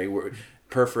commentary were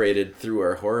perforated through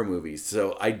our horror movies.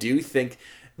 So I do think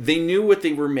they knew what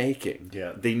they were making.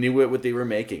 Yeah. They knew what they were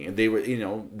making. And they were,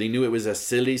 they knew it was a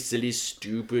silly,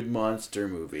 stupid monster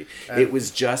movie. And it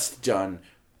was just done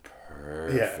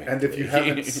perfectly. Yeah, and if you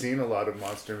haven't seen a lot of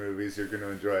monster movies, you're going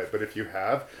to enjoy it. But if you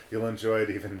have, you'll enjoy it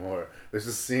even more. There's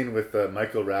a scene with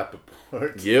Michael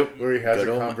Rappaport where he has a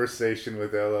conversation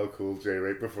with LL Cool J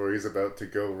right before he's about to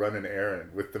go run an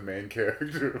errand with the main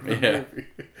character of the movie.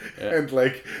 Yeah. And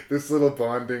this little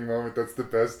bonding moment, that's the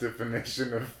best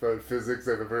definition of physics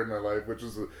I've ever heard in my life, which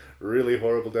is a really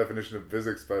horrible definition of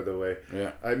physics, by the way.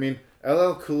 Yeah. I mean,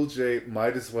 LL Cool J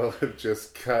might as well have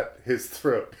just cut his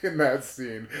throat in that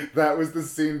scene. That was the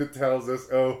scene that tells us,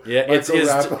 Michael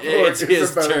Rappaport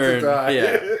is about to die.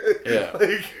 Yeah.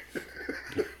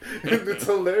 And it's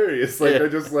hilarious. I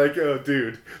just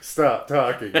dude, stop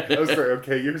talking. I was like,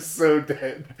 okay, you're so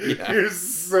dead. Yeah. You're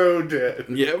so dead.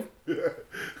 Yep.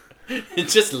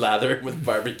 Just lather it with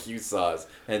barbecue sauce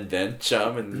and then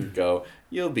chum and go,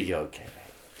 you'll be okay.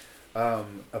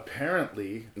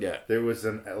 Apparently, there was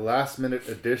a last-minute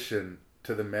addition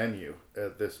to the menu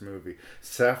at this movie.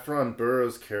 Saffron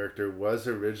Burrows' character was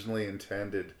originally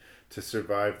intended to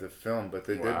survive the film, but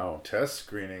they did test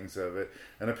screenings of it,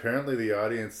 and apparently the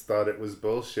audience thought it was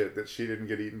bullshit that she didn't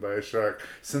get eaten by a shark,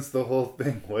 since the whole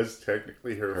thing was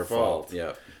technically her fault.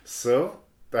 Yeah. So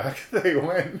back they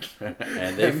went,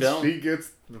 and they filmed. She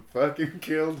gets fucking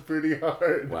killed pretty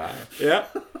hard. Wow. Yeah.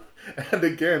 And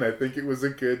again, I think it was a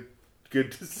good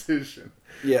decision.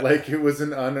 Yeah. It was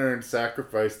an unearned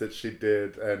sacrifice that she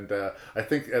did, and I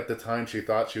think at the time she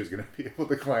thought she was going to be able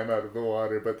to climb out of the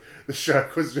water, but the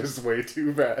shark was just way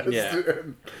too fast. Yeah.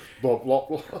 And blah, blah,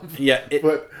 blah. Yeah.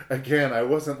 But again, I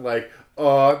wasn't like,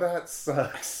 oh, that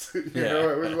sucks. You know,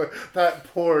 it was like, that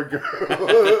poor girl.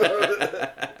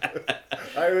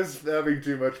 I was having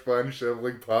too much fun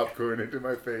shoveling popcorn into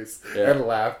my face and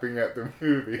laughing at the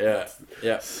movie. Yeah.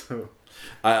 Yeah. So...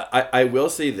 I will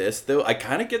say this, though. I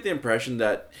kind of get the impression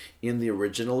that in the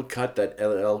original cut that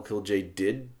LL Cool J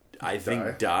did, I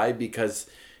think, die because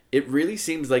it really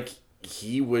seems like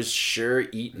he was sure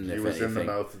eaten, he was in the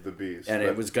mouth of the beast. And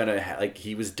it was going to,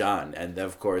 he was done. And,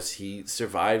 of course, he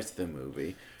survives the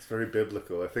movie. It's very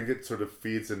biblical. I think it sort of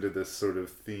feeds into this sort of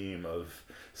theme of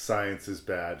science is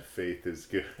bad, faith is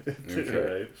good,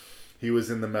 right? He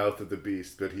was in the mouth of the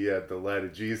beast, but he had the light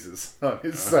of Jesus on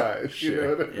his side. Sure. You know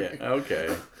what I mean? Yeah.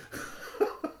 Okay.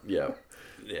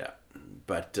 Yeah.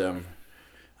 But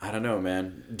I don't know,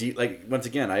 man. Once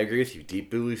again, I agree with you.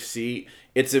 Deep Blue Sea.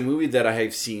 It's a movie that I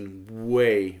have seen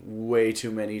way, way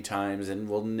too many times, and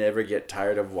will never get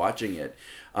tired of watching it.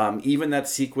 Even that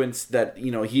sequence that he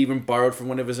even borrowed from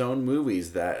one of his own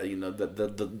movies, that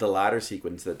the ladder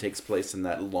sequence that takes place in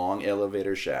that long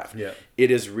elevator shaft. Yeah,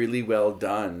 it is really well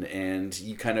done, and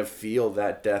you kind of feel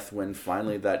that death when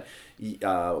finally that.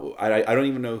 I don't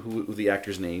even know who the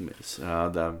actor's name is.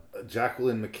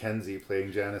 Jacqueline McKenzie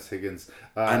playing Janice Higgins,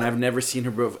 and I've never seen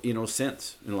her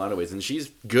since in a lot of ways, and she's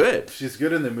good. She's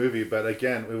good in the movie, but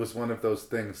again, it was one of those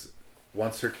things.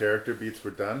 once her character beats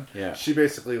were done, Yeah. she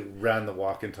basically ran the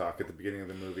walk and talk at the beginning of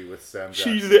the movie with Sam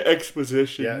Jackson. She's the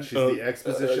exposition. Yeah, she's the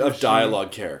exposition of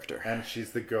dialogue character. And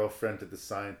she's the girlfriend to the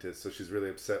scientist, so she's really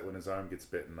upset when his arm gets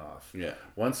bitten off. Yeah.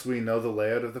 Once we know the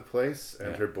layout of the place,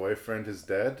 and her boyfriend is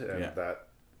dead, and that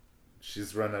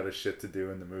she's run out of shit to do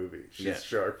in the movie. She's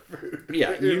shark food.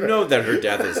 Yeah, you know that her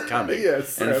death is coming.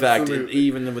 Yes, in absolutely. fact,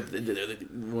 even with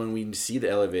when we see the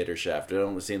elevator shaft, it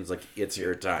almost seems like it's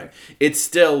her time. It's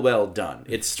still well done.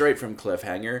 It's straight from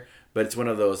cliffhanger, but it's one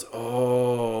of those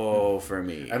for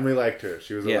me. And we liked her.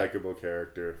 She was a likable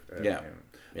character. And, Yeah.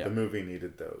 The movie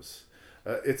needed those.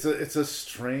 It's a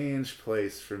strange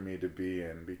place for me to be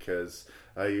in because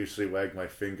I usually wag my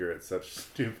finger at such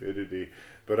stupidity,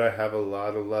 but I have a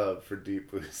lot of love for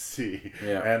Deep Blue Sea.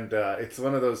 Yeah. And it's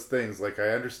one of those things, like, I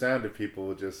understand if people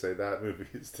will just say that movie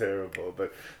is terrible,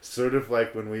 but sort of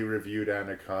like when we reviewed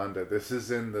Anaconda, this is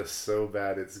in the so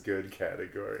bad it's good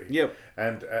category. Yep.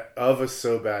 And of a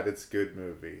so bad it's good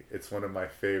movie, it's one of my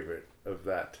favorite of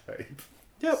that type.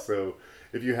 Yep. So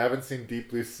if you haven't seen Deep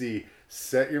Blue Sea,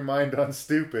 set your mind on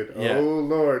stupid. Yeah. Oh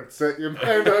Lord, set your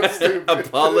mind on stupid.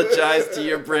 Apologize to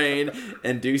your brain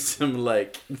and do some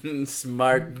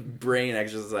smart brain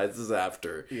exercises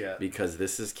after. Yeah. Because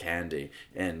this is candy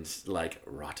and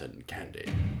rotten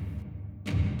candy.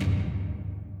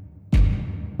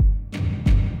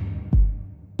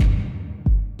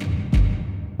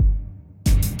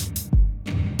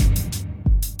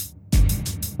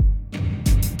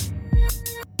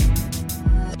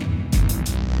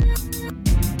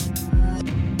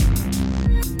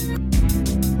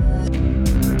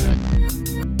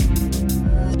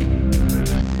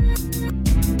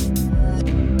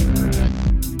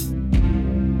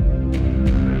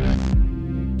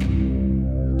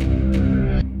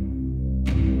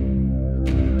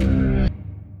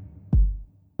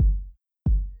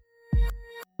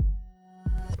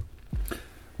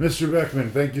 Mr.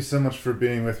 Beckmann, thank you so much for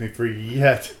being with me for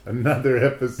yet another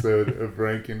episode of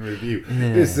Rank and Review.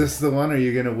 Is this the one? Are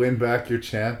you going to win back your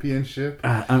championship?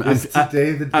 Is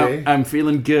today the day? I'm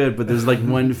feeling good, but there's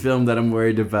one film that I'm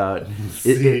worried about.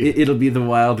 It'll be the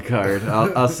wild card.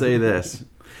 I'll say this.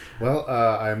 Well,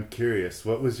 I'm curious.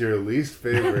 What was your least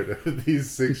favorite of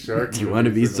these 6 shark movies? Do you want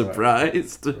to be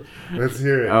surprised? Let's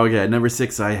hear it. Okay, number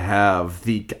 6, I have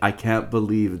I can't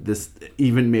believe this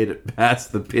even made it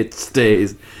past the pitch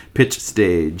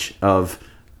stage of,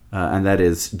 and that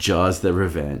is Jaws: The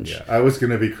Revenge. Yeah, I was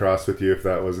going to be cross with you if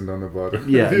that wasn't on the bottom.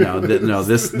 Yeah,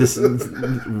 this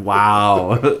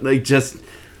wow,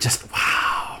 just wow.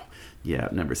 Yeah,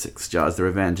 number 6, Jaws: The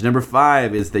Revenge. Number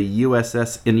 5 is the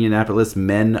USS Indianapolis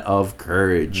Men of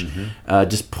Courage. Mm-hmm.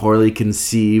 Just poorly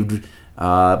conceived,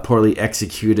 poorly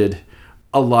executed,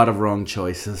 a lot of wrong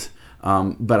choices.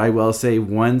 But I will say,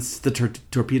 once the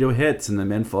torpedo hits and the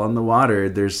men fall in the water,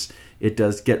 it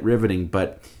does get riveting,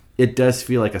 but it does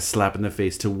feel like a slap in the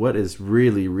face to what is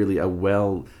really, really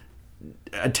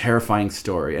a terrifying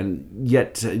story, and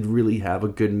yet to really have a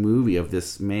good movie of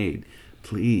this made.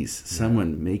 Please,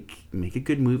 someone make a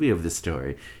good movie of this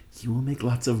story. You will make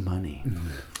lots of money.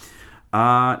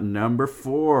 Number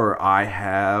 4, I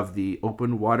have the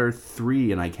Open Water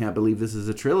 3, and I can't believe this is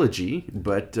a trilogy,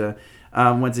 but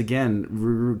once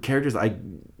again, characters I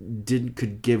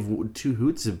could give 2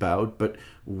 hoots about, but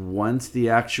once the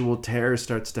actual terror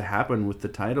starts to happen with the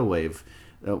tidal wave,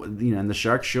 and the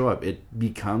sharks show up, it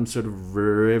becomes sort of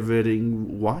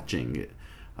riveting watching.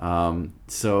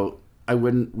 So I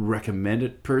wouldn't recommend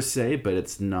it per se, but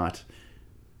it's not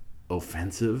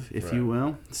offensive, if you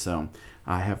will. So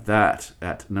I have that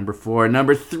at number 4.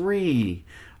 Number 3,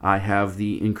 I have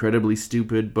the incredibly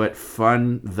stupid but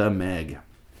fun The Meg.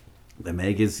 The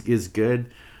Meg is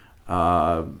good.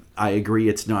 I agree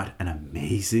it's not an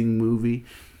amazing movie,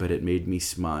 but it made me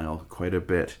smile quite a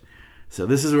bit. So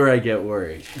this is where I get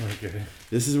worried. Okay.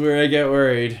 This is where I get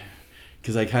worried,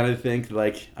 because I kind of think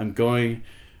I'm going...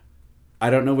 I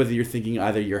don't know whether you're thinking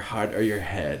either your heart or your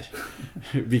head,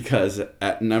 because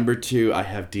at number 2 I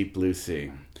have Deep Blue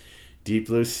Sea. Deep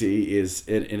Blue Sea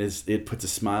it puts a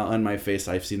smile on my face.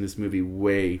 I've seen this movie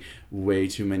way, way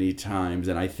too many times,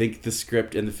 and I think the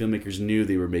script and the filmmakers knew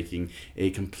they were making a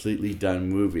completely done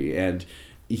movie, and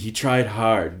he tried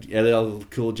hard. LL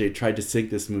Cool J tried to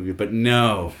sink this movie, but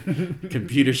no,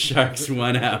 computer sharks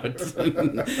won out.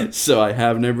 So I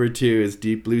have number 2 is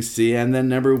Deep Blue Sea, and then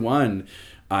number 1.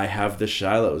 I have The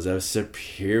Shallows, a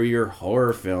superior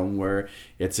horror film where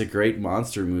it's a great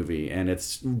monster movie and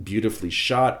it's beautifully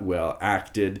shot, well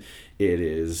acted. It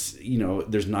is,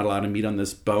 there's not a lot of meat on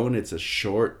this bone. It's a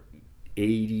short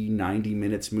 80, 90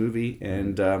 minutes movie,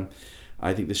 and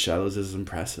I think The Shallows is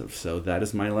impressive. So that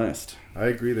is my list. I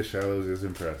agree, The Shallows is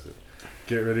impressive.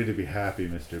 Get ready to be happy,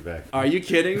 Mr. Beck. Are you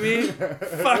kidding me?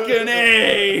 Fucking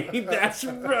A! That's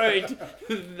right.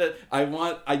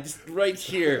 I just right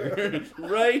here.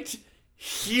 Right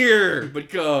here. But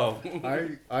go.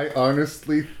 I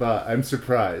honestly thought, I'm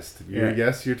surprised.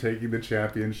 Yes, you're taking the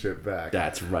championship back.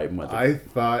 That's right, mother. I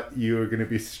thought you were going to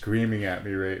be screaming at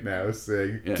me right now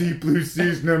saying, Deep Blue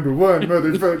Sea's number one,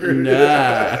 motherfucker.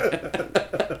 Nah.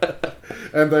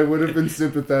 And I would have been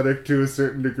sympathetic to a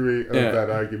certain degree of that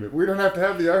argument. We don't have to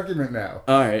have the argument now.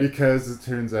 All right. Because it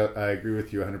turns out I agree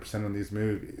with you 100% on these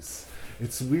movies.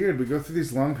 It's weird. We go through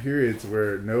these long periods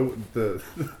where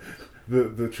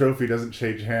the trophy doesn't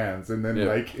change hands. And then,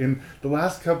 like, in the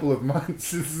last couple of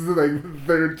months, this is, like, the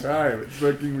third time. It's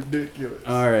fucking ridiculous.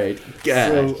 All right.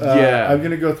 God, so, I'm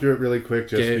going to go through it really quick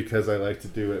just because I like to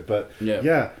do it. But,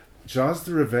 Jaws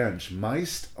the Revenge.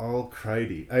 Meist all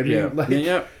Cridy. I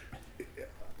mean,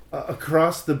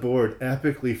 across the board,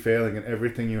 epically failing in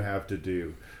everything you have to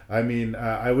do. I mean,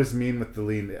 I was mean with the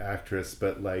lead actress,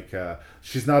 but like,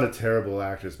 she's not a terrible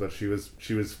actress, but she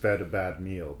was fed a bad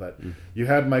meal. But you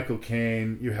had Michael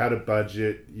Caine, you had a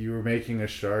budget, you were making a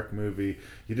shark movie.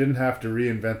 You didn't have to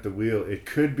reinvent the wheel. It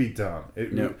could be dumb.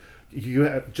 You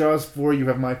have Jaws 4. You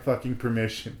have my fucking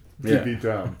permission to be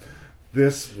dumb.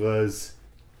 This was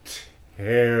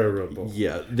terrible.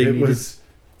 Yeah, terrible.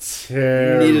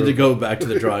 Needed to go back to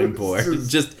the drawing board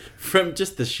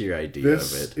just the sheer idea of it.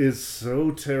 This is so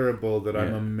terrible that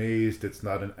I'm amazed it's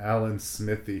not an Alan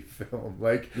Smithy film.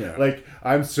 Like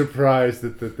I'm surprised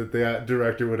that the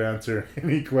director would answer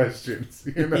any questions.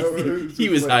 You know, he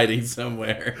was hiding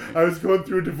somewhere. I was going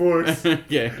through a divorce. And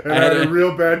I had a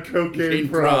real bad cocaine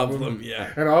problem.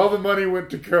 And all the money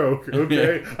went to coke.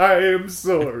 Okay, I am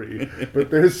sorry, but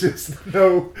there's just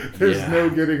no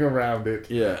getting around it.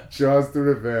 Jaws the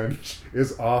Revenge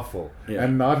is awful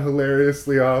and not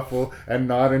hilariously awful and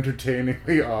not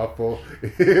entertainingly awful.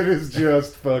 It is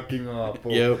just fucking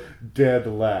awful. Dead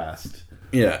last.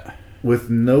 With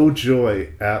no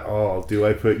joy at all do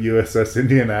I put USS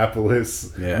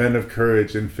Indianapolis Men of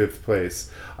Courage in 5th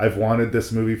place. I've wanted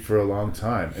this movie for a long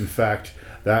time. In fact,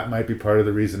 that might be part of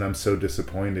the reason I'm so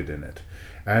disappointed in it.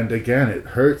 And again, it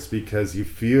hurts because you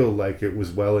feel like it was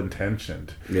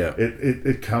well-intentioned.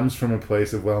 It comes from a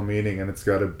place of well-meaning, and it's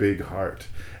got a big heart.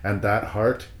 And that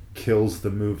heart kills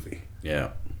the movie.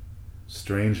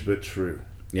 Strange but true.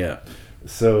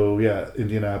 So,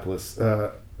 Indianapolis.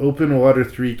 Open Water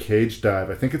 3 Cage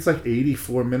Dive. I think it's like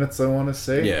 84 minutes, I want to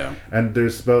say. And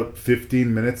there's about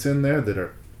 15 minutes in there that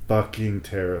are fucking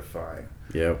terrifying.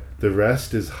 The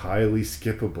rest is highly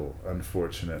skippable,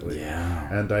 unfortunately.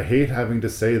 And I hate having to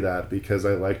say that because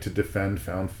I like to defend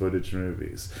found footage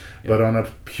movies. But on a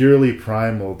purely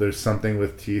primal, there's something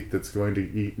with teeth that's going to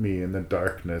eat me in the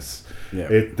darkness.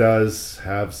 It does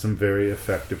have some very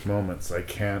effective moments. I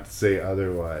can't say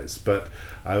otherwise. But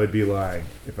I would be lying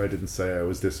if I didn't say I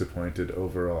was disappointed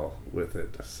overall with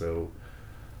it. So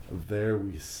there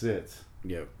we sit.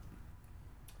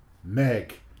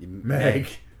 Meg. Meg.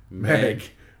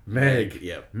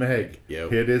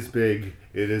 It is big.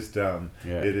 It is dumb.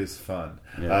 It is fun.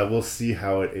 We'll see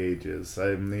how it ages.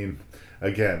 I mean,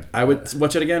 again, I would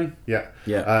watch it again.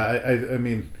 I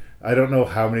mean, I don't know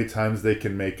how many times they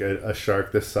can make a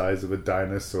shark the size of a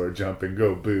dinosaur jump and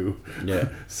go boo.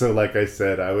 So like I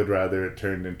said, I would rather it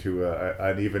turned into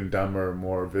an even dumber,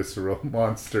 more visceral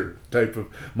monster type of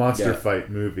monster fight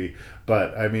movie.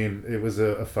 But I mean, it was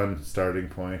a fun starting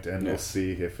point, and we'll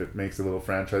see if it makes a little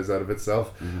franchise out of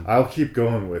itself. I'll keep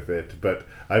going with it, but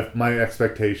my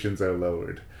expectations are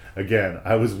lowered. Again,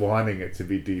 I was wanting it to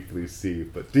be Deep Blue Sea,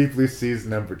 but Deep Blue Sea is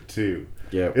number 2.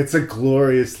 It's a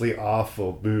gloriously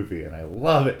awful movie, and I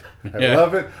love it. I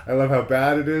love it. I love how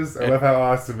bad it is. I love how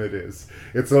awesome it is.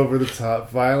 It's over-the-top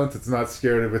violence. It's not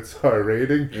scared of its R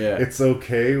rating. It's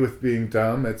okay with being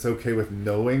dumb. It's okay with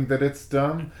knowing that it's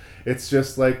dumb. It's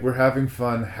just like, we're having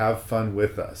fun, have fun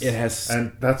with us.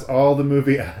 And that's all the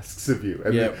movie asks of you. I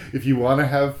mean, if you want to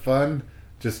have fun,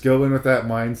 just go in with that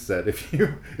mindset.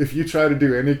 If you try to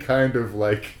do any kind of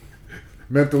like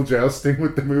mental jousting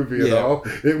with the movie at all,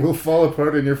 it will fall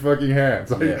apart in your fucking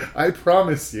hands. I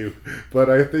promise you. But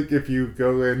I think if you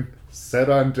go in set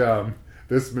on dumb,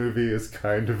 this movie is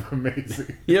kind of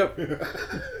amazing.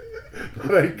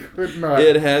 But I could not.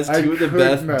 It has two of the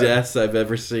best not. deaths I've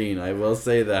ever seen. I will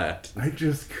say that. I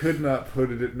just could not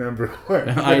put it at number one.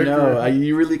 I know.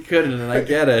 You really couldn't, and I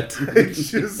get it. I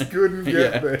just couldn't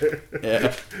get there.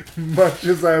 Yeah. Much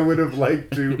as I would have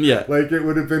liked to. Yeah. Like, it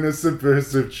would have been a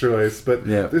subversive choice. But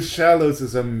Yeah. The Shallows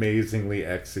is amazingly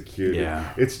executed.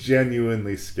 Yeah. It's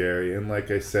genuinely scary. And like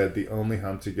I said, the only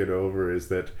hump to get over is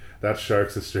that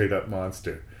shark's a straight up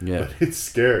monster. Yeah. But it's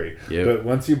scary. Yep. But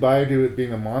once you buy into it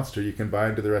being a monster, you can buy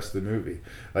into the rest of the movie.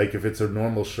 Like, if it's a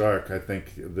normal shark, I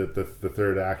think that the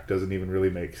third act doesn't even really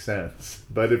make sense.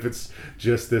 But if it's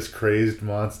just this crazed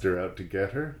monster out to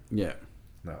get her, Yeah.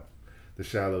 no. The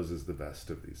Shallows is the best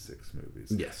of these 6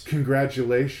 movies. Yes.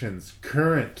 Congratulations,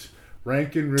 current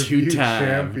Rank and Review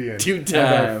champion.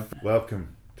 Two-time.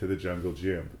 Welcome to the Jungle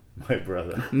Gym, my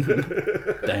brother.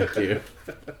 Thank you.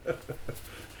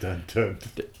 Dun, dun,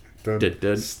 dun,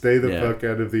 dun. Stay the fuck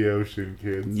out of the ocean,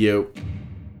 kids. Yep.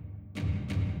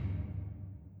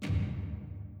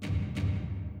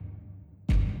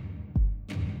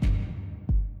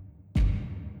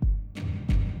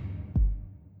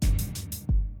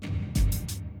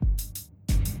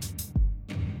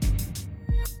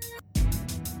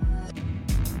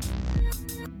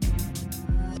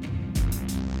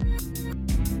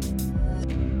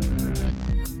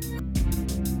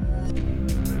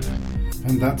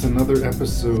 And that's another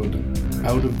episode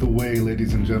out of the way,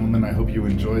 ladies and gentlemen. I hope you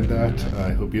enjoyed that.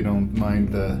 I hope you don't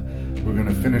mind. We're going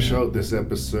to finish out this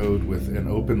episode with an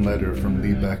open letter from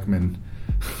Lee Beckmann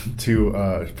to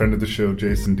a friend of the show,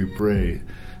 Jason Dupre.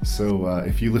 So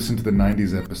if you listen to the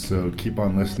 90s episode, keep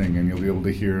on listening and you'll be able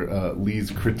to hear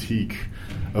Lee's critique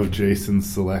of Jason's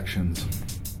selections.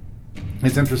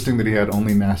 It's interesting that he had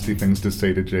only nasty things to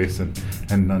say to Jason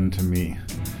and none to me.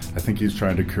 I think he's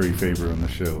trying to curry favor on the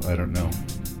show. I don't know.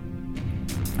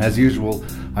 As usual,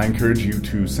 I encourage you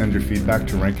to send your feedback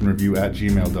to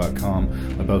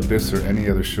ranknreview@gmail.com about this or any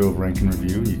other show of Rank and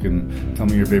Review. You can tell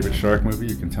me your favorite shark movie.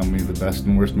 You can tell me the best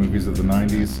and worst movies of the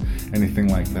 90s, anything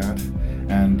like that.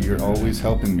 And you're always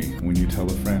helping me when you tell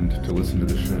a friend to listen to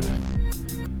the show.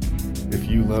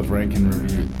 If you love Rank and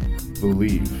Review,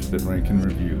 believe that Rank and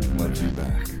Review loves you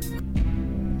back.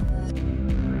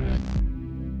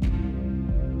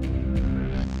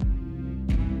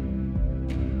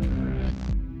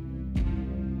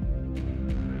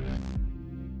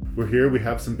 We're here. We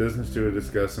have some business to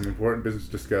discuss, some important business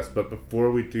to discuss. But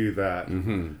before we do that,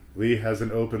 Lee has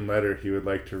an open letter he would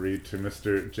like to read to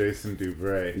Mr. Jason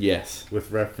Dubray. Yes.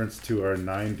 With reference to our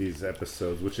 90s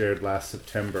episodes, which aired last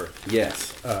September.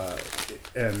 Yes.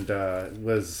 And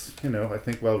was, I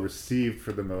think well received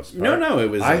for the most part. No, it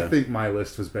was... I think my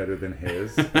list was better than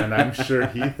his. And I'm sure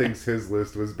he thinks his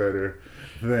list was better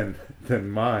than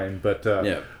mine, but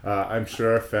I'm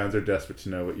sure our fans are desperate to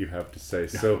know what you have to say.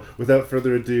 So, without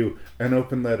further ado, an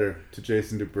open letter to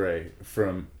Jason Dubray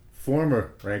from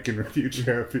former Rank and Review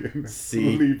champion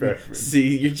Lee Beckmann.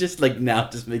 See, you're just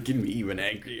just making me even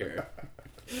angrier.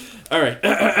 All right,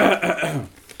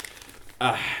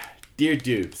 dear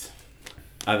dudes,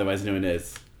 otherwise known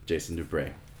as Jason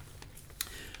Dubray,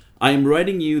 I am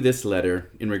writing you this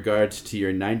letter in regards to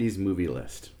your 90s movie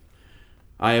list.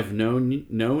 I have known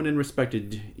and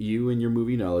respected you and your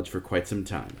movie knowledge for quite some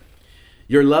time.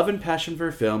 Your love and passion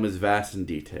for film is vast and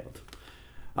detailed.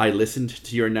 I listened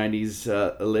to your 90s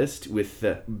list with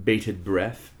bated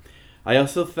breath. I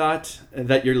also thought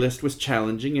that your list was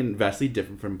challenging and vastly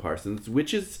different from Parsons,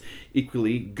 which is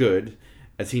equally good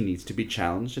as he needs to be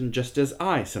challenged and just as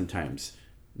I sometimes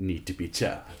need to be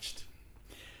challenged.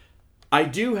 I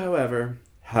do, however,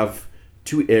 have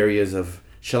 2 areas of,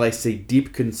 shall I say,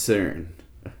 deep concern.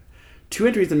 2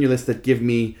 entries on your list that give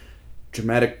me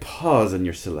dramatic pause on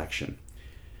your selection.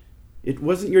 It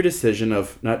wasn't your decision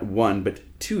of not 1 but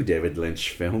 2 David Lynch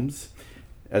films,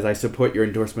 as I support your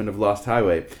endorsement of Lost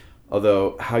Highway,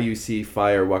 although how you see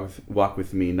Fire Walk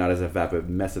With Me not as a vapid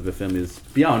mess of a film is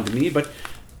beyond me, but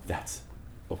that's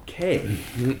okay.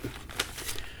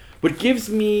 What gives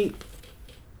me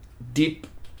deep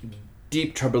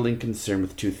troubling concern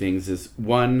with 2 things is,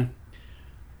 1,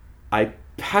 I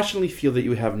passionately feel that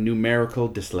you have numerical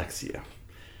dyslexia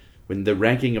when the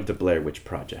ranking of the Blair Witch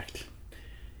Project.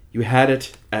 You had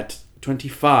it at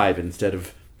 25 instead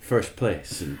of first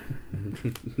place.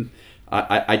 And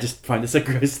I just find this a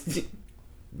gross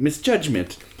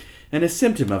misjudgment and a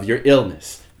symptom of your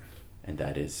illness. And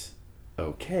that is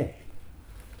okay.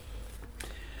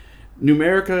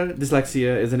 Numerical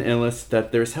dyslexia is an illness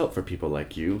that there's help for people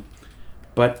like you.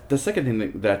 But the second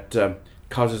thing that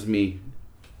causes me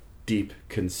deep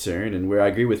concern, and where I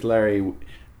agree with Larry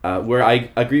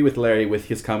with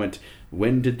his comment,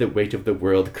 when did the weight of the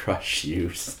world crush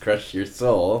your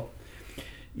soul,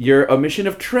 Your omission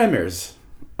of Tremors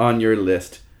on your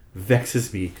list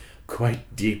vexes me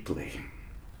quite deeply.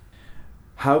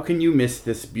 How can you miss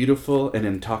this beautiful and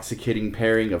intoxicating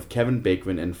pairing of Kevin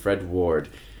Bacon and Fred Ward?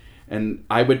 And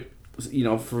I would,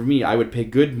 for me, I would pay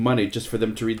good money just for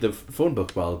them to read the phone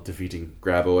book while defeating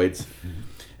Graboids.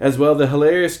 As well, the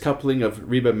hilarious coupling of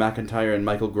Reba McEntire and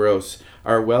Michael Gross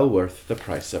are well worth the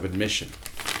price of admission.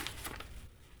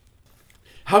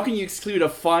 How can you exclude a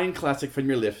fine classic from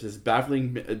your list is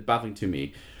baffling to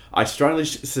me. I strongly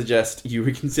suggest you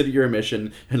reconsider your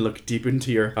omission and look deep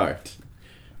into your heart.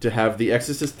 To have The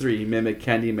Exorcist 3 mimic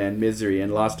Candyman, Misery,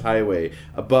 and Lost Highway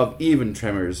above even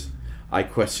Tremors, I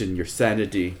question your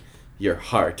sanity, your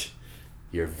heart,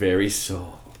 your very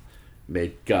soul.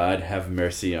 May God have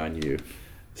mercy on you.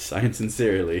 Signed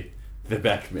sincerely, the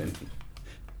Beckmann,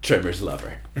 Tremors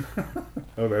lover.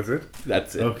 Oh, that's it?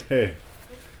 That's it. Okay.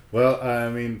 Well, I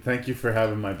mean, thank you for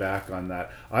having my back on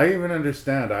that. I even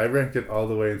understand. I ranked it all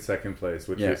the way in second place,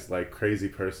 which is like crazy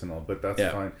personal, but that's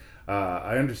fine.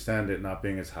 I understand it not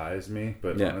being as high as me,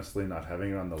 but honestly not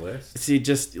having it on the list. See,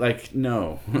 just like,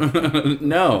 no.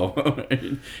 No.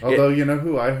 Although, you know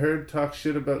who I heard talk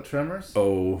shit about Tremors?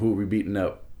 Oh, who are we beating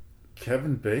up?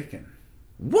 Kevin Bacon.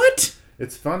 What?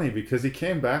 It's funny because he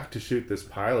came back to shoot this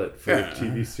pilot for a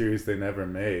TV series they never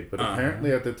made, but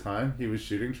apparently at the time he was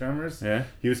shooting Tremors,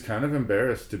 he was kind of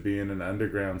embarrassed to be in an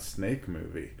underground snake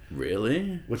movie.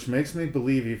 Really? Which makes me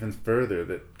believe even further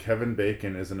that Kevin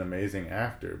Bacon is an amazing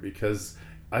actor, because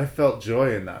I felt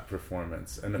joy in that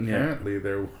performance, and apparently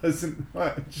there wasn't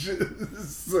much.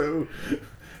 So,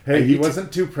 hey, he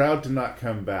wasn't too proud to not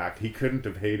come back. He couldn't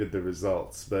have hated the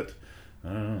results, but I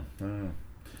don't know.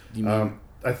 You mean...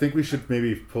 I think we should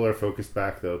maybe pull our focus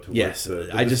back though towards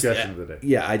the discussion of the day.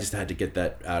 Yeah, I just had to get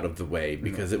that out of the way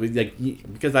because it was like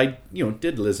because I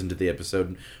did listen to the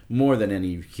episode more than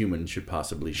any human should.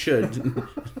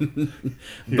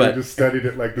 But just studied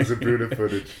it like the Zapruder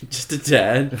footage, just a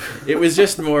tad. It was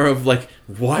just more of like,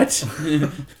 what?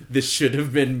 This should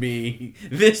have been me.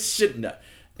 This should not.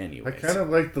 Anyways. I kind of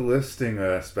like the listing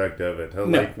aspect of it.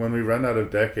 Like when we run out of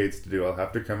decades to do, I'll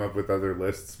have to come up with other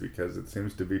lists because it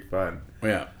seems to be fun.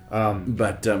 Yeah.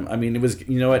 But I mean, it was,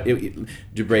 you know what,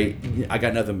 Dubray, I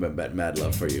got nothing but mad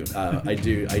love for you. I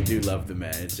do love the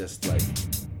man. It's just like,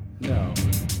 no.